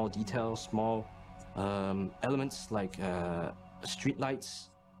small details, small elements like street lights,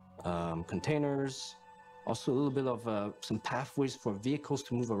 containers, also a little bit of some pathways for vehicles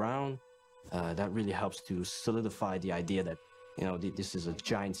to move around. That really helps to solidify the idea that, you know, this is a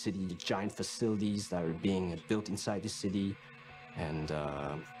giant city, giant facilities that are being built inside the city. And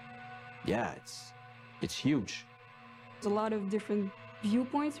yeah, it's huge. There's a lot of different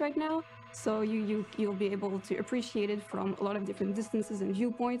viewpoints right now, so you'll be able to appreciate it from a lot of different distances and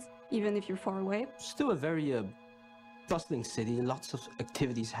viewpoints, even if you're far away. Still a very bustling city, lots of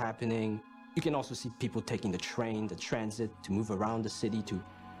activities happening. You can also see people taking the train, the transit to move around the city to,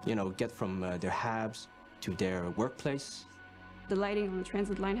 you know, get from their habs to their workplace. The lighting on the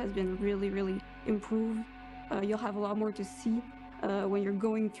transit line has been really, really improved. You'll have a lot more to see when you're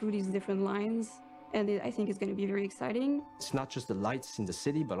going through these different lines, and I think it's going to be very exciting. It's not just the lights in the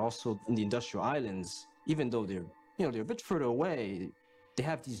city, but also in the industrial islands. Even though they're a bit further away, they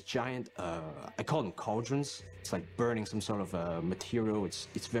have these giant, I call them cauldrons. It's like burning some sort of material.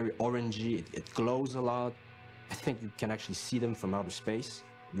 It's very orangey. It glows a lot. I think you can actually see them from outer space,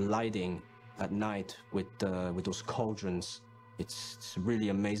 lighting at night with those cauldrons. It's really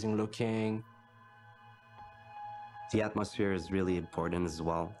amazing looking. The atmosphere is really important as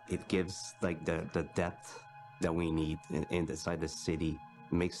well. It gives like the depth that we need inside the city.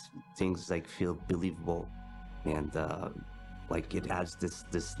 It makes things like feel believable, and like it adds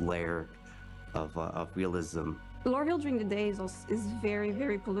this layer of realism. Lorville during the day is very,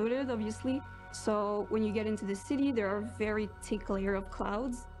 very polluted, obviously. So when you get into the city, there are a very thick layer of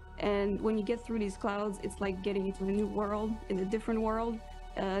clouds. And when you get through these clouds, it's like getting into a new world, in a different world.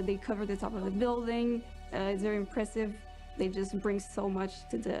 They cover the top of the building. It's very impressive. They just bring so much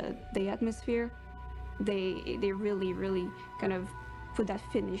to the atmosphere. They really, really kind of put that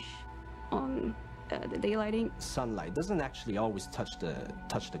finish on the daylighting. Sunlight doesn't actually always touch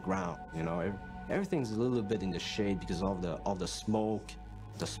the ground. You know, everything's a little bit in the shade because of the smoke,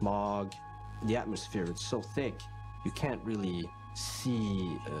 the smog, the atmosphere. It's so thick, you can't really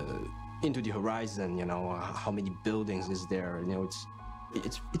see into the horizon. You know, how many buildings is there? You know,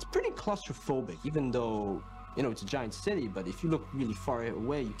 it's pretty claustrophobic, even though, you know, it's a giant city, but if you look really far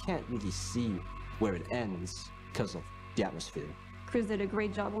away, you can't really see where it ends because of the atmosphere. Chris did a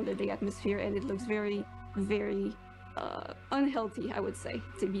great job on the day atmosphere, and it looks very, very unhealthy, I would say,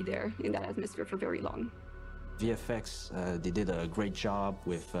 to be there in that atmosphere for very long. VFX, they did a great job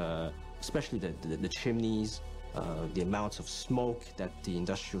with especially the chimneys, the amounts of smoke that the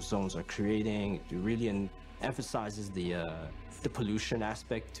industrial zones are creating. It really emphasizes the pollution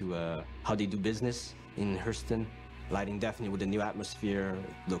aspect to how they do business in Hurston. Lighting definitely with the new atmosphere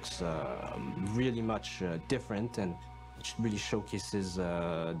looks really much different, and it really showcases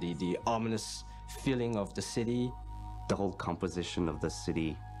the ominous feeling of the city. The whole composition of the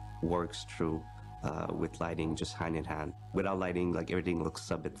city works through with lighting just hand in hand. Without lighting, like everything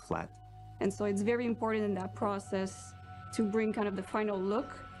looks a bit flat. And so it's very important in that process to bring kind of the final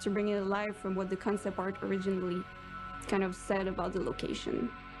look, to bring it alive from what the concept art originally kind of said about the location.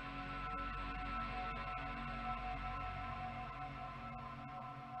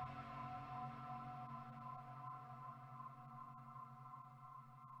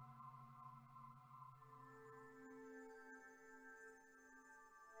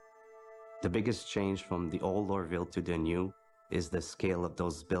 The biggest change from the old Lorville to the new is the scale of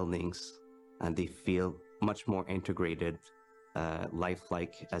those buildings, and they feel much more integrated,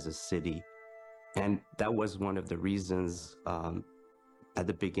 lifelike as a city. And that was one of the reasons at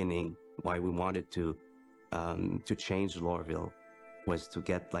the beginning why we wanted to change Lorville, was to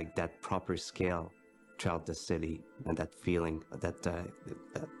get like that proper scale throughout the city, and that feeling that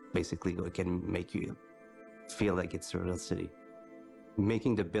basically can make you feel like it's a real city.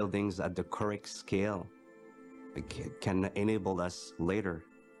 Making the buildings at the correct scale can enable us later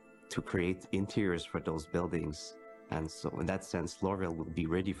to create interiors for those buildings. And so in that sense, Lorville will be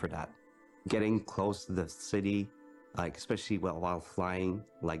ready for that. Getting close to the city, like especially while flying,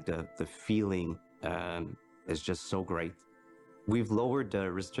 like the feeling is just so great. We've lowered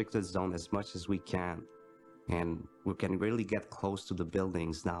the restricted zone as much as we can, and we can really get close to the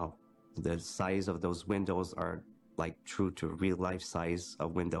buildings now. The size of those windows are like true to real life size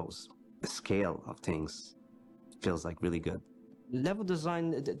of windows. The scale of things feels like really good. Level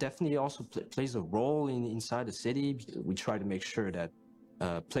design definitely also plays a role inside the city. We try to make sure that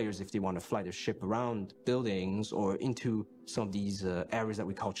players, if they want to fly their ship around buildings or into some of these areas that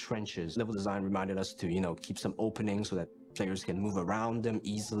we call trenches, level design reminded us to, you know, keep some openings so that players can move around them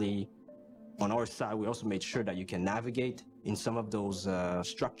easily. On our side, we also made sure that you can navigate in some of those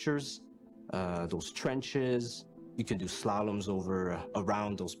structures, those trenches. You can do slaloms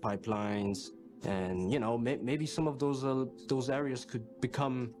around those pipelines, and you know, maybe some of those areas could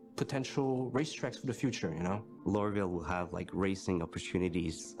become potential racetracks for the future. You know, Lorville will have like racing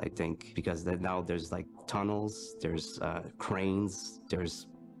opportunities, I think, because now there's like tunnels, there's cranes, there's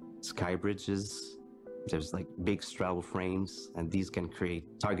sky bridges, there's like big straddle frames, and these can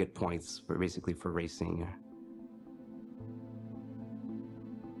create target points for basically for racing.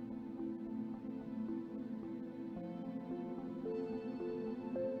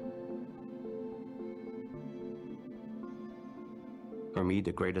 For me,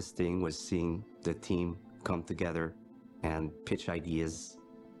 the greatest thing was seeing the team come together and pitch ideas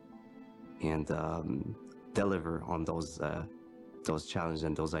and deliver on those challenges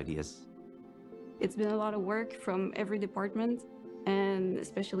and those ideas. It's been a lot of work from every department, and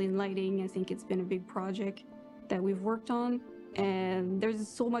especially in lighting, I think it's been a big project that we've worked on. And there's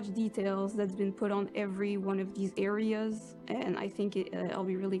so much details that's been put on every one of these areas, and I think I'll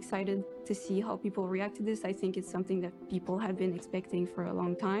be really excited to see how people react to this. I think it's something that people have been expecting for a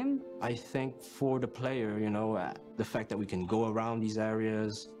long time. I think for the player, you know, the fact that we can go around these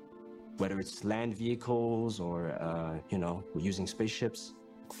areas, whether it's land vehicles or, you know, we're using spaceships,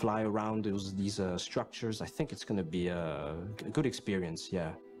 fly around these structures, I think it's going to be a good experience,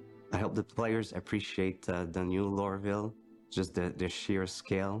 yeah. I hope the players appreciate the new Lorville, just the sheer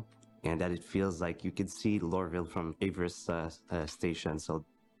scale, and that it feels like you could see Lorville from Everest Station, so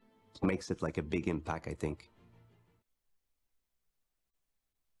it makes it like a big impact, I think.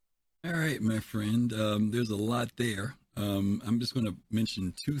 All right, my friend, there's a lot there. I'm just going to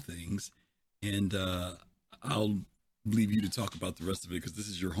mention two things, and I'll leave you to talk about the rest of it because this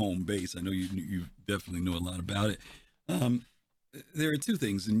is your home base. I know you definitely know a lot about it. There are two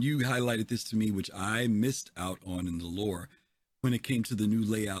things, and you highlighted this to me, which I missed out on in the lore when it came to the new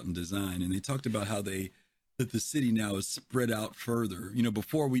layout and design. And they talked about how that the city now is spread out further. You know,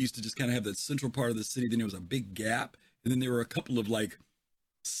 before we used to just kind of have that central part of the city, then there was a big gap, and then there were a couple of like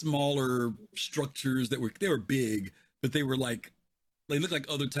smaller structures that were big, but they were like, they looked like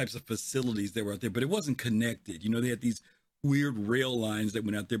other types of facilities that were out there, but it wasn't connected. You know, they had these weird rail lines that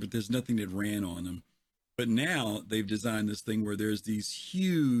went out there, but there's nothing that ran on them. But now they've designed this thing where there's these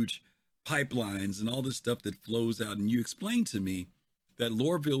huge pipelines and all this stuff that flows out. And you explained to me that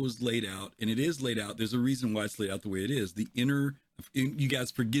Lorville was laid out, and it is laid out. There's a reason why it's laid out the way it is. The inner, you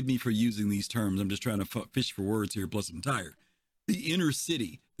guys forgive me for using these terms. I'm just trying to fish for words here, plus I'm tired. The inner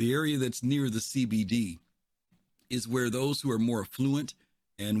city, the area that's near the CBD, is where those who are more affluent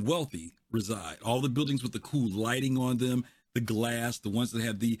and wealthy reside. All the buildings with the cool lighting on them, the glass, the ones that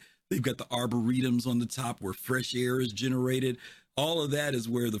have they've got the arboretums on the top where fresh air is generated. All of that is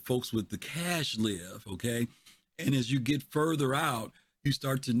where the folks with the cash live, okay? And as you get further out, you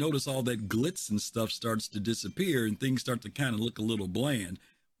start to notice all that glitz and stuff starts to disappear and things start to kind of look a little bland.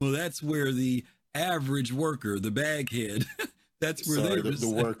 Well, that's where the average worker, the baghead, that's where the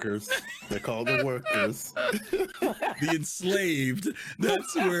workers. They're called the workers. The enslaved.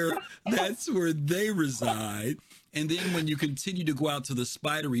 That's where they reside. And then when you continue to go out to the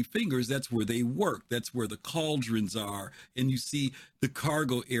spidery fingers, that's where they work. That's where the cauldrons are. And you see the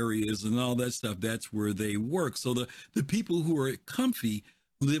cargo areas and all that stuff. That's where they work. So the people who are comfy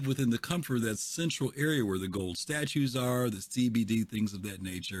live within the comfort of that central area where the gold statues are, the CBD, things of that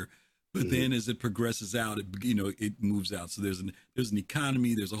nature. But then as it progresses out, it moves out. So there's an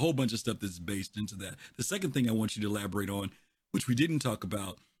economy. There's a whole bunch of stuff that's based into that. The second thing I want you to elaborate on, which we didn't talk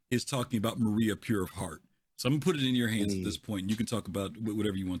about, is talking about Maria Pure of Heart. So I'm going to put it in your hands at this point. You can talk about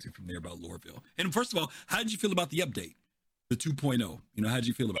whatever you want to from there about Lorville. And first of all, how did you feel about the update, the 2.0? You know, how did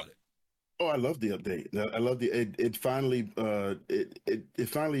you feel about it? Oh, I love the update. I love it finally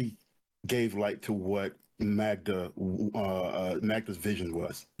finally gave light to what Magda's vision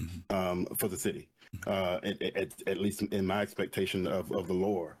was for the city. At least in my expectation of the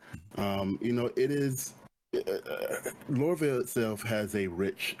lore. It is Lorville itself has a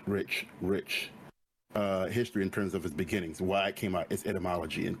rich history in terms of its beginnings, why it came out, its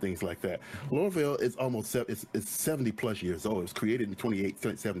etymology and things like that. Lorville is almost it's 70 plus years old. It was created in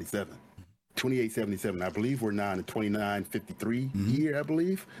 2877. I believe we're now in the 2953 year, I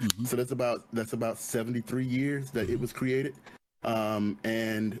believe. So that's about 73 years that it was created.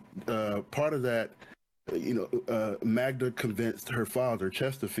 And part of that, Magda convinced her father,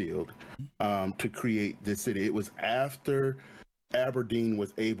 Chesterfield, to create this city. It was after Aberdeen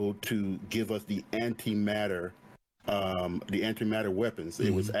was able to give us the antimatter weapons.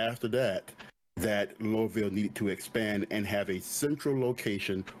 It was after that Lorville needed to expand and have a central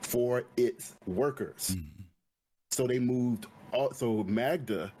location for its workers. So they moved. So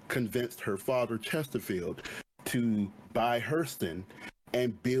Magda convinced her father, Chesterfield, to buy Hurston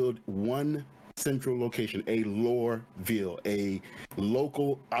and build one central location, a Lorville, a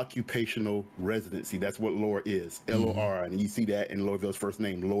local occupational residency. That's what lore is, L-O-R, and you see that in Lorville's first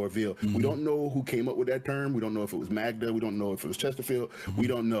name, Lorville. We don't know who came up with that term. We don't know if it was Magda. We don't know if it was Chesterfield. We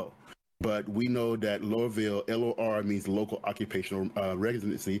don't know. But we know that Lorville, L-O-R, means local occupational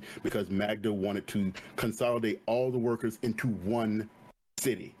residency because Magda wanted to consolidate all the workers into one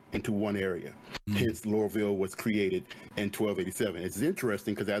city, into one area. Hence, Lorville was created in 1287. It's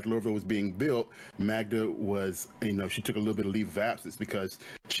interesting because as Lorville was being built, Magda was, she took a little bit of leave of absence because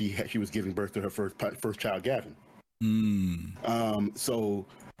she was giving birth to her first child, Gavin. So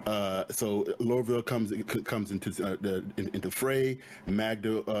So Lorville comes into fray.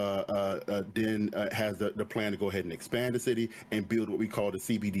 Magda then has the plan to go ahead and expand the city and build what we call the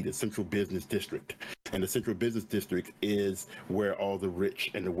CBD, the Central Business District. And the Central Business District is where all the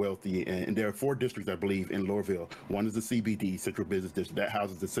rich and the wealthy, and there are 4 districts, I believe, in Lorville. One is the CBD, Central Business District, that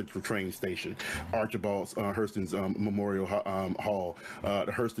houses the Central Train Station, Archibald's, Hurston's Memorial Hall, the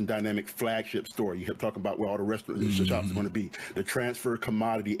Hurston Dynamic Flagship Store. You have talking about where all the restaurants and shops are going to be, the Transfer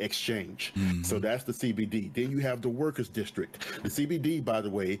Commodity Exchange. So that's the CBD. Then you have the Workers District. The CBD, by the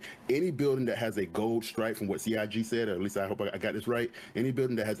way, any building that has a gold stripe, from what CIG said, or at least I hope I got this right, any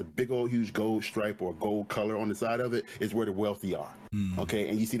building that has a big old huge gold stripe or gold color on the side of it is where the wealthy are. Okay,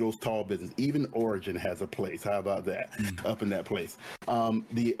 and you see those tall businesses. Even Origin has a place. How about that? Up in that place.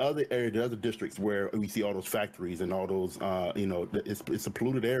 The other area, the other districts where we see all those factories and all those, it's a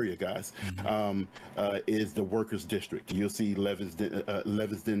polluted area, guys. Is the Workers District. You'll see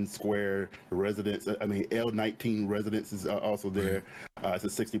Leviston Square residents. I mean, L19 residents is also there. It's a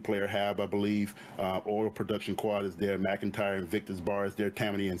 60-player hab, I believe. Oil Production Quad is there. McIntyre and Victor's Bar is there.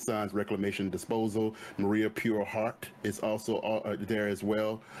 Tammany and Sons Reclamation and Disposal. Maria Pure Heart is also there as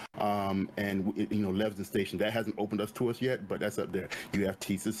well. And Leviston Station, that hasn't opened up to us yet, but that's up there. You have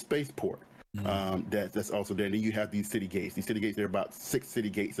Tisa's Spaceport. That's also there. And then you have these city gates. These city gates, there are about 6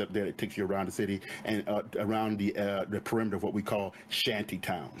 city gates up there that takes you around the city and around the perimeter of what we call shanty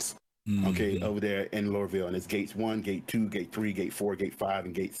towns. Okay, over there in Lorville, and it's gates 1, gate 2, gate 3, gate 4, gate 5,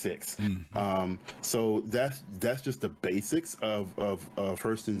 and gate 6. So that's just the basics of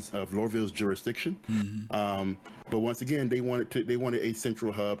Lorville's jurisdiction. But once again, they wanted a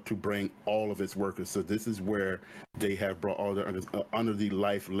central hub to bring all of its workers. So this is where they have brought all their under the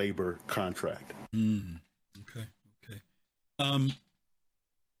life labor contract. Okay.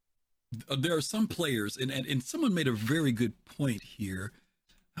 There are some players, and someone made a very good point here.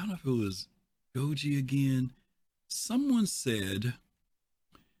 I don't know if it was Goji again. Someone said,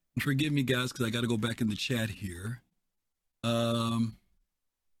 and forgive me guys, because I got to go back in the chat here.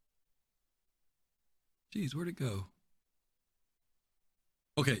 Geez, where'd it go?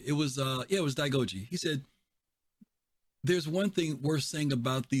 Okay, it was Daigoji. He said, there's one thing worth saying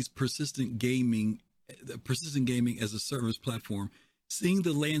about these persistent gaming as a service platform, seeing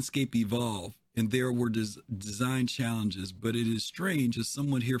the landscape evolve. And there were design challenges, but it is strange as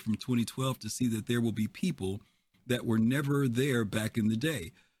someone here from 2012 to see that there will be people that were never there back in the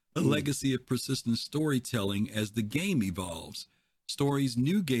day. A legacy of persistent storytelling as the game evolves. Stories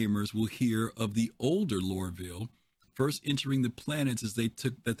new gamers will hear of the older Lorville, first entering the planets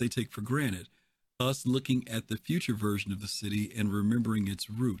that they take for granted. Us looking at the future version of the city and remembering its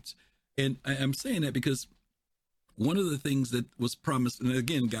roots. And I'm saying that because one of the things that was promised, and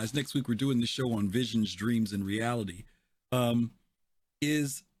again, guys, next week we're doing the show on visions, dreams, and reality,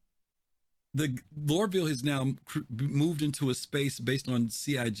 is the Lorville has now moved into a space based on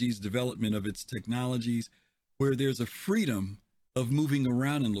CIG's development of its technologies, where there's a freedom of moving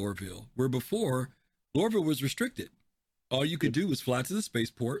around in Lorville, where before Lorville was restricted. All you could do was fly to the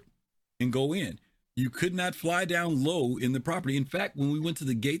spaceport and go in. You could not fly down low in the property. In fact, when we went to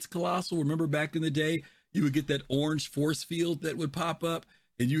the Gates Colossal, remember back in the day, you would get that orange force field that would pop up,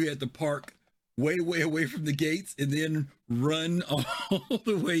 and you had to park way, way away from the gates and then run all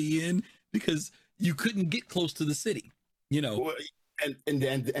the way in because you couldn't get close to the city, Well, and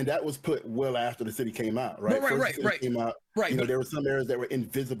that was put well after the city came out, right? Right. Came out, there were some areas that were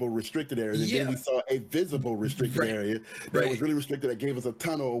invisible restricted areas, and then we saw a visible restricted area that was really restricted, that gave us a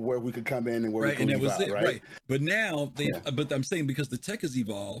tunnel where we could come in and where we could leave out, right? But now, but I'm saying because the tech has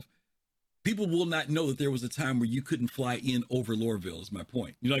evolved, people will not know that there was a time where you couldn't fly in over Lorville, is my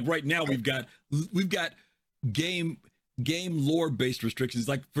point. Like right now we've got game lore based restrictions.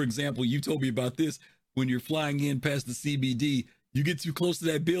 Like, for example, you told me about this when you're flying in past the CBD, you get too close to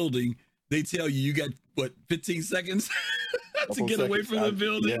that building, they tell you got 15 seconds to get away from the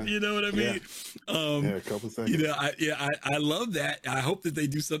building. You know what I mean? A couple seconds. I love that. I hope that they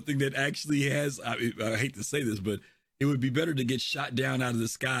do something that actually has, I hate to say this, but it would be better to get shot down out of the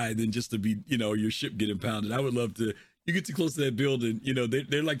sky than just to be, your ship get impounded. I would love to, you get too close to that building,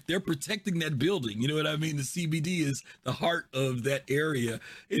 they're protecting that building. You know what I mean? The CBD is the heart of that area.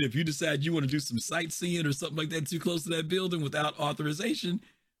 And if you decide you want to do some sightseeing or something like that too close to that building without authorization,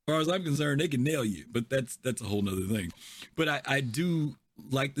 as far as I'm concerned, they can nail you. But that's a whole nother thing. But I do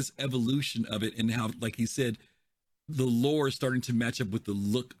like this evolution of it and how, like he said, the lore is starting to match up with the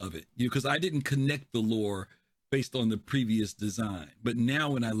look of it. Because I didn't connect the lore based on the previous design. But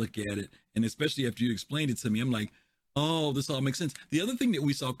now when I look at it, and especially after you explained it to me, I'm like, oh, this all makes sense. The other thing that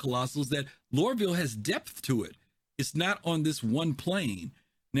we saw, Colossal, is that Lorville has depth to it. It's not on this one plane.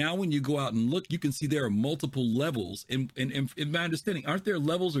 Now, when you go out and look, you can see there are multiple levels. And in my understanding, aren't there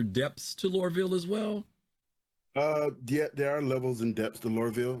levels or depths to Lorville as well? Yeah, there are levels and depths to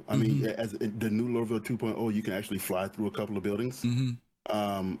Lorville. I mean, as the new Lorville 2.0, you can actually fly through a couple of buildings.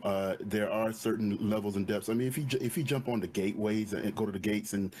 There are certain levels and depths. I mean, if you jump on the gateways and go to the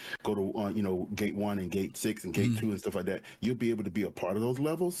gates and go to gate 1 and gate 6 and gate 2 and stuff like that, you'll be able to be a part of those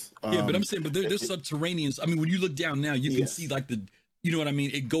levels. Yeah, but I'm saying, there's subterranean. I mean, when you look down now, you can see like you know what I mean?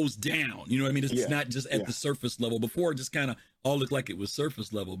 It goes down. You know what I mean? It's not just at the surface level. Before, it just kind of all looked like it was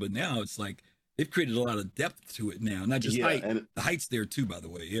surface level, but now it's like they've created a lot of depth to it now. Not just height. And the height's there too, by the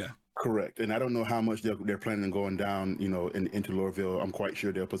way. Yeah. Correct. And I don't know how much they're planning on going down, into Lorville. I'm quite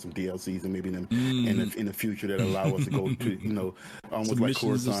sure they'll put some DLCs and maybe in the future that allow us to go to, almost some like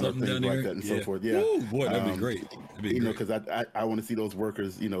Hurston or things like that and so forth. Yeah. Ooh, boy, that'd be great. Because I want to see those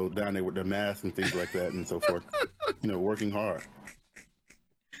workers, down there with their masks and things like that and so forth, working hard.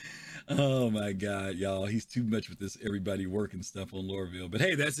 Oh my God, y'all! He's too much with this everybody working stuff on Lorville. But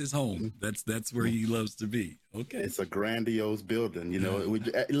hey, that's his home. That's where he loves to be. Okay, it's a grandiose building.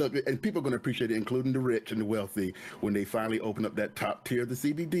 Look, and people are going to appreciate it, including the rich and the wealthy, when they finally open up that top tier of the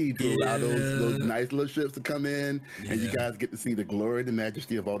CBD to allow those nice little ships to come in, and you guys get to see the glory and the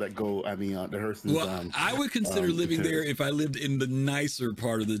majesty of all that gold. I mean, the Hurston. Well, I would consider living there if I lived in the nicer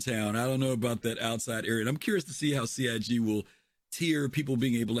part of the town. I don't know about that outside area. And I'm curious to see how CIG will tier people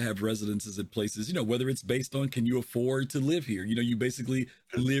being able to have residences at places, whether it's based on, can you afford to live here? You basically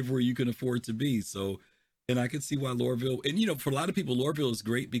live where you can afford to be. So, and I can see why Lorville, and for a lot of people, Lorville is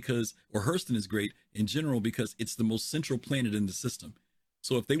great or Hurston is great in general because it's the most central planet in the system.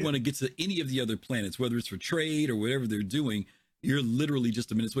 So if they want to get to any of the other planets, whether it's for trade or whatever they're doing, you're literally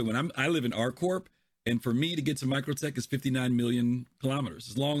just a minute's away. I live in R-Corp, and for me to get to Microtech is 59 million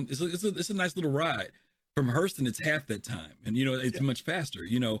kilometers. It's a nice little ride. From Hurston, it's half that time, and it's much faster.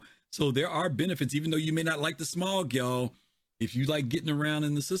 So there are benefits, even though you may not like the smog, y'all. If you like getting around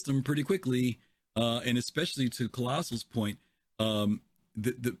in the system pretty quickly, and especially to Colossal's point,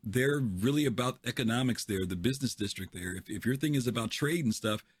 they're really about economics there. The business district there. If your thing is about trade and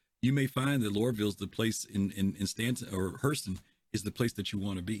stuff, you may find that Lorville's the place in Stanton or Hurston is the place that you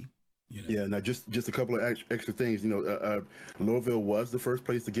want to be. Yeah. Now just a couple of extra things. Lorville was the first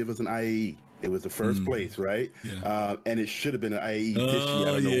place to give us an IAE. It was the first place, right? Yeah. And it should have been an IAE this year. I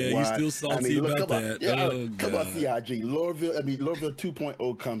don't know why. You're still salty about that. Come on, CIG. Lorville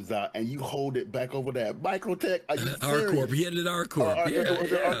 2.0 comes out, and you hold it back over there. Microtech, are you serious? R-Corp. He had it at R-Corp.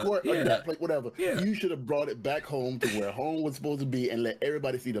 R-Corp? That place, whatever. Yeah. You should have brought it back home to where home was supposed to be and let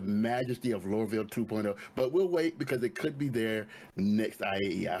everybody see the majesty of Lorville 2.0. But we'll wait because it could be there next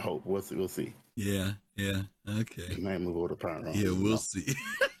IAE, I hope. We'll see. Yeah. Okay. You might move over to Power. Yeah, we'll see.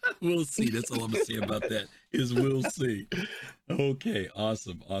 We'll see. That's all I'm gonna say about that is we'll see. Okay,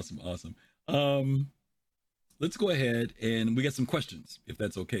 awesome. Let's go ahead and we got some questions, if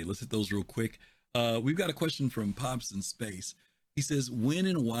that's okay. Let's hit those real quick. We've got a question from Pops in Space. He says, when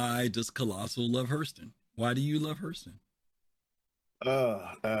and why does Colossal love Hurston? Why do you love Hurston?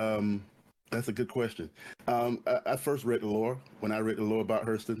 That's a good question. I first read the lore. When I read the lore about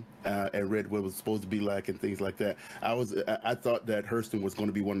Hurston and read what it was supposed to be like and things like that, I thought that Hurston was going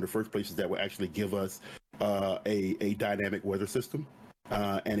to be one of the first places that would actually give us a dynamic weather system.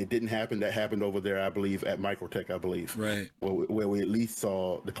 And it didn't happen. That happened over there, I believe, at Microtech, I believe. Right. Where we at least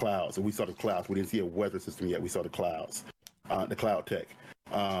saw the clouds. And we saw the clouds. We didn't see a weather system yet. We saw the clouds, the cloud tech.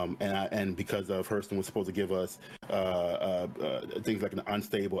 And because of Hurston was supposed to give us things like an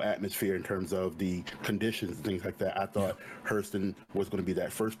unstable atmosphere in terms of the conditions and things like that, I thought Hurston was going to be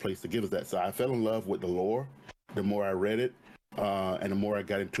that first place to give us that. So I fell in love with the lore the more I read it. And the more I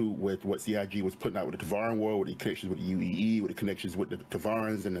got into with what CIG was putting out with the Tavaran War, with the connections with the UEE, with the connections with the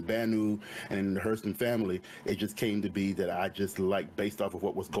Tavarans and the Banu and the Hurston family, it just came to be that I just liked, based off of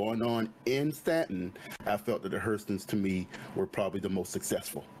what was going on in Stanton, I felt that the Hurstons to me were probably the most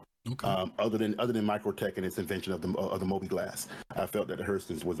successful. Okay. Other than Microtech and its invention of the Moby Glass, I felt that the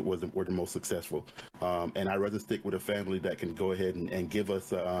Hurstons were the most successful. And I'd rather stick with a family that can go ahead and give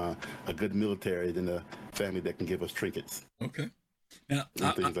us a good military than a family that can give us trinkets. Okay. Now,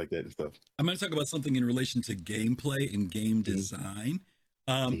 things like that and stuff. I'm going to talk about something in relation to gameplay and game design.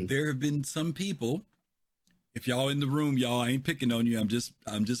 There have been some people. If y'all in the room, y'all, I ain't picking on you. I'm just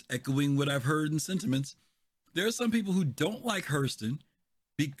echoing what I've heard in sentiments. There are some people who don't like Hurston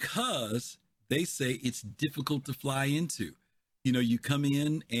because they say it's difficult to fly into. You come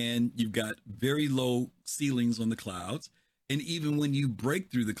in and you've got very low ceilings on the clouds. And even when you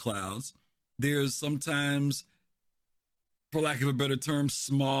break through the clouds, there's sometimes, for lack of a better term,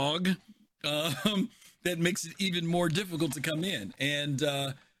 smog. that makes it even more difficult to come in. And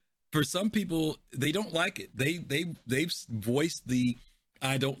for some people, they don't like it. They've voiced the,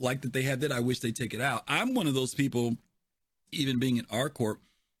 I don't like that they have that. I wish they take it out. I'm one of those people, even being in R Corp,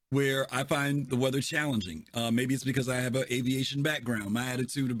 where I find the weather challenging. Maybe it's because I have an aviation background. My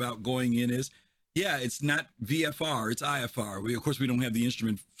attitude about going in is, yeah, it's not VFR, it's IFR. Of course, we don't have the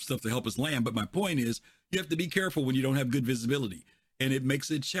instrument stuff to help us land. But my point is, you have to be careful when you don't have good visibility. And it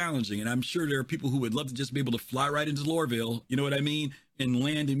makes it challenging. And I'm sure there are people who would love to just be able to fly right into Lorville, you know what I mean, and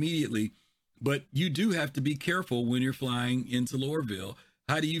land immediately. But you do have to be careful when you're flying into Lorville.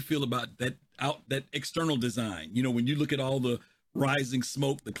 How do you feel about that external design? You know, when you look at all the rising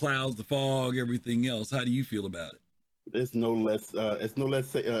smoke, the clouds, the fog, everything else, how do you feel about it? It's no less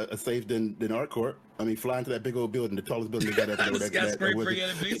safe than our court. I mean, flying to that big old building, the tallest building they got up there.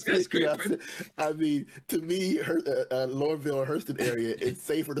 The skyscraper. I mean, to me, Lorville or Hurston area, it's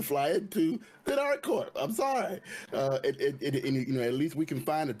safer to fly into than our court. I'm sorry. You know, at least we can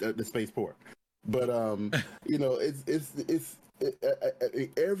find the spaceport. But you know, it's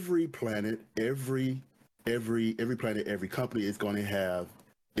every planet, every planet, every company is going to have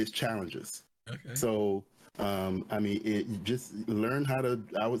its challenges. Okay. So. I mean, just learn how to,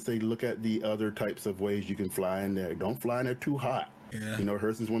 I would say, look at the other types of ways you can fly in there. Don't fly in there too hot. Yeah. You know,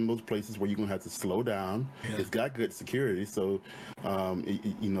 Hurston's one of those places where you're going to have to slow down. Yeah. It's got good security. So,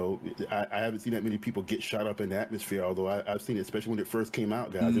 you know, I haven't seen that many people get shot up in the atmosphere, although I've seen it, especially when it first came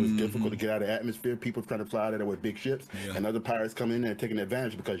out, guys. It was difficult to get out of the atmosphere. People trying to fly out of there with big ships, and other pirates coming in there and taking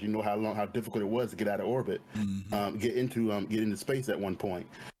advantage because you know how difficult it was to get out of orbit, get into space at one point.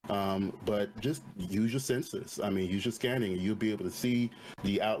 But just use your sensors. I mean, use your scanning, and you'll be able to see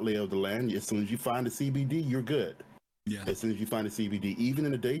the outlay of the land. As soon as you find a CBD, you're good. Yeah. As soon as you find a CBD, even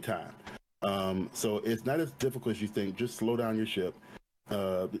in the daytime. So it's not as difficult as you think. Just slow down your ship,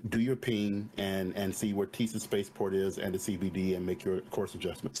 do your ping, and see where TISA spaceport is and the CBD, and make your course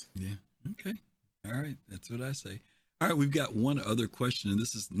adjustments. Yeah. Okay. All right. That's what I say. All right. We've got one other question, and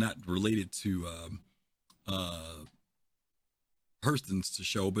this is not related to Hurston's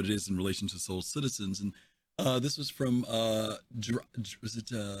show, but it is in relation to Soul Citizens. And this was from was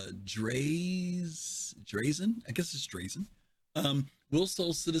it Drazen? I guess it's Drazen. Will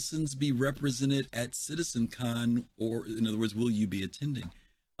Soul Citizens be represented at CitizenCon, or in other words, will you be attending?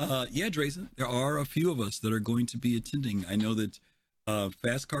 Yeah, Drazen, there are a few of us that are going to be attending. I know that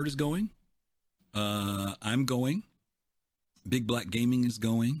Fast Card is going. I'm going. Big Black Gaming is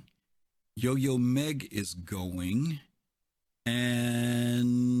going. Yo-Yo Meg is going. And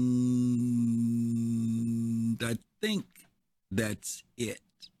I think that's it.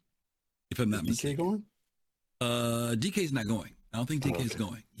 If I'm not mistaken. DK going? DK's not going. I don't think DK's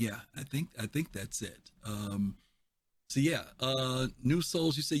going. Yeah, I think that's it. So yeah, New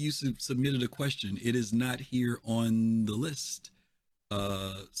Souls, you say you submitted a question. It is not here on the list.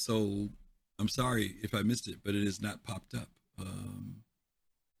 So I'm sorry if I missed it, but it has not popped up.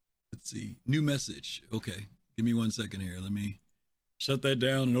 Let's see. New message. Okay. Give me 1 second here. Let me shut that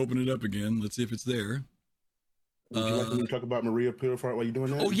down and open it up again. Let's see if it's there. Would you like me to talk about Maria Purifart while you're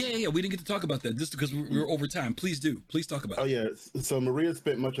doing that? Oh, yeah. We didn't get to talk about that just because we're over time. Please do. Please talk about it. Oh, yeah. So Maria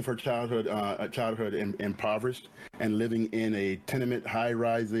spent much of her childhood impoverished and living in a tenement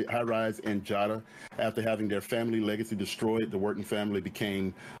high-rise in Jada. After having their family legacy destroyed, the Wharton family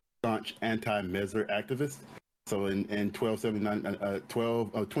became staunch anti-Messer activists. So in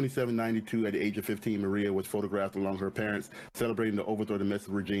 2792, at the age of 15, Maria was photographed along her parents celebrating the overthrow of the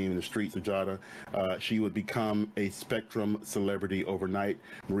Messer regime in the streets of Jada. She would become a spectrum celebrity overnight.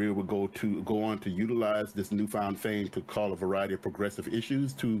 Maria would go on to utilize this newfound fame to call a variety of progressive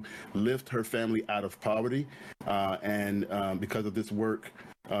issues to lift her family out of poverty. And because of this work,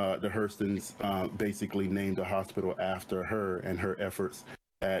 the Hurstons basically named a hospital after her and her efforts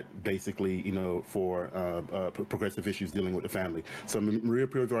at basically, for progressive issues dealing with the family. So Maria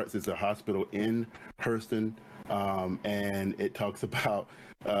Purifart is a hospital in Hurston, and it talks about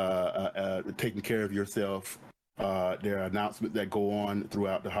taking care of yourself. There are announcements that go on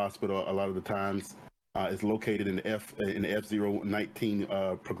throughout the hospital a lot of the times. It's located in the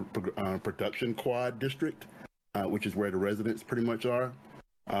F019 production quad district, which is where the residents pretty much are.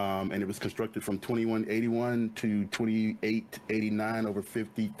 And it was constructed from 2181 to 2889. Over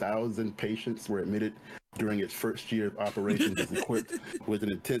 50,000 patients were admitted during its first year of operations. It's equipped with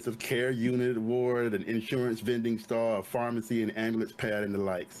an intensive care unit, ward, an insurance vending stall, a pharmacy, an ambulance pad, and the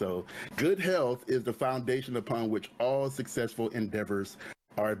like. So good health is the foundation upon which all successful endeavors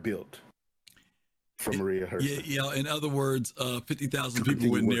are built. from Maria Hurston. Yeah. In other words, 50,000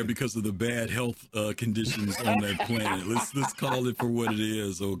 people went there because of the bad health conditions on that planet. Let's call it for what it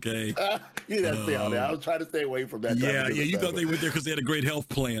is, okay? You didn't stay out there. I was trying to stay away from that. Yeah. You thought they went there because they had a great health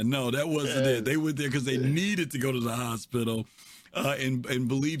plan. No, that wasn't it. They went there because they needed to go to the hospital. And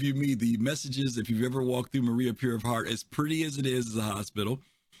believe you me, the messages, if you've ever walked through Maria Pure of Heart, as pretty as it is as a hospital,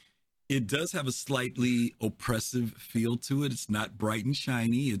 it does have a slightly oppressive feel to it. It's not bright and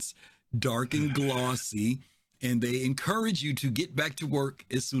shiny. It's dark and glossy, and they encourage you to get back to work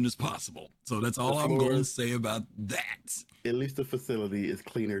as soon as possible. So that's all I'm going to say about that. At least the facility is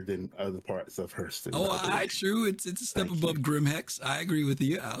cleaner than other parts of Hurston. True. It's a step above Grimhex. I agree with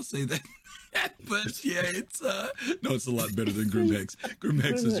you. I'll say that. But yeah, it's a lot better than Grimhex.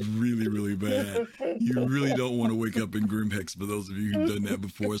 Grimhex is really, really bad. You really don't want to wake up in Grimhex. For those of you who've done that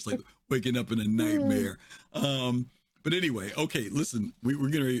before, it's like waking up in a nightmare. But anyway, okay, listen, we're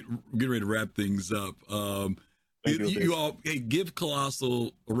getting ready to wrap things up. You all, hey, give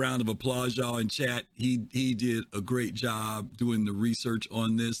Colossal a round of applause, y'all, in chat. He did a great job doing the research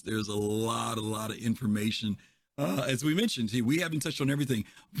on this. There's a lot of information. As we mentioned, we haven't touched on everything.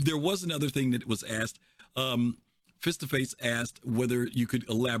 There was another thing that was asked. Fist to Face asked whether you could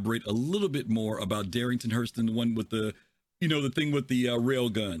elaborate a little bit more about Darrington Hurston, the one with the thing with the rail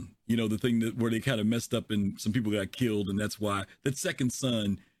gun, the thing where they kind of messed up and some people got killed. And that's why that second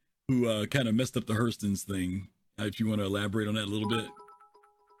son who kind of messed up the Hurstons thing. If you want to elaborate on that a little bit.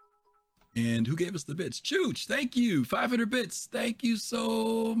 And who gave us the bits? Chooch, thank you. 500 bits. Thank you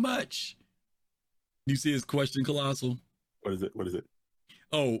so much. You see his question, Colossal? What is it?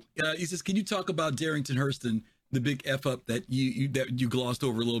 Oh, he says, can you talk about Darrington Hurston, the big F up that you glossed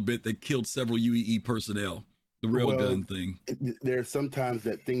over a little bit that killed several UEE personnel? The railgun thing. There's sometimes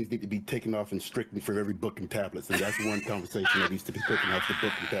that things need to be taken off and stricken from every book and tablets, and that's one conversation that needs to be taken off the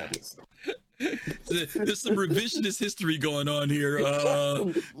book and tablets. There's some revisionist history going on here,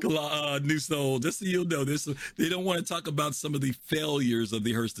 New Soul. Just so you'll know, they don't want to talk about some of the failures of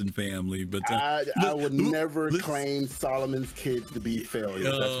the Hurston family. But I would never claim Solomon's kids to be failures.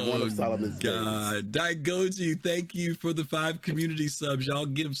 That's one of Solomon's God. Daigoji, thank you for the 5 community subs. Y'all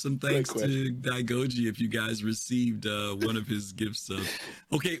give some thanks to Daigoji if you guys received one of his gift subs.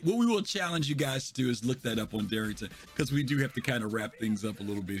 Okay, what we will challenge you guys to do is look that up on Darrington, because we do have to kind of wrap things up a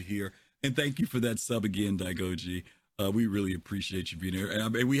little bit here. And thank you for that sub again, Daigoji. We really appreciate you being here.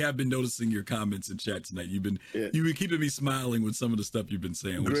 And we have been noticing your comments in chat tonight. You've been keeping me smiling with some of the stuff you've been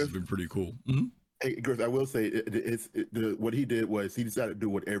saying, which has been pretty cool. Mm-hmm. Hey, Griff, I will say what he did was he decided to do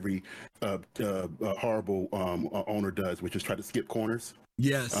what every horrible owner does, which is try to skip corners.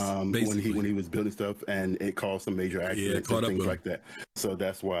 Yes, when he was building stuff, and it caused some major accidents and things like that. So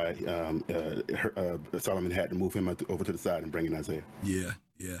that's why Solomon had to move him over to the side and bring in Isaiah. Yeah.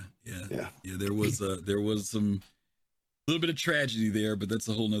 There was some little bit of tragedy there, but that's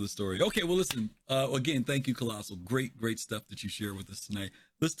a whole nother story. Okay, well, listen. Again, thank you, Colossal. Great stuff that you share with us tonight.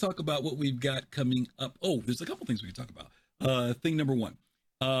 Let's talk about what we've got coming up. Oh, there's a couple things we can talk about. Thing number one.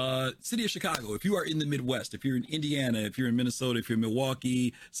 City of Chicago, if you are in the Midwest, if you're in Indiana, if you're in Minnesota, if you're in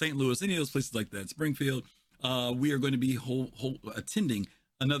Milwaukee, St. Louis, any of those places like that, Springfield, we are going to be attending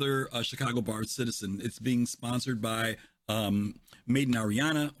another Chicago Bar Citizen. It's being sponsored by Maiden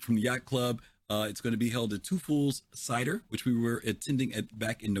Ariana from the Yacht Club. It's going to be held at Two Fools Cider, which we were attending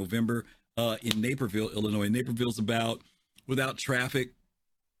back in November in Naperville, Illinois. Naperville's about, without traffic,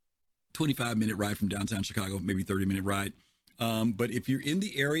 25-minute ride from downtown Chicago, maybe 30-minute ride. But if you're in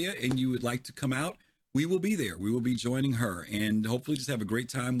the area and you would like to come out, we will be there. We will be joining her and hopefully just have a great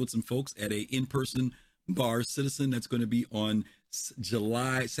time with some folks at a in-person Bar Citizen. That's going to be on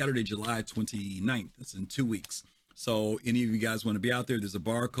Saturday, July 29th. That's in 2 weeks. So any of you guys want to be out there, there's a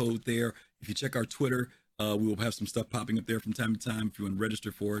barcode there. If you check our Twitter, we will have some stuff popping up there from time to time if you want to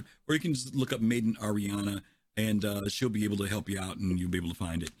register for it. Or you can just look up Maiden Ariana and she'll be able to help you out and you'll be able to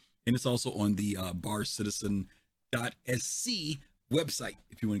find it. And it's also on the barcitizen.sc website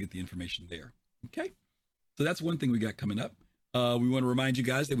if you want to get the information there. Okay, so that's one thing we got coming up. We want to remind you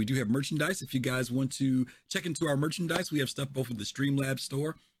guys that we do have merchandise. If you guys want to check into our merchandise, we have stuff both at the Streamlabs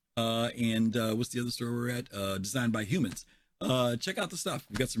store and what's the other store we're at? Designed by Humans. Check out the stuff.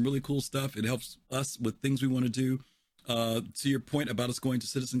 We've got some really cool stuff. It helps us with things we want to do. To your point about us going to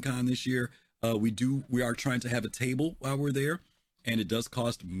CitizenCon this year, we are trying to have a table while we're there. And it does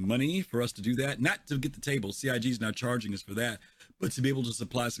cost money for us to do that. Not to get the table. CIG is not charging us for that, but to be able to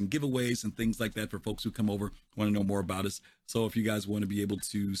supply some giveaways and things like that for folks who come over, want to know more about us. So if you guys want to be able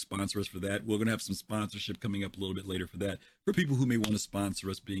to sponsor us for that, we're going to have some sponsorship coming up a little bit later for that, for people who may want to sponsor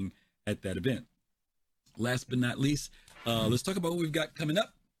us being at that event. Last but not least, let's talk about what we've got coming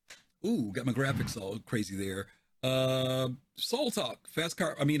up. Ooh, got my graphics all crazy there. Soul Talk, Fast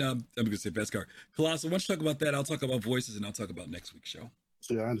Car. I'm gonna say Fast Car. Colossal, why don't you talk about that? I'll talk about voices, and I'll talk about next week's show.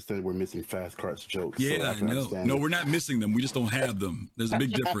 So I understand we're missing Fast Car's jokes. Yeah, so I know. No, we're not missing them. We just don't have them. There's a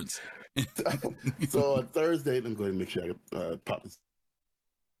big difference. So on Thursday, let me go ahead and make sure I pop this.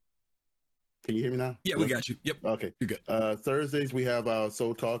 Can you hear me now? Yeah, we got you. Yep. Okay. You're good. Thursdays, we have our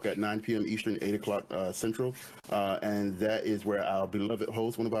Soul Talk at 9 p.m. Eastern, 8 o'clock Central. And that is where our beloved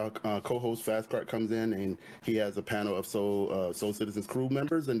host, one of our co-hosts, Fastcart, comes in, and he has a panel of Soul Citizens crew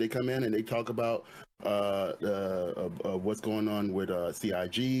members, and they come in and they talk about what's going on with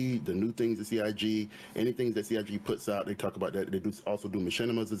CIG, the new things at CIG, anything that CIG puts out, they talk about that. They also do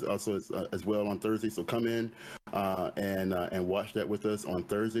machinimas as well on Thursday. So come in and watch that with us on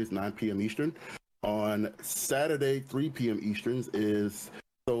Thursdays, 9 p.m. Eastern. On Saturday, 3 p.m. Eastern is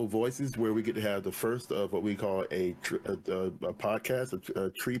Soul Voices, where we get to have the first of what we call a podcast, a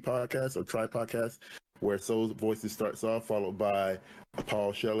tree podcast, or tri podcast, where Soul Voices starts off, followed by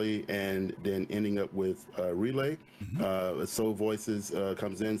Paul Shelley, and then ending up with Relay. Soul Voices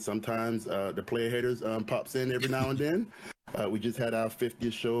comes in. Sometimes the Player Haters pops in every now and then. We just had our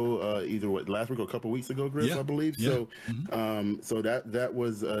 50th show either last week or a couple of weeks ago, Griff, I believe. Yeah. So that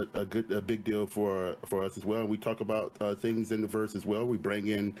was a big deal for us as well. We talk about things in the verse as well. We bring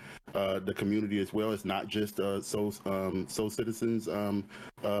in the community as well. It's not just Soul Citizens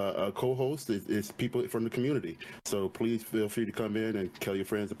co-hosts. It's people from the community. So please feel free to come in and tell your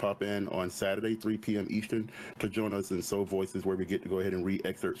friends to pop in on Saturday, 3 p.m. Eastern, to join us in Soul Voices, where we get to go ahead and read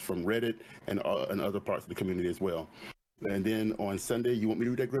excerpts from Reddit and other parts of the community as well. And then on Sunday, you want me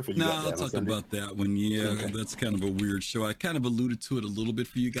to read that, Griff? No, I'll talk about that one. Yeah, okay. That's kind of a weird show. I kind of alluded to it a little bit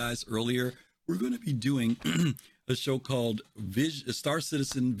for you guys earlier. We're going to be doing a show called Star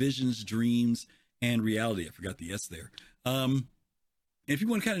Citizen Visions, Dreams, and Reality. I forgot the S there. And if you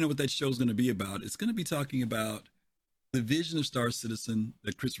want to kind of know what that show is going to be about, it's going to be talking about the vision of Star Citizen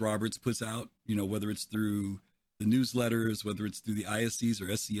that Chris Roberts puts out, whether it's through the newsletters, whether it's through the ISCs or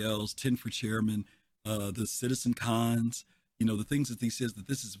SCLs, 10 for Chairman, the Citizen Cons, the things that he says that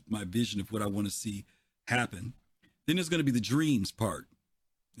this is my vision of what I want to see happen. Then there's going to be the dreams part.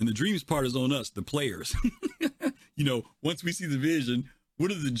 And the dreams part is on us, the players. Once we see the vision,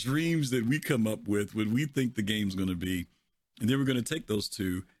 what are the dreams that we come up with when we think the game's going to be? And then we're going to take those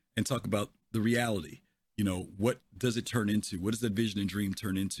two and talk about the reality. What does it turn into? What does that vision and dream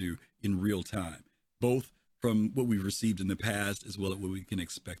turn into in real time? Both from what we've received in the past as well as what we can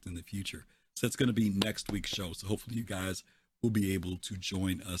expect in the future. So that's going to be next week's show. So hopefully you guys will be able to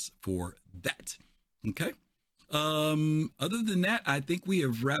join us for that. Okay. Other than that, I think we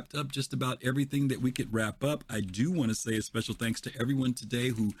have wrapped up just about everything that we could wrap up. I do want to say a special thanks to everyone today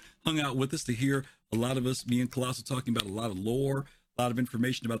who hung out with us to hear a lot of us, me and Colossal, talking about a lot of lore, a lot of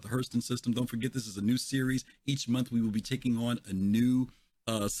information about the Hurston system. Don't forget, this is a new series. Each month we will be taking on a new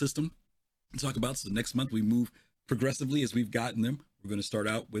system to talk about. So next month we move progressively as we've gotten them. We're going to start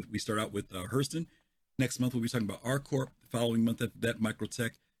out with Hurston. Next month we'll be talking about R-Corp. The following month that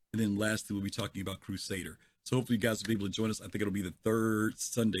Microtech, and then lastly we'll be talking about Crusader. So hopefully you guys will be able to join us. I think it'll be the third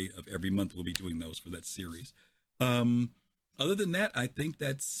Sunday of every month we'll be doing those for that series. Other than that, I think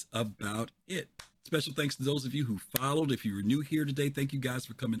that's about it. Special thanks to those of you who followed. If you were new here today, thank you guys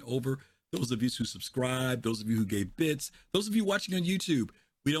for coming over. Those of you who subscribed, those of you who gave bits, those of you watching on YouTube,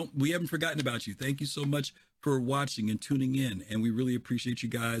 we haven't forgotten about you. Thank you so much for watching and tuning in, and we really appreciate you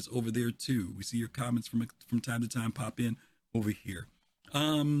guys over there too. We see your comments from time to time pop in over here.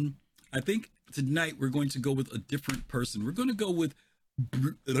 I think tonight we're going to go with a different person. We're going to go with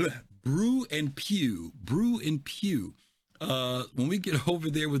Brew and Pew. Brew and Pew. When we get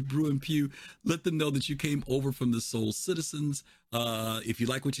over there with Brew and Pew, let them know that you came over from the Soul Citizens. If you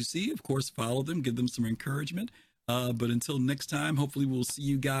like what you see, of course, follow them, give them some encouragement. But until next time, hopefully we'll see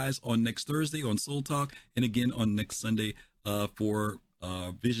you guys on next Thursday on Soul Talk, and again on next Sunday for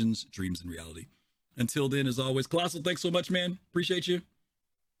Visions, Dreams, and Reality. Until then, as always, Colossal, thanks so much, man. Appreciate you.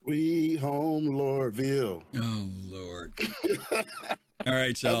 We home, Lordville. Oh, Lord. All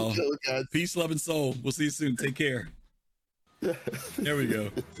right, y'all. Peace, love, and soul. We'll see you soon. Take care. There we go.